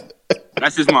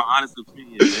 That's just my honest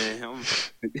opinion, man. I'm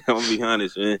gonna be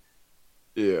honest, man.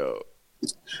 Yeah.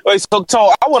 Wait, so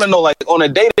Tone, I want to know, like, on a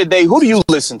day-to-day, who do you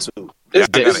listen to? I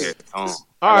gotta hear Tone.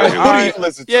 All right. Who do you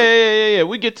listen to? Yeah.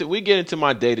 We get into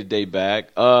my day-to-day bag.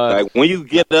 Like when you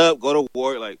get up, go to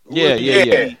work, like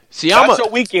yeah. See, That's your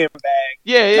weekend bag.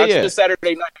 Yeah. That's your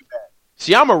Saturday night bag.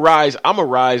 See, I'm a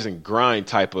rise and grind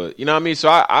type of, you know what I mean? So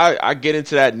I get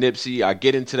into that Nipsey, I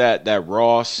get into that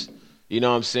Ross, you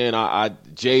know what I'm saying? I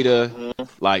Jada,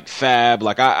 like Fab,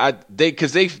 like they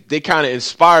kind of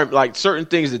inspire, like certain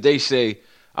things that they say,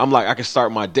 I'm like, I can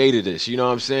start my day to this, you know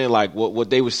what I'm saying? Like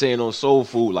what they were saying on Soul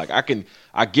Food, like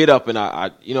I get up and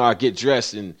I get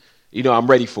dressed and, you know, I'm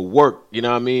ready for work, you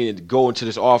know what I mean? And go into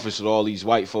this office with all these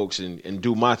white folks and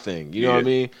do my thing, you know what I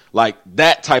mean? Like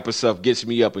that type of stuff gets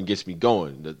me up and gets me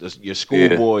going. Your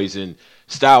Schoolboys and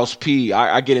Styles P,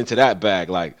 I get into that bag.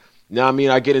 Like, you know what I mean?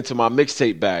 I get into my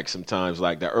mixtape bag sometimes,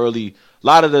 like the early, a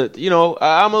lot of the, you know,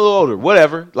 I'm a little older,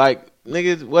 whatever. Like,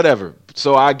 niggas, whatever.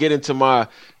 So I get into my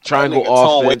triangle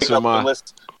offense or my...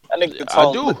 I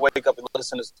do wake up and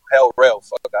listen to Hell Rail.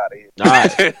 Fuck out of here.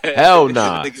 Nah, hell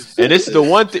nah. And this is the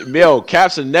one thing. Yo,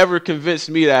 Caps have never convinced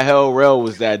me that Hell Rail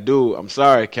was that dude. I'm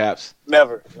sorry, Caps.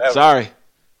 Never. Sorry,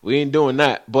 we ain't doing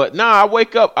that. But nah, I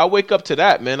wake up to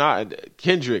that, man.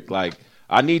 Kendrick, like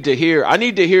I need to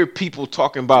hear people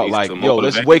talking about like, yo,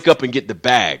 let's wake up and get the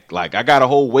bag. Like I got a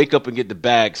whole wake up and get the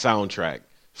bag soundtrack.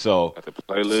 So the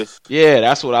playlist. Yeah,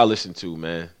 that's what I listen to,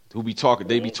 man. Who be talking?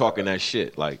 They be talking that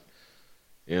shit, like.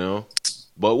 You know,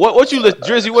 but what you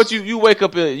Drizzy? What you wake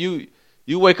up and you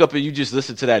wake up and you just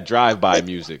listen to that drive-by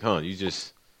music, huh? You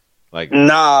just like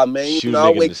nah, man. You know,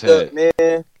 I wake up, man.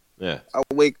 Yeah, I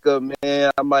wake up,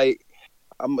 man. I'm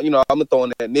gonna throw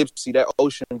in that Nipsey, that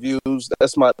Ocean Views.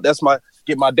 That's my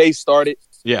get my day started.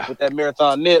 Yeah, with that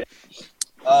Marathon Nip.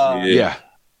 Yeah.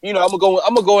 You know, I'm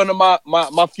gonna go into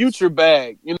my future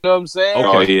bag. You know what I'm saying?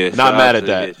 Okay. Oh yeah, not mad at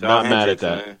that. Not mad at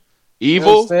that.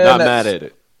 Evil, not mad at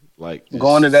it. Like just...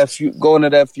 going to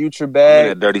that future bag,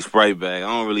 that dirty Sprite bag. I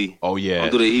don't really. Oh yeah, I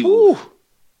don't do the evil.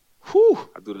 Whew.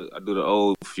 I do the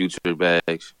old future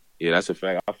bags. Yeah, that's a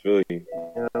fact. I feel you. You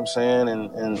know what I'm saying?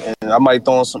 And I might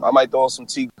throw in some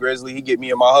T Grizzly. He get me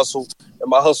in my hustle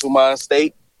mind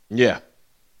state. Yeah.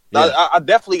 I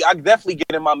definitely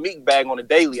get in my Meek bag on a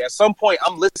daily. At some point,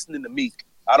 I'm listening to Meek.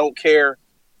 I don't care.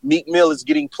 Meek Mill is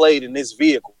getting played in this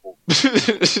vehicle.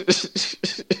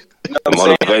 You know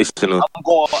motivational.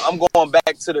 I'm going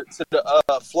back to the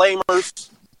Flamers.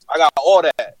 I got all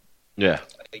that. Yeah.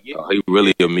 Oh, he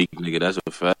really a Meek nigga. That's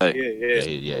a fact.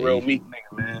 Yeah. Real Meek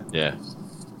nigga, man.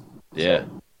 Yeah.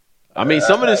 I mean,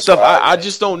 some of this stuff, I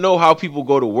just don't know how people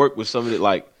go to work with some of it.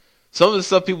 Like, some of the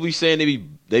stuff people be saying,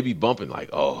 they be bumping like,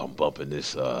 oh, I'm bumping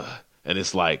this, and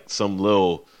it's like some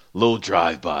little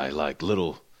drive-by, like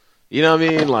little. You know what I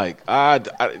mean? Like,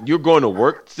 you're going to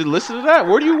work to listen to that?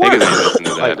 Where do you work? Niggas ain't listen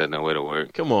to that. There's no way to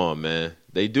work. Come on, man.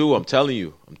 They do. I'm telling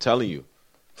you.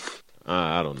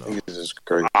 I don't know. This is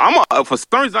crazy. For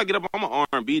some reason, I get up. I'm an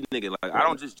R&B nigga. Like, I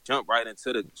don't just jump right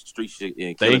into the street shit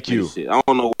and Thank you. Shit. I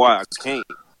don't know why I can't.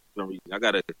 For some reason, I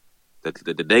gotta.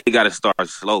 The day gotta start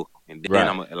slow, and then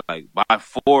I'm like by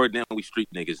 4, then we street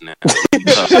niggas now.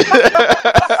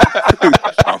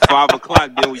 By 5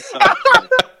 o'clock, then we tough.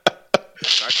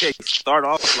 I can't start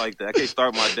off like that. I can't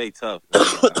start my day tough.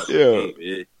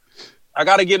 Yeah. I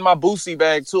gotta get in my Boosie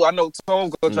bag too. I know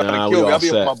Tom's gonna try to kill me. I'll be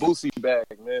in my Boosie bag,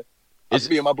 man. I'll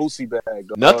be in my Boosie bag.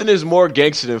 Dog. Nothing is more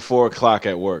gangster than 4 o'clock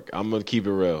at work. I'm gonna keep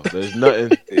it real. There's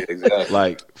nothing exactly.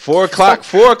 Like 4 o'clock.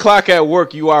 4 o'clock at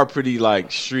work, you are pretty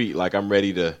like street. Like I'm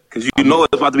ready to. Because you know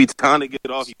it's about to be time to get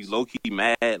off. He's low key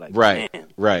mad. Like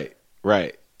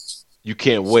right. You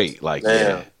can't wait. Like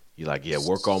damn. You're like, yeah,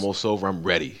 work almost over. I'm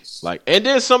ready. Like, and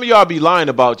then some of y'all be lying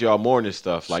about y'all morning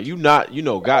stuff. Like, you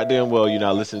know, goddamn well you're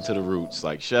not listening to the Roots.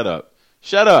 Like, shut up.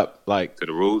 Like to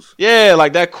the Roots. Yeah,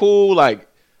 like that cool. Like,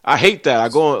 I hate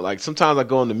that. Sometimes I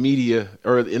go on the media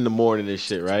early in the morning and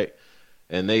shit, right?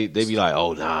 And they be like,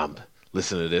 oh nah, I'm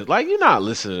listening to this. Like, you're not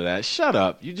listening to that. Shut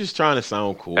up. You're just trying to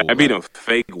sound cool. I be them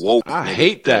fake woke. I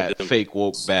hate that fake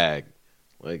woke bag.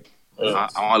 Like, I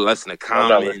want to listen to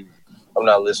Common. I'm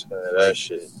not listening to that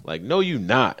shit. Like, no, you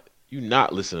not. You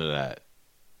not listening to that.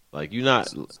 Like, you not.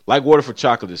 Like Water for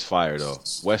Chocolate is fire, though.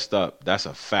 West Up, that's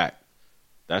a fact.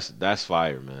 That's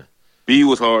fire, man. B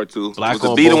was hard, too. Black was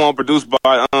the B the one produced by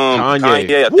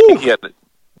Kanye? I think he had it.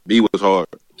 B was hard.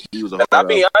 He was a hard I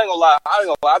ain't gonna lie.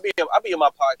 I be in my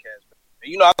podcast.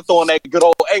 You know, I'm throwing that good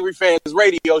old Angry Fans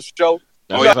radio show.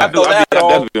 That's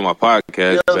been my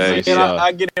podcast. You know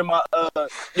I get in my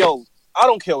I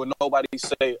don't care what nobody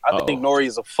say. I think Nori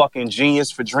is a fucking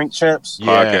genius for Drink Champs. Yeah.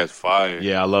 Podcast fire.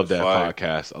 Yeah, I love that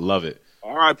podcast. I love it.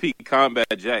 R.I.P. Combat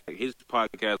Jack. His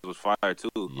podcast was fire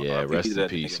too. Yeah, rest in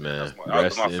peace, man.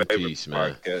 Rest in peace,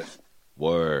 man.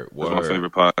 Word. That's my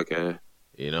favorite podcast.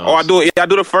 You know. Oh, I do it. Yeah, I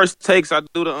do the first takes. I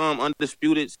do the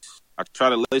Undisputed. I try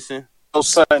to listen. Oh,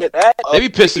 son, they be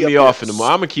pissing me off in the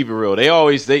morning. I'm gonna keep it real. They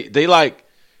always they like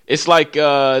it's like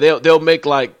they'll make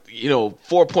like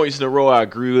 4 points in a row I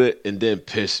agree with and then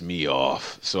piss me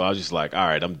off. So I was just like, all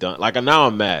right, I'm done. Like now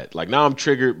I'm mad. Like now I'm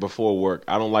triggered before work.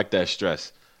 I don't like that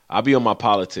stress. I'll be on my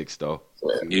politics though.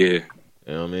 Yeah. You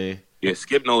know what I mean? Yeah,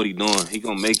 Skip know what he doing. He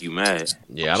gonna make you mad.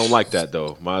 Yeah, I don't like that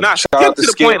though. Skip to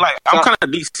the point. Like I'm kind of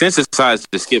desensitized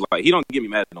to Skip. Like he don't get me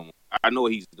mad no more. I know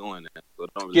what he's doing now. So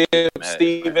don't really Skip,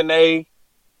 Stephen A,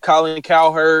 Colin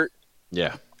Cowherd.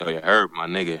 Yeah. Oh yeah, Herb, my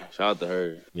nigga. Shout out to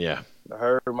Herb. Yeah.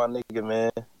 Herb, my nigga,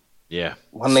 man. Yeah.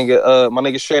 My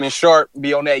nigga Shannon Sharp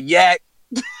be on that yak.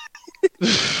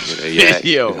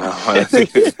 Yo,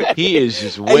 he is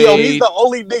just way. Hey, yo, he's the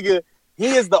only nigga. He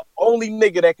is the only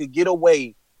nigga that could get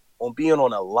away on being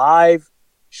on a live,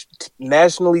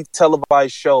 nationally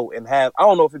televised show and have, I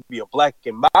don't know if it'd be a black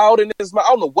and mild in his mouth. I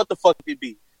don't know what the fuck it'd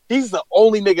be. He's the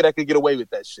only nigga that could get away with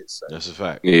that shit, son. That's a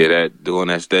fact. Yeah, that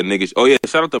nigga. Oh yeah,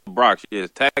 shout out to Brock. Yeah,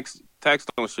 tax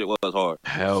on shit was hard.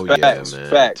 Hell facts, yeah, man.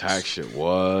 Facts. Tax shit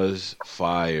was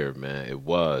fire, man. It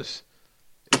was.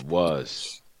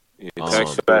 Yeah,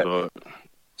 tax shit was hard.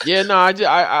 Yeah, no, I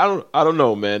don't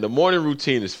know, man. The morning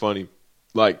routine is funny.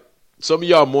 Like some of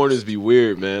y'all mornings be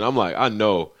weird, man. I'm like, I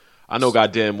know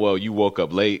goddamn well you woke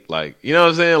up late. Like, you know what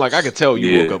I'm saying? Like I could tell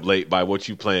you woke up late by what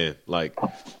you playing. Like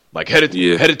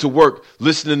headed to work,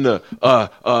 listening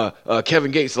to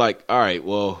Kevin Gates. Like, all right,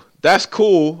 well, that's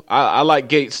cool. I like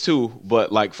Gates too,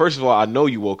 but like, first of all, I know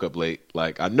you woke up late.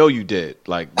 Like, I know you did.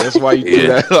 Like, that's why you do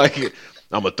that. Like,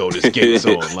 I'm gonna throw this Gates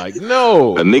on. Like,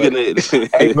 no, a nigga.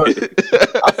 Hey, bro,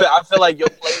 I feel like your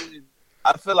playlist.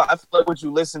 I feel like what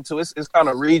you listen to, it's kind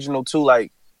of regional too.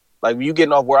 Like when you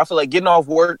getting off work, I feel like getting off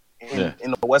work in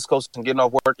the West Coast and getting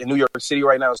off work in New York City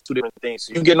right now is two different things.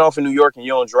 So you getting off in New York and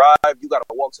you don't drive, you gotta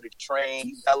walk to the train,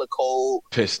 you hella cold,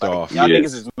 pissed off. Y'all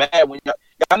niggas is mad when y'all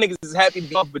niggas is happy to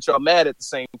be off, but y'all mad at the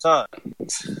same time.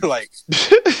 Like,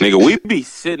 nigga, we be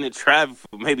sitting in traffic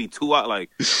for maybe 2 hours. Like,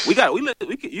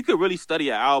 you could really study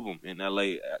an album in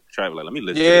LA traffic. Like, let me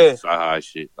listen to this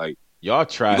shit. Like, y'all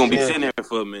trash. You gonna be sitting there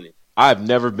for a minute. I've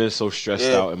never been so stressed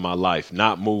out in my life.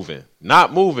 Not moving,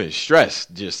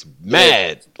 stressed, just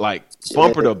mad, like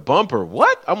bumper to bumper.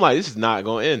 What? I'm like, this is not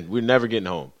going to end. We're never getting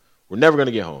home. We're never going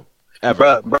to get home,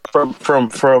 ever. Bro,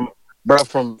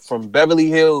 from Beverly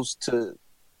Hills to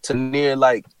near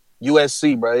like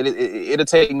USC, bro. It'll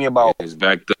take me about it's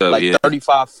backed up, like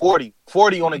 35, 40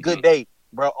 on a good day,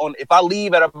 bro. If I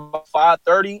leave at about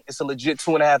 5:30, it's a legit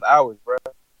 2.5 hours, bro.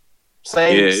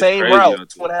 Same route,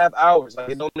 2.5 hours. Like,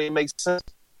 it don't even make sense.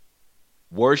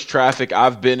 Worst traffic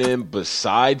I've been in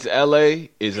besides LA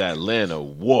is Atlanta.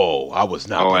 Whoa, I was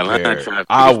not prepared.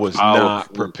 I was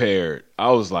not prepared.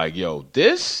 I was like, yo,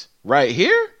 this right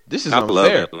here, this is unfair. I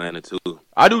love Atlanta too.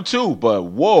 I do too, but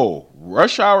whoa,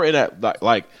 rush hour in that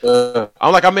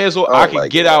I'm like, I may as well. I can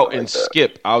get out and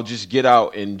skip. I'll just get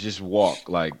out and just walk.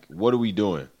 Like, what are we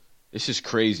doing? It's just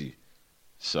crazy.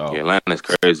 So yeah, Atlanta's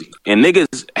crazy. And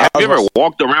niggas, have you ever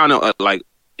walked around like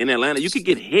in Atlanta? You could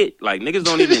get hit. Like, niggas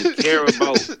don't even care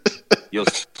about your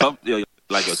stuff, your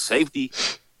safety.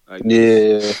 Like,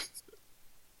 yeah.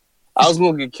 I was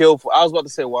gonna get killed for. I was about to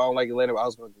say, well, I don't like Atlanta, but I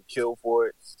was gonna get killed for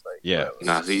it. Like, yeah.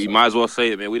 Nah, see, you might as well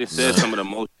say it, man. We done said some of the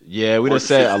most. Yeah, we done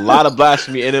said a lot of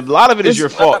blasphemy, and a lot of it is your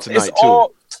fault tonight too.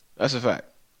 That's a fact.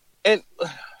 And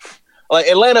like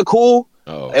Atlanta, cool.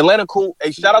 Atlanta, cool.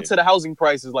 Hey, shout out to the housing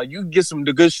prices. Like, you get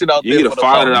the good shit out there. You get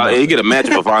 $500. You get a match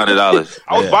for $500.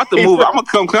 I was about to move. I'm gonna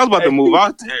come. I was about to move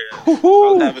out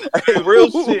there.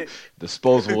 Real shit.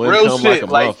 Disposable income like a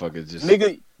motherfucker. Just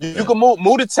nigga, you can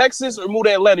move to Texas or move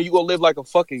to Atlanta. You gonna live like a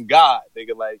fucking god,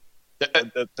 nigga. Like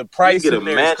the price. You get a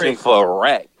mansion for a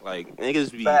rack. Like,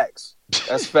 niggas be facts.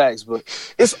 That's facts, but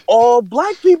it's all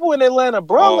black people in Atlanta,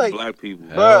 bro. All like black people,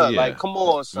 bro. Yeah. Like, come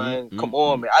on, son. Come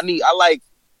on, man.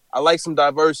 I like some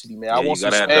diversity, man. Yeah, I want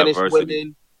some Spanish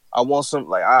women. I want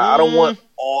some I don't want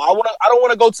I don't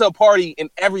want to go to a party and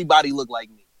everybody look like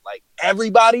me. Like,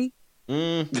 everybody.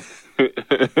 I'm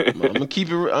gonna keep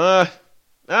it. I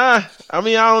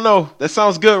mean, I don't know. That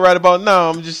sounds good right about now.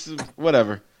 I'm just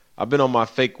whatever. I've been on my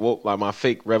fake woke, like my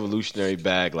fake revolutionary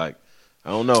bag. Like,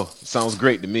 I don't know. It sounds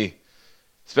great to me,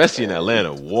 especially in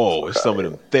Atlanta. Whoa, there's some of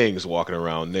them things walking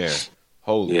around there.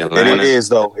 Holy, yeah, it is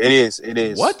though. It is.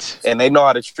 What? And they know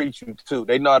how to treat you too.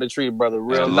 They know how to treat a brother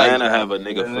real. Atlanta have a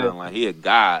nigga feeling like he a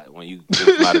god when you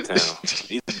get out of town.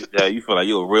 You feel like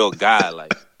you a real guy.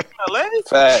 Like, Atlanta.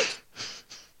 Fact.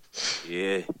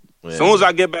 Yeah. As soon as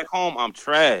I get back home, I'm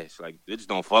trash. Like, bitch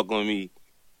don't fuck with me.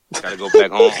 Gotta go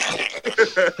back home.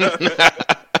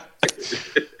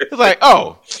 It's like,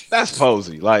 oh, that's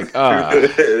Posey. Like,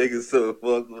 niggas so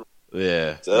fuck with.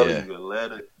 Yeah. Tell you,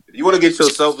 Atlanta. If you want to get your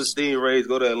self-esteem raised,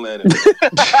 go to Atlanta. Go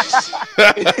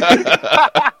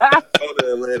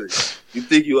to Atlanta. You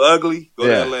think you ugly? Go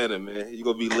to Atlanta, man. You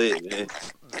gonna be lit, man.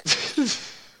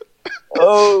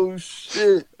 Oh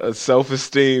shit! A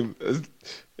self-esteem.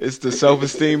 It's the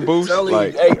self-esteem boost.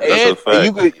 Like,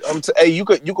 you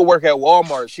could work at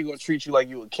Walmart. She gonna treat you like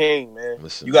you a king, man.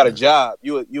 Listen, you got a job.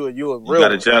 You a real. You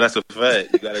got a job. That's a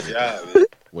fact. You got a job, man.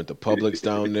 Went to Publix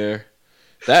down there.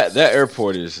 That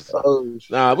airport is.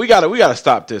 Nah, we gotta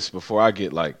stop this before I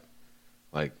get like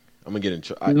I'm gonna get in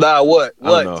trouble. What,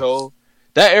 Toe?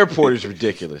 That airport is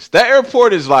ridiculous. That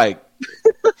airport is like,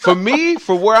 for me,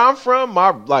 for where I'm from,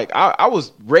 I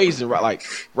was raised in like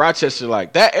Rochester.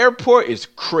 Like, that airport is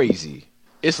crazy.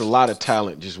 It's a lot of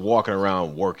talent just walking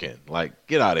around working. Like,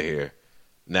 get out of here,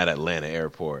 in that Atlanta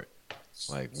airport.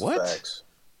 Like, what? Facts.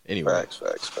 Anyway,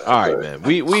 facts. All right, man.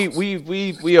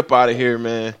 We up out of here,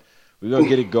 man. We're going to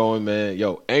get it going, man.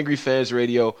 Yo, Angry Fans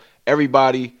Radio.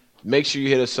 Everybody, make sure you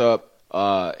hit us up.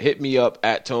 Hit me up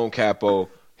at Tone Capo.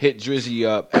 Hit Drizzy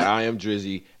up at I Am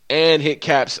Drizzy. And hit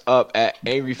Caps up at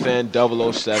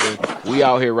AngryFan007. We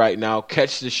out here right now.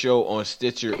 Catch the show on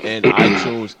Stitcher and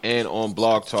iTunes and on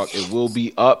Blog Talk. It will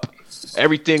be up.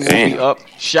 Everything will be up.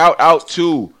 Shout out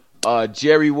to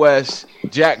Jerry West,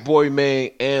 Jack Boy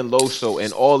Main, and Loso,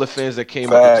 and all the fans that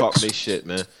came up to talk their shit,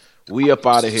 man. We up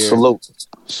out of here.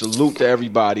 Salute to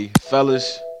everybody.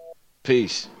 Fellas,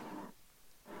 peace.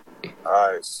 All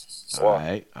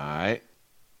right. All right.